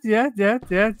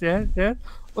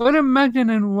 Or imagine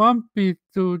in One Piece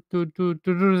to do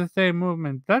the same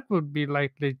movement. That would be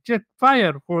like legit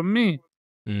fire for me.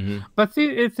 But see,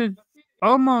 it's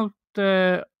almost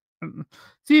it's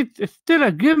still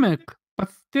a gimmick, but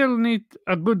still need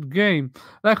a good game.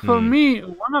 Like for me,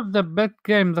 one of the best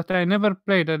games that I never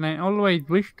played and I always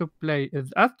wish to play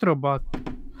is Astrobot.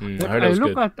 I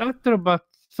look at Astrobot,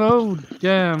 so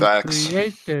damn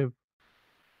creative.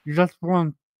 You just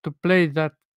want to play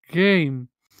that game.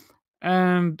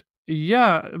 And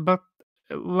but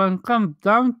when it comes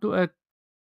down to it,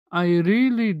 I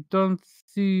really don't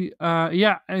see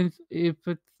and if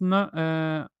it's not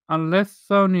unless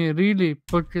Sony really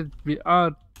pushes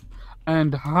VR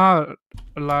and hard,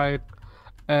 like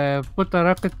put a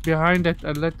rocket behind it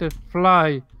and let it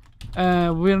fly,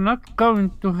 we're not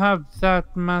going to have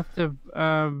that massive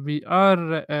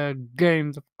VR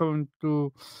game that's going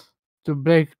to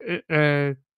break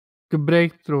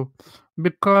through,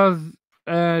 because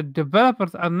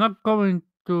developers are not going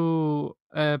to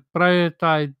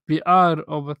prioritize VR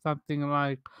over something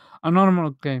like a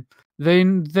normal game. They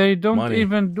don't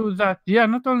even do that. Yeah,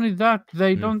 not only that,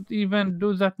 they don't even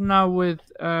do that now with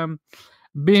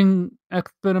being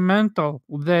experimental.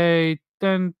 They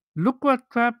then look what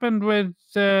happened with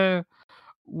remasters.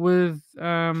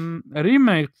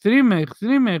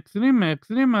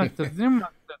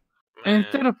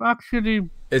 Instead of actually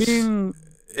being,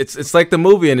 it's like the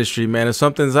movie industry, man. If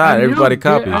something's hot, everybody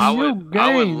copies. I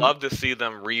would love to see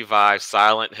them revive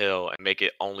Silent Hill and make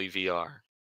it only VR.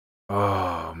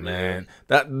 Oh man,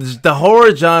 the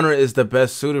horror genre is the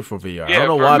best suited for VR. I don't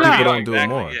know why people don't do it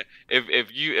more. Yeah.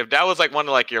 If that was like one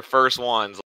of like your first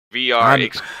ones, VR.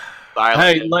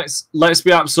 Hey, let's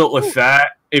be absolutely fair.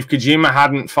 If Kojima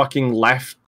hadn't fucking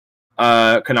left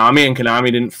Konami and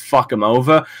Konami didn't fuck him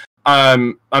over,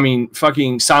 I mean,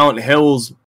 fucking Silent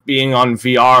Hill's being on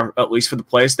VR, at least for the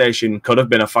PlayStation, could have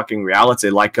been a fucking reality,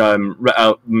 like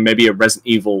maybe a Resident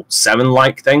Evil 7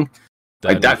 like thing.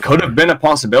 Like that could have been a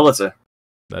possibility.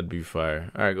 That'd be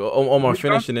fire. All right, go Omar,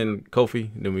 finish and then Kofi,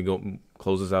 then we go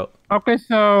close this out. Okay,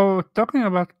 so talking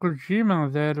about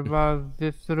Kojima, there was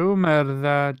this rumor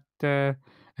that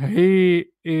he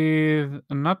is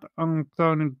not on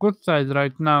Sony's good side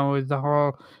right now with the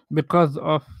whole because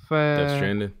of Death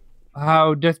Stranding.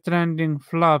 how Death Stranding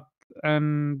flopped.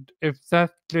 And if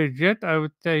that's legit, I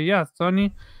would say, yeah,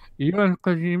 Sony, you let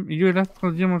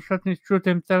Kojima shoot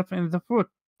himself in the foot.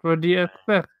 What do you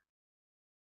expect?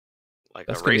 Like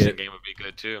a racing game would be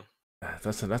good too.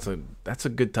 That's a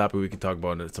good topic we could talk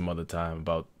about at some other time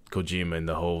about Kojima and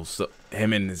the whole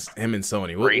him and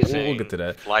Sony. We'll get to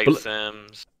that. Flight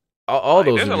sims. All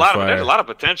those. There's a lot of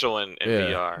potential in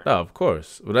VR. Oh, of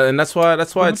course, and that's why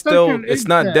it's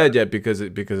not dead yet because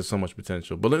of so much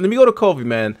potential. But let me go to Kofi,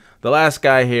 man, the last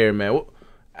guy here, man.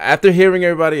 After hearing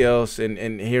everybody else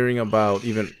and hearing about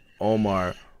even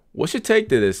Omar, what's your take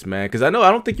to this, man? Because I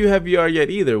don't think you have VR yet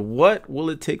either. What will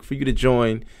it take for you to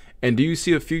join? And do you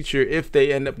see a future if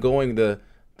they end up going the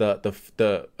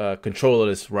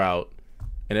controllerless route?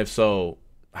 And if so,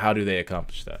 how do they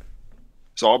accomplish that?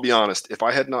 So I'll be honest, if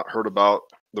I had not heard about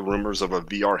the rumors of a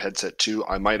VR headset 2,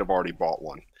 I might have already bought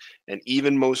one. And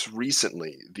even most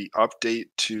recently, the update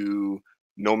to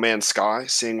No Man's Sky,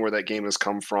 seeing where that game has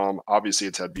come from, obviously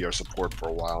it's had VR support for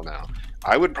a while now.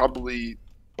 I would probably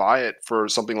buy it for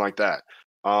something like that.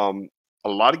 A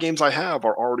lot of games I have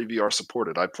are already VR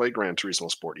supported. I play Gran Turismo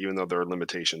Sport, even though there are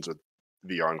limitations with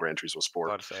VR and Gran Turismo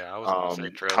Sport. I was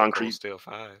going to say Concrete Steel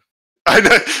 5. I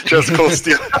know, just Cold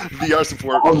Steel VR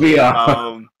support. Oh,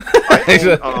 VR.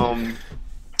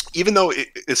 Even though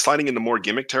it's sliding into more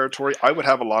gimmick territory, I would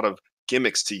have a lot of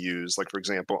gimmicks to use. Like, for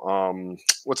example,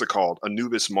 what's it called?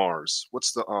 Anubis Mars.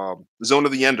 What's the Zone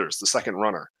of the Enders, the second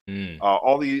runner. A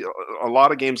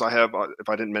lot of games I have, if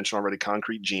I didn't mention already,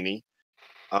 Concrete Genie.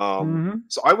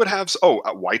 So I would have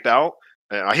Wipeout.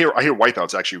 And I hear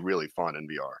Wipeout's actually really fun in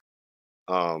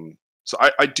VR. So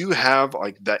I do have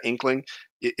like that inkling.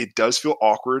 It does feel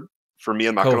awkward for me.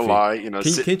 I'm not gonna lie.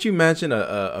 Can't you imagine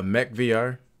a mech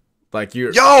VR? Like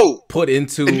you're put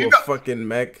into a fucking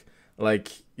mech.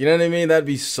 Like, you know what I mean? That'd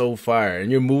be so fire.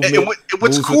 And your movement. And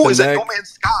what's cool is that No Man's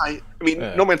Sky. I mean,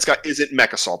 No Man's Sky isn't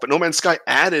Mech Assault, but No Man's Sky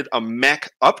added a mech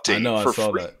update for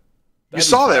free. You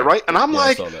saw that, right? And I'm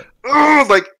like,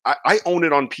 I own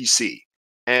it on PC.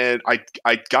 And I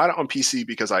got it on PC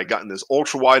because I had gotten this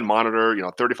ultra wide monitor,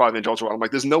 35-inch ultra wide. I'm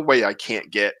like, there's no way I can't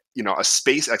get, a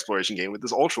space exploration game with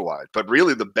this ultra wide. But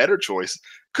really, the better choice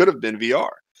could have been VR.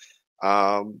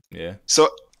 So,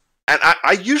 and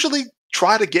I usually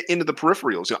try to get into the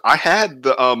peripherals. I had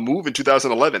the Move in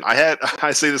 2011.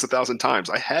 I say this 1,000 times.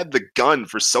 I had the gun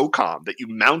for SOCOM that you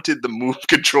mounted the Move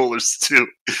controllers to.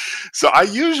 So I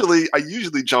usually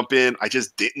jump in. I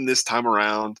just didn't this time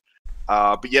around.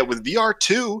 But yeah, with VR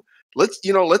 2, let's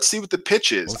see what the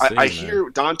pitch is. I hear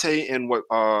Dante and what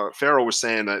Pharaoh was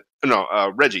saying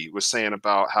Reggie was saying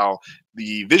about how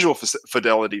the visual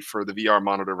fidelity for the VR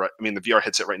monitor, the VR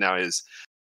headset right now is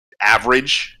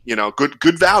average.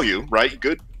 Good value, right?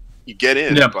 Good, you get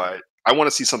in, but I want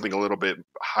to see something a little bit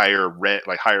higher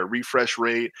higher refresh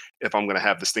rate if I'm going to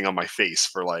have this thing on my face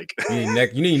for like. You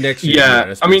need next year.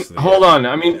 Yeah, hold on.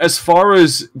 As far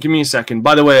as, give me a second.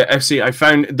 By the way, FC, I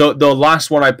found the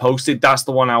last one I posted. That's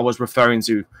the one I was referring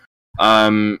to,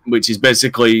 which is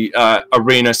basically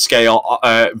arena scale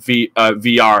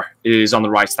VR is on the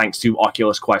rise thanks to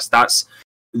Oculus Quest. That's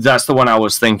the one I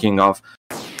was thinking of.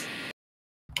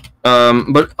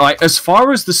 But as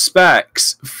far as the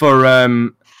specs for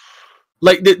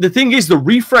the thing is, the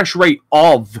refresh rate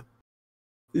of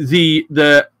the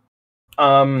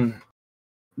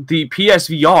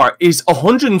PSVR is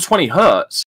 120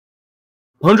 hertz,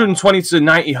 120 to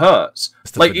 90 hertz.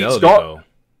 Like it's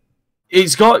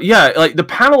got the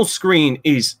panel screen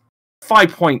is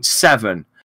 5.7,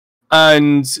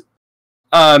 and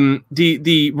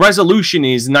the resolution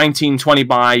is 1920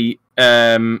 by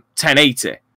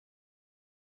 1080.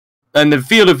 And the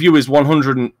field of view is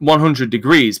 100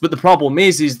 degrees. But the problem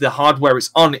is the hardware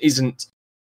it's on isn't...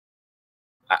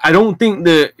 I don't think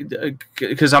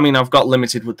because, I've got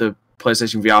limited with the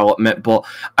PlayStation VR, I'll admit, but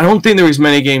I don't think there is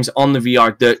many games on the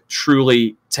VR that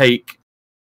truly take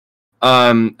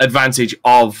advantage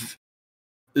of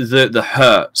the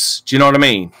hertz. Do you know what I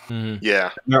mean? Mm-hmm.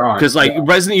 Yeah. Because,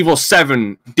 Resident Evil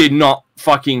 7 did not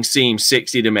fucking seem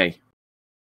 60 to me.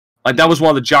 That was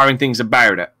one of the jarring things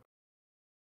about it.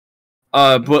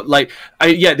 But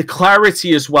the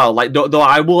clarity as well. Though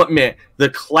I will admit, the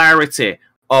clarity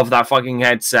of that fucking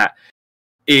headset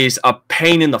is a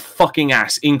pain in the fucking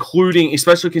ass, including,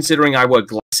 especially considering I wear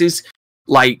glasses.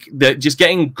 Like just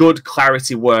getting good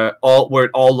clarity where it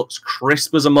all looks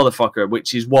crisp as a motherfucker,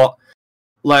 which is what,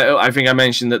 like, I think I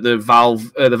mentioned that the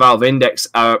Valve Index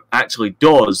actually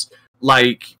does.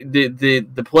 Like the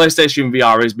PlayStation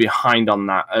VR is behind on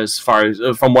that as far as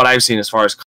from what I've seen as far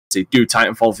as clarity. Dude,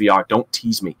 Titanfall VR, don't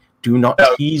tease me. Do not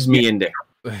tease me, Indy.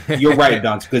 You're right,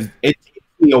 Don, because it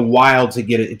took me a while to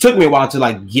get it. It took me a while to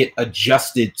like get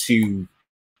adjusted to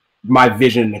my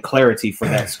vision and clarity for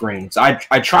that screen. So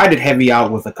I tried it heavy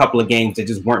out with a couple of games that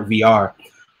just weren't VR.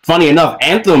 Funny enough,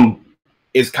 Anthem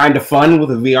is kind of fun with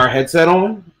a VR headset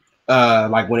on,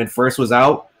 like when it first was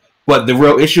out. But the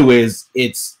real issue is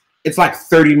it's like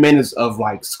 30 minutes of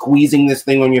like squeezing this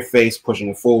thing on your face, pushing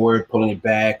it forward, pulling it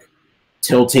back,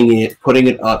 tilting it, putting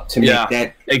it up to make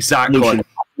that exactly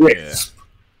crisp.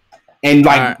 And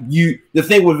like the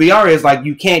thing with VR is like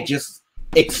you can't just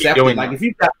accept it. Like if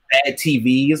you've got bad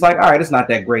TV, it's like, all right, it's not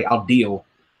that great. I'll deal.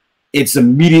 It's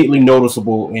immediately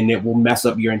noticeable, and it will mess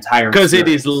up your entire. Because it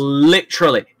is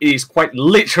quite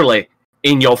literally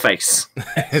in your face.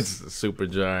 It's super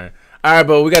giant. All right,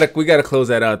 but we gotta close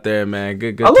that out there, man.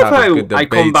 Good. I love how I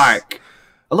come back.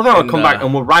 I love how I come back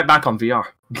and we're right back on VR.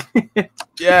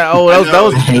 Yeah. Oh,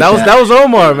 that was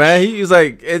Omar, man. He was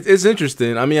like, it's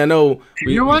interesting. I mean, I know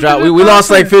we lost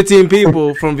like 15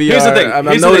 people from VR. Here's the thing. I'm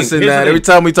noticing that every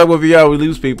time we talk about VR, we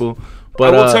lose people.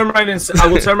 But I will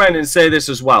turn around and say this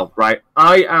as well, right?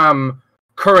 I am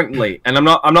currently, and I'm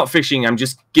not fishing. I'm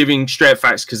just giving straight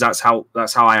facts because that's how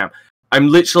I am. I'm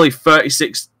literally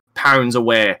 36 pounds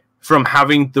away from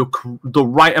having the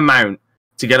right amount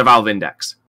to get a Valve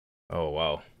Index. Oh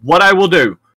wow! What I will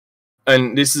do,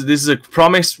 and this is a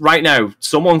promise right now.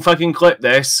 Someone fucking clip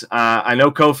this. I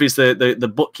know Kofi's the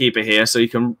bookkeeper here, so you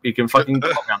can fucking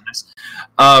talk on this.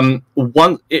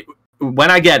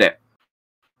 When I get it,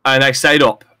 and I set it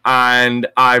up, and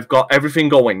I've got everything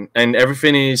going, and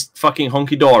everything is fucking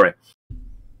hunky dory.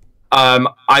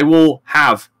 I will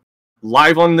have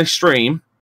live on the stream.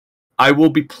 I will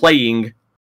be playing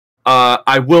a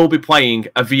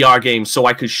VR game so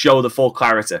I could show the full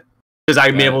clarity. Because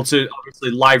I'm able to obviously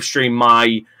live stream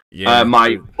my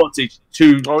footage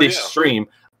to this stream.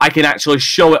 I can actually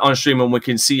show it on stream and we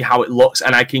can see how it looks,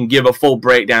 and I can give a full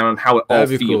breakdown on how it all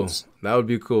feels. Cool. That would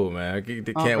be cool, man. I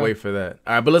can't wait for that.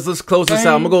 All right, but let's close this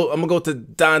out. I'm gonna go to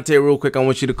Dante real quick. I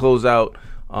want you to close out,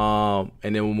 and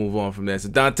then we'll move on from there. So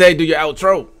Dante, do your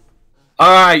outro.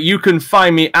 All right, you can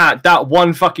find me at that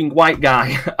one fucking white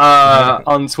guy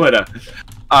on Twitter.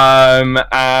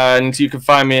 And you can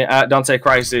find me at Dante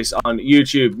Crisis on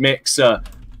YouTube, Mixer,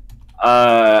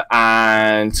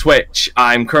 and Twitch.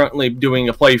 I'm currently doing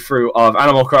a playthrough of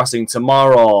Animal Crossing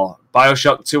tomorrow,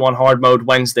 Bioshock 2 on hard mode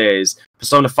Wednesdays,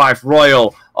 Persona 5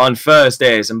 Royal on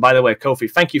Thursdays. And by the way,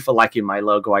 Kofi, thank you for liking my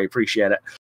logo. I appreciate it.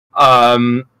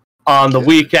 On the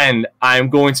weekend, I'm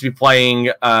going to be playing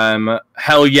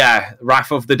Hell Yeah,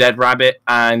 Wrath of the Dead Rabbit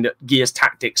and Gears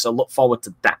Tactics, so look forward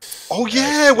to that. Oh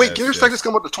yeah, wait, Gears Tactics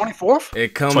come out the 24th?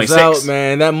 It comes 26th. Out,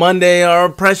 man. That Monday, our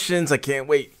impressions, I can't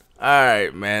wait. All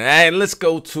right, man. And let's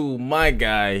go to my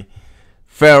guy,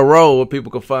 Pharaoh, where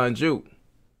people can find you.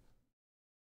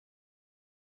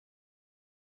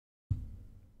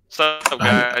 What's up,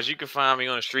 guys? You can find me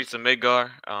on the streets of Midgar.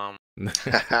 You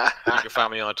can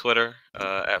find me on Twitter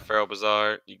at Pharaoh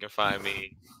Bazaar. You can find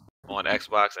me on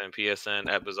Xbox and PSN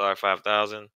at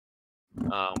Bazaar5000.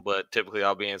 But typically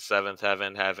I'll be in 7th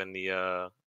Heaven having the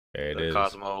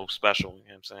Cosmo special.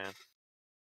 You know what I'm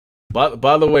saying?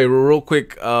 By the way, real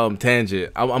quick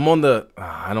tangent. I'm on the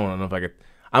I don't know if I could.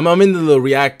 I'm in the little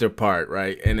reactor part,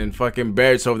 right? And then fucking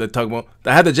Barrett's over there talking about.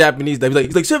 I had the Japanese.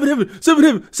 He's like 7 Heaven, 7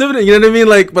 Heaven, 7 Heaven. You know what I mean?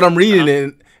 Like, but I'm reading it,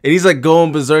 and he's like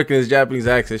going berserk in his Japanese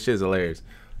accent. Shit's hilarious.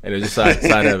 And it's just side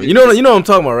Heaven. You know what I'm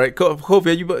talking about, right?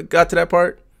 Kofi, you got to that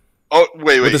part? Oh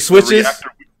wait, with the switches.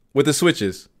 With the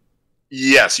switches.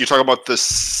 Yes, you're talking about the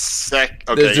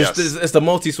Okay, yes. It's the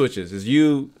multi switches. It's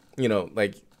you know,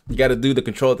 like you got to do the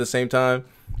control at the same time,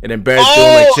 and then Barrett's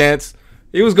doing like chants.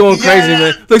 He was going crazy,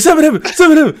 man. Like 7 Heaven,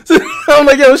 7 Heaven. I'm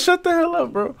like, yo, shut the hell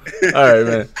up, bro. All right,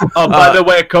 man. Oh, by the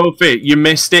way, Kofi, you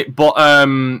missed it, but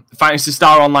Phantasy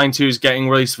Star Online 2 is getting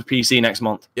released for PC next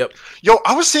month. Yep. Yo,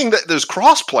 I was seeing that there's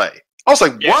crossplay. I was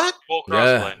like, what? Full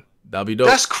crossplay. Yeah, that'll be dope.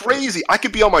 That's crazy. I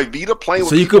could be on my Vita playing with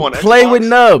so you people could on play Xbox. with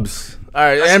Nubs. All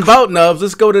right, and about Nubs,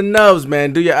 let's go to Nubs,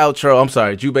 man. Do your outro. I'm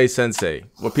sorry, Jubei Sensei.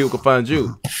 Where people can find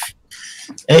you.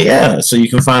 Hey, yeah. So you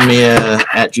can find me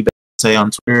at Jubei Sensei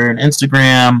on Twitter and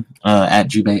Instagram, at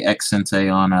Jubei X Sensei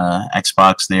on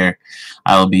Xbox there.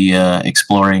 I'll be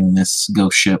exploring this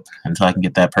ghost ship until I can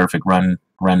get that perfect run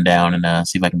run down and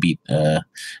see if I can beat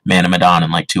Man of Medan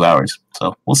in like 2 hours.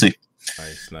 So we'll see.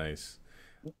 Nice.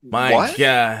 My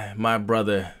guy, my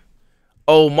brother,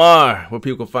 Omar, where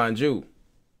people can find you?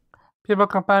 People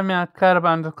can find me at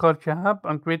Carb_Chahab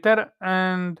on Twitter,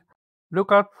 and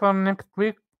look out for next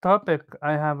week's topic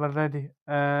I have already.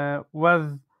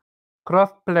 Was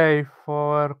crossplay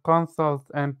for consoles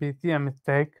and PC a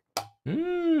mistake?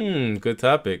 Good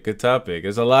topic.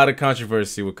 There's a lot of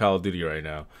controversy with Call of Duty right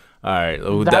now. All right,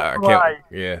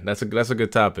 that's a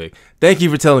good topic. Thank you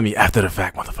for telling me after the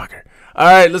fact, motherfucker. All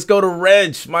right, let's go to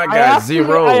Reg, my guy,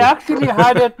 Zero. I actually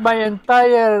had it my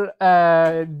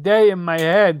entire day in my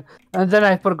head, and then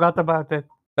I forgot about it.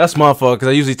 That's my fault, because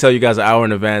I usually tell you guys an hour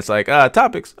in advance, like,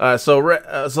 topics.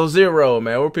 So Zero,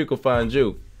 man, where people find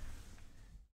you?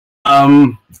 I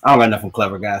don't got nothing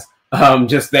clever, guys.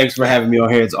 Just thanks for having me on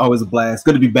here. It's always a blast.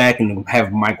 Good to be back and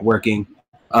have Mike working.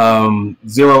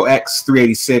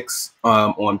 0x386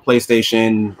 on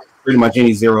PlayStation. Pretty much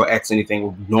any 0x anything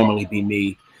will normally be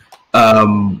me.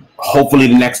 Hopefully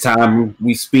the next time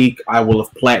we speak, I will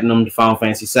have platinumed Final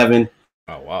Fantasy 7.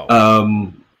 Oh wow.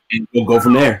 And we'll go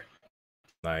from there.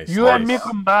 Nice. You and me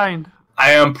combined.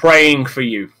 I am praying for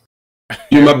you.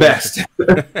 Do my best.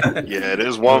 Yeah,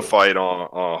 there's one fight on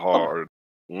hard.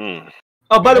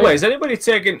 Oh, by the way, has anybody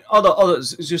taken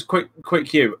just quick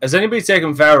cue? Has anybody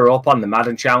taken Vera up on the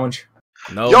Madden challenge?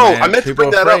 No. Yo, man. I meant to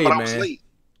bring that up, but I was late.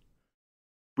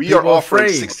 We are offering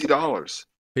 $60.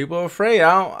 People are afraid.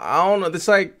 I don't know. It's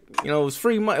like, it's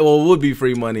free money. Well, it would be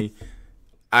free money,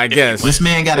 I guess. This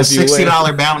man got a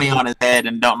 $60 bounty on his head,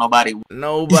 and nobody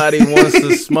wants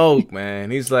to smoke,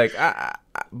 man. He's like,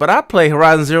 but I play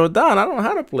Horizon Zero Dawn. I don't know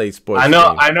how to play sports. I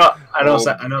know.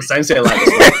 Sensei likes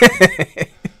it.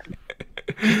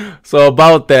 So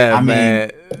about that,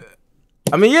 man.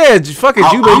 I mean, yeah, fuck it.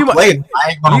 You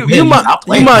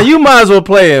might as well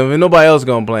play him, and nobody else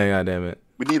gonna play him. Goddamn it.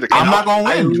 We need I'm not gonna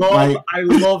win. I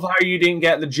love how you didn't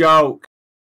get the joke.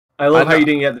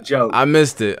 I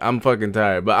missed it. I'm fucking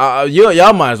tired. But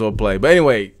y'all might as well play. But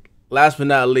anyway, last but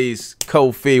not least,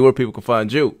 Kofi, where people can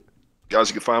find you. Guys,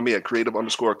 you can find me at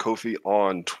creative_Kofi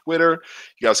on Twitter.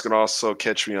 You guys can also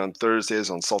catch me on Thursdays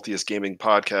on Saltiest Gaming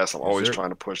Podcast. I'm always trying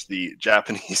to push the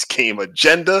Japanese game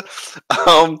agenda.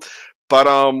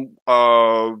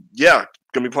 Yeah,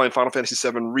 gonna be playing Final Fantasy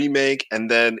VII Remake,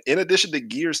 and then in addition to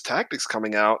Gears Tactics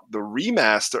coming out, the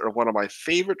remaster of one of my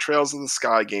favorite Trails of the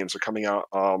Sky games are coming out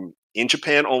in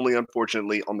Japan only,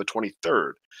 unfortunately, on the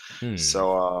 23rd.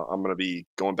 So I'm gonna be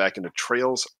going back into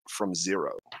Trails from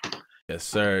Zero. Yes,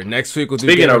 sir. Next week we'll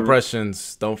do game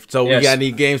impressions. We got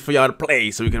any games for y'all to play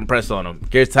so we can impress on them.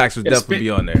 Gears Tactics will definitely be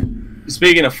on there.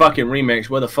 Speaking of fucking remakes,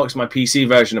 where the fuck's my PC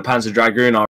version of Panzer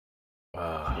Dragoon?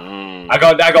 I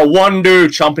got one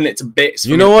dude chomping it to bits.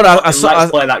 You know what? I saw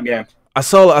play that game. I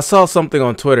saw something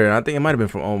on Twitter, and I think it might have been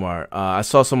from Omar. I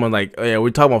saw someone like, oh yeah,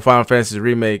 we're talking about Final Fantasy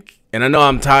remake, and I know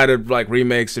I'm tired of like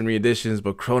remakes and reeditions,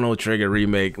 but Chrono Trigger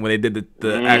remake when they did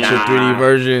the actual 3D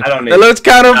version, that looks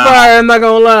kind of fire. I'm not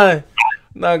gonna lie.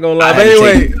 But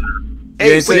anyway,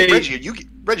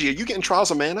 Reggie, are you getting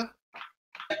Trials of Mana?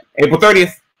 April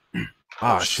 30th.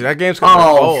 Oh shit, that game's coming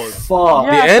out. Oh fuck!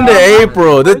 The end of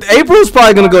April. April's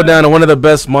probably gonna go down to one of the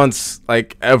best months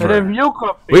like ever. Review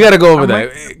copy. We gotta go over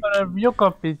that. Review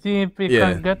copy. See if we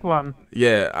can get one.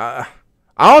 Yeah,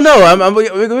 I don't know. We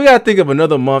gotta think of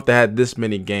another month that had this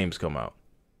many games come out.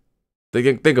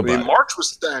 Think about it. March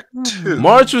was stacked too.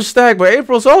 March was stacked, but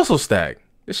April's also stacked.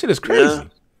 This shit is crazy.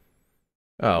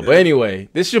 But anyway,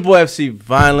 this is your boy FC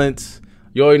Violence.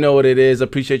 You already know what it is.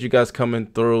 Appreciate you guys coming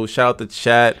through. Shout out to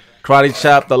chat. Karate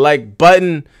Chop the like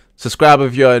button. Subscribe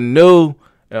if you're new.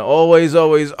 And always,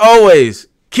 always, always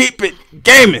keep it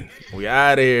gaming. We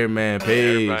out of here, man.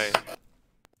 Peace.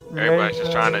 Everybody's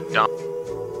just trying to dump.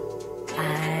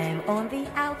 I'm on the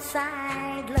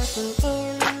outside looking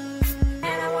in. And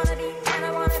I wanna be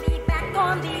back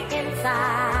on the inside.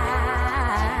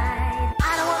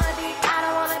 I don't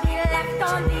wanna be left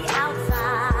on the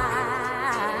outside.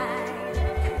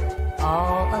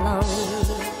 All alone.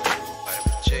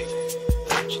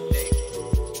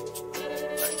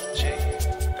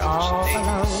 All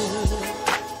alone.